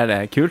skjermen ser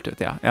det kult ut,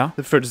 ja.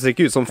 Det føltes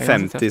ikke ut som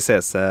 50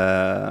 cc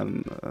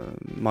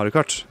Mario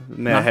Kart,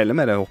 heller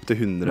mer opp til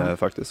 100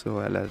 faktisk,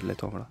 eller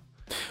litt over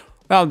det.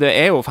 Ja, det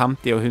er jo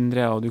 50 og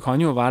 100, og du kan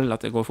jo velge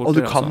at det går fortere.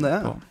 Og du kan det?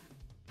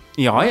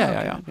 Ja.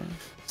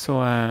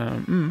 Så,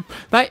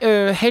 Nei,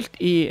 helt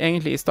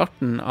egentlig i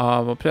starten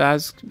av å prøve,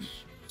 jeg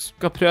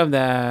skal prøve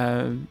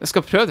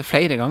det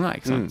flere ganger,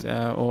 ikke sant?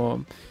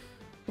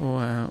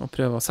 Og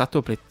prøve å sette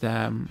opp litt,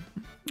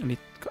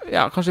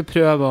 kanskje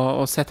prøve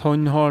å sette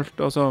håndholdt,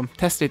 og så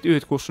teste litt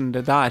ut hvordan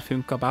det der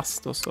funker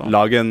best, og så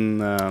ta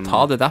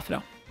det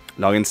derfra.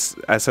 Jeg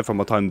ser for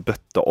meg å ta en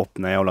bøtte opp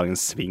ned og lage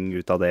en sving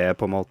ut av det,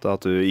 på en måte,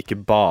 at du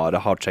ikke bare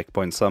har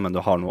checkpointsa, men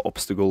du har noen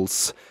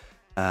obstacles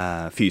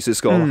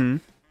fysisk også.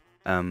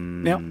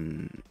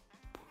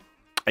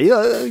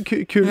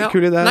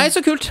 Kul idé. Nei,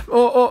 så kult.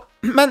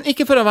 Men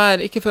ikke for å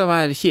være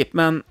kjip,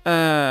 men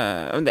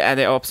det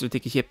er absolutt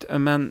ikke kjipt,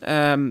 men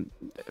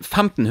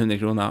 1500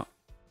 kroner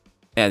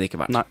er det ikke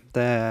verdt. Nei,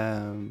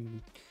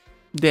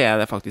 det er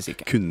det faktisk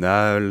ikke. Kunne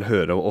jeg vel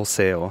høre og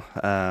se også.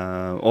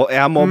 Og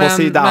jeg må bare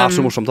si, det er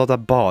så morsomt at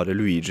det er bare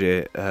Luigi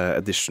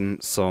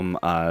Edition som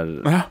er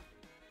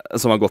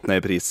som har gått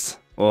ned i pris.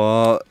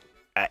 Og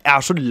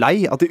jeg så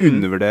lei at de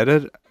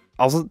undervurderer.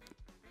 Altså,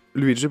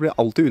 Luigi blir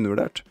alltid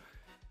undervurdert.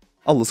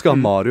 Alle skal ha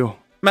Mario.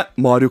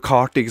 Mario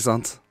Kart, ikke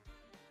sant?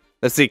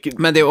 Det sikkert.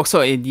 Men det jo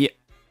også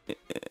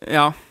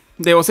ja,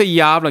 det også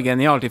jævla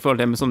genialt i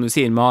forhold til, som du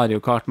sier, Mario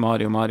Kart,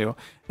 Mario.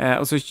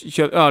 Og så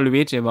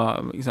Luigi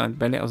var, ikke sant,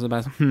 billig, og så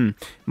bare sånn,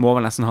 må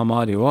vel nesten ha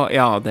Mario også.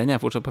 Ja, den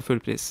fortsatt på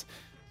full pris.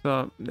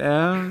 Så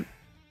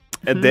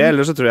det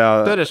ellers så tror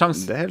jeg større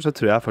sjans. Det ellers så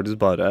tror jeg faktisk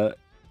bare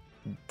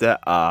det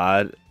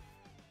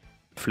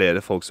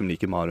flere folk som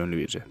liker Mario enn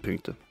Luigi,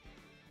 punktum.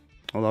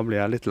 Og da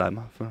blir jeg litt lei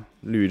meg, for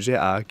Luigi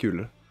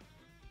kulere.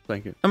 Ja,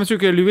 men tror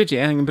ikke Luigi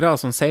en bra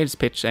sånn sales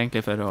pitch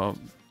egentlig for å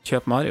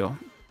kjøpe Mario,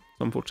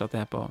 som fortsatt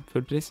på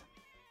full pris?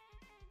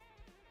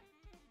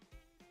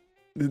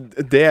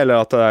 Det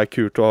eller at det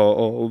kult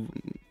å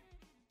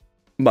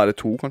bare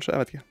 2, kanskje,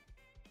 jeg vet ikke.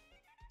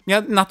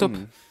 Ja, nettopp.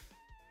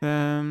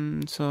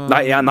 Så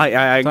Nei, jeg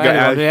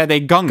er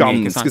i gang,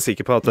 ganske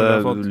sikker på at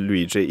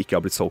Luigi ikke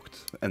har blitt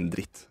solgt en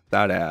dritt.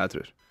 Det det jeg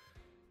tror.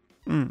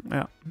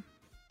 Ja.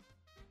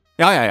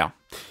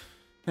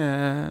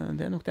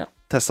 Det nok det.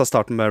 Testet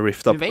starten med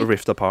Rift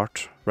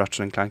Apart,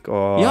 Ratchet & Clank,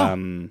 og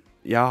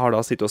jeg har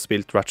da sittet og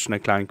spilt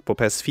Ratchet & Clank på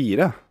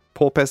PS4,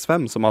 på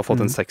PS5, som har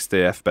fått en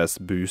 60 FPS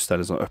boost,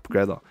 eller sånn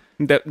upgrade da.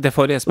 Det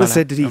forrige spillet. Det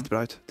ser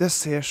dritbra ut. Det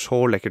ser så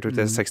lekkert ut,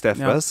 det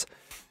 60 FPS.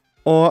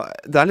 Og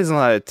det litt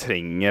sånn her,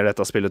 trenger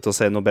dette spillet til å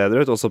se noe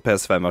bedre ut, og så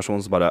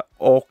PS5-versjonen så bare,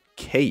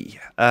 ok,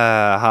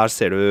 her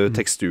ser du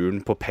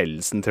teksturen på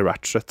pelsen til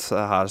Ratchet,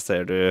 her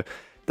ser du,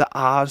 det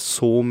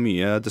så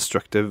mye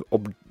destructive,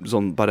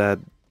 sånn bare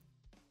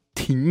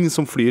ting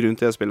som flyr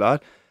rundt i det spillet her.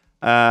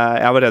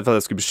 Jeg var redd for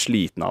at jeg skulle bli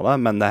sliten av det,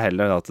 men det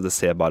heller at det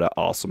ser bare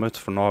awesome ut,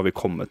 for nå har vi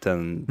kommet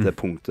til det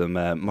punktet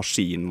med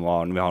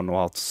maskinvaren vi har nå,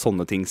 at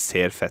sånne ting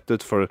ser fett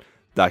ut, for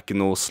det ikke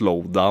noe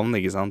slowdown,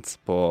 ikke sant,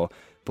 på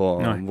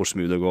hvor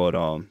smooth det går,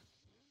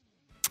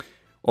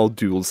 og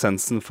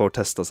DualSensen får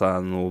testet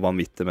seg noe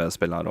vanvittig med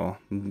spillet her, og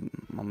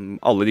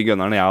alle de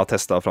gunnerne jeg har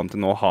testet frem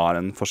til nå har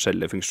en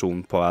forskjellig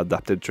funksjon på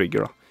Adaptive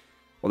Trigger da.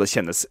 Og det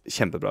kjennes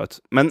kjempebra ut.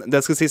 Men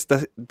det skal sies,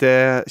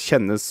 det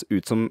kjennes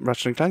ut som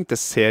Ratchet & Clank. Det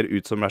ser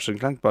ut som Ratchet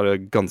 & Clank, bare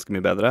ganske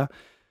mye bedre.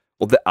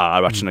 Og det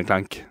Ratchet &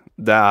 Clank.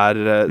 Det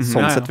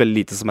sånn sett veldig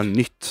lite som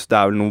nytt. Det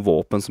vel noen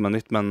våpen som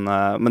nytt, men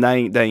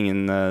det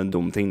ingen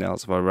dum ting, det.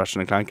 Altså, for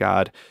Ratchet & Clank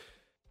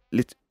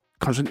litt,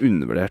 kanskje en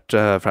undervurdert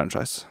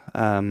franchise.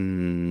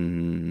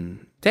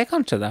 Det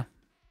kanskje det.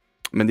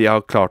 Men de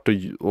har klart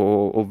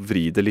å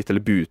vri det litt,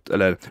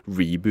 eller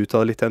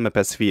reboota det litt igjen med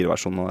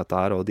PS4-versjonen og dette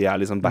her, og de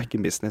liksom back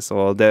in business,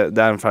 og det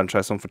en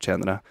franchise som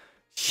fortjener det.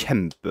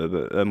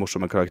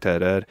 Kjempemorsomme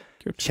karakterer,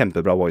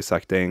 kjempebra voice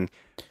acting,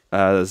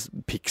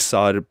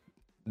 Pixar,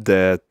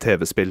 det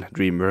TV-spill,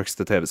 DreamWorks,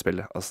 det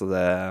TV-spillet, altså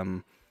det...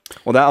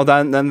 Og det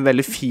en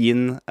veldig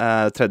fin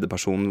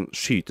tredjeperson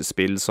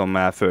skytespill som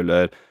jeg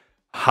føler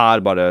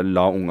her bare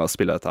la unga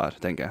spille dette her,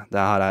 tenker jeg.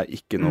 Det her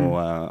ikke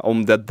noe...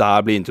 Om det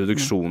der blir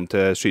introduksjon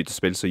til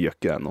skytespill, så gjør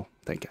ikke det noe,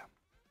 tenker jeg.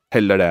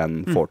 Heller det enn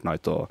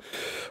Fortnite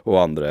og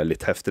andre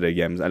litt heftigere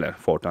games. Eller,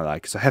 Fortnite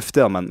ikke så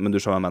heftig, men du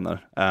skjønner hva jeg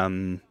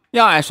mener.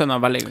 Ja, jeg skjønner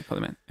veldig godt hva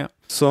du mener. Ja.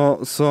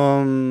 Så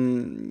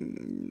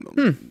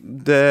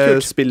det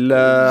kult.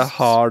 Spillet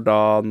har da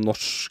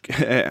norsk...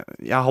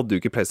 Jeg hadde jo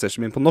ikke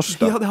PlayStation min på norsk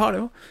da. Ja, det har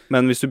det jo.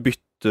 Men hvis du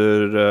bytter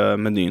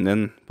menyen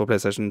din på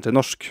PlayStation til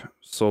norsk,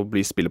 så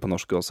blir spillet på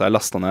norsk også. Jeg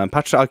lastet ned en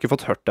patch, jeg har ikke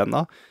fått hørt det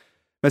enda.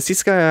 Men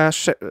sist gang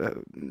jeg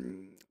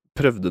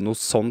prøvde noe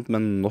sånt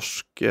med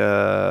norsk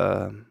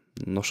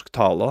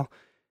tale,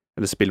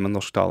 eller spill med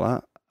norsk tale,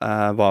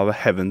 var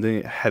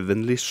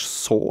Heavenly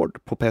Sword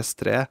på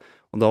PS3,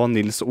 og da var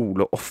Nils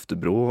Ole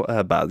Oftebro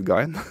bad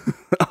guyen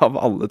av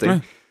alle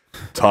ting.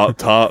 Ta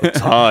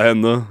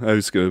henne,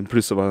 jeg husker,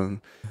 plutselig var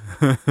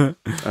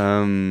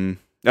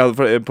ja,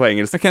 på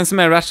engelsk. Hvem som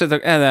Ratchet?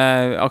 Det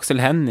Aksel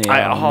Hennie? Nei,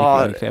 jeg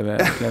har...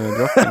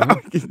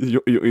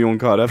 Jon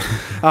Carew.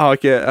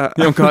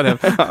 Jon Carew.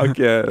 Jeg har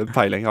ikke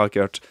peiling, jeg har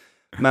ikke hørt.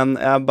 Men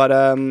jeg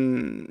bare...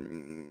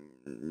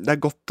 Det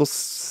godt å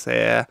se...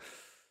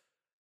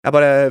 Jeg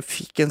bare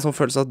fikk en sånn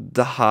følelse at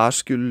det her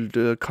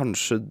skulle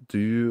kanskje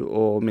du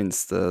og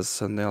minste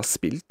sønn ha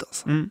spilt,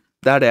 altså.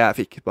 Det det jeg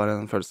fikk, bare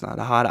den følelsen her.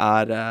 Det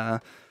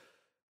her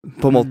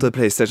på en måte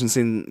PlayStation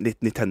sin litt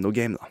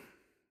Nintendo-game, da.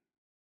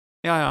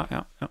 Ja.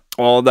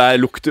 Og det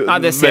lukter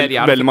Nei,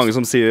 veldig mange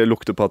som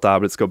lukter på at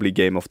det skal bli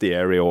Game of the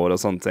Year i år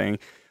og sånne ting.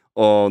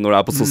 Og når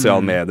det på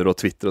sosiale medier og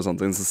Twitter og sånne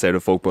ting, så ser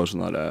du folk bare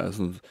sånn der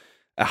sånn,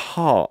 jeg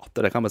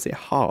hater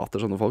jeg hater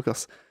sånne folk,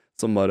 ass.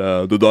 Som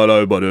bare, det der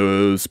jo bare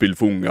spill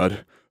for unger.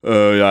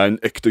 Jeg en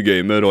ekte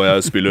gamer, og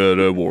jeg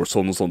spiller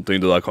Warzone og sånne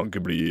ting. Det der kan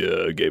ikke bli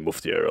Game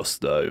of the Year, ass.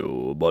 Det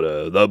jo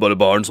bare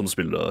barn som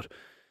spiller der.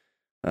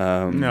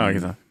 Ja,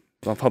 ikke sant.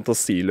 Sånn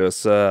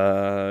fantasiløse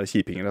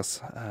kjipinger,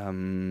 altså.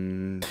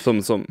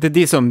 Som Det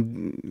de som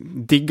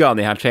digger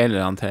de her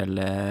trailerne til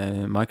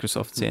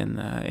Microsoft sin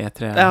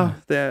E3. Ja,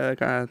 det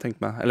kan jeg tenke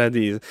meg. Eller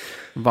de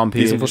som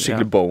får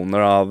skikkelig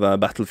boner av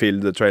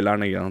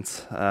Battlefield-traileren, ikke sant?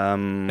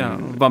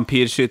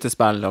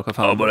 Vampyrskytespill og hva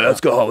faen. Jeg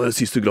skal ha det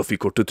siste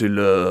grafikkortet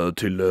til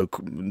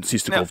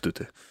siste Call of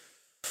Duty.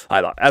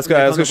 Neida, jeg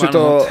skal slutte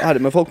å herre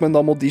med folk, men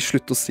da må de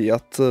slutte å si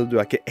at du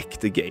ikke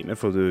ekte gamer,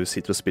 for du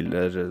sitter og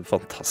spiller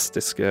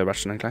fantastiske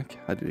Ratchet & Clank.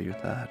 Herregud,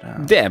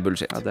 det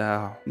bullshit.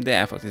 Ja,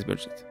 det faktisk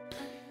bullshit.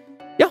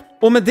 Ja,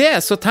 og med det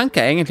så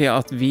tenker jeg egentlig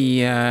at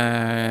vi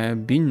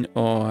begynner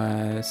å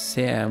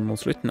se mot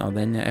slutten av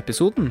denne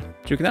episoden.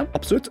 Tror du ikke det?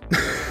 Absolutt.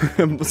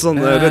 Sånn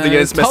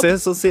redigeringsmessig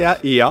så sier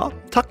jeg ja,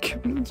 takk.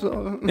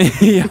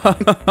 Ja.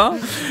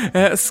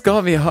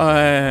 Skal vi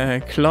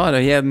klare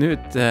å gi den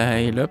ut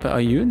i løpet av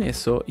juni,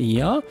 så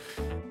ja.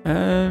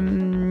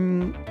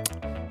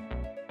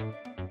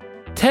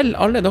 Til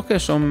alle dere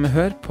som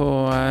hører på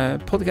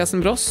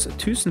podcasten Bross,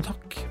 tusen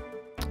takk.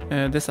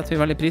 Det setter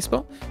vi veldig pris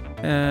på.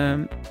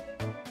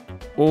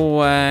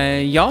 Og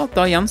ja,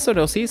 da gjenstår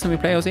det å si som vi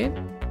pleier å si.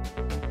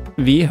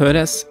 Vi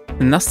høres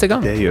neste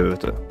gang. Det gjør vi,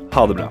 vet du.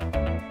 Ha det bra.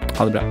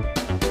 Ha det bra.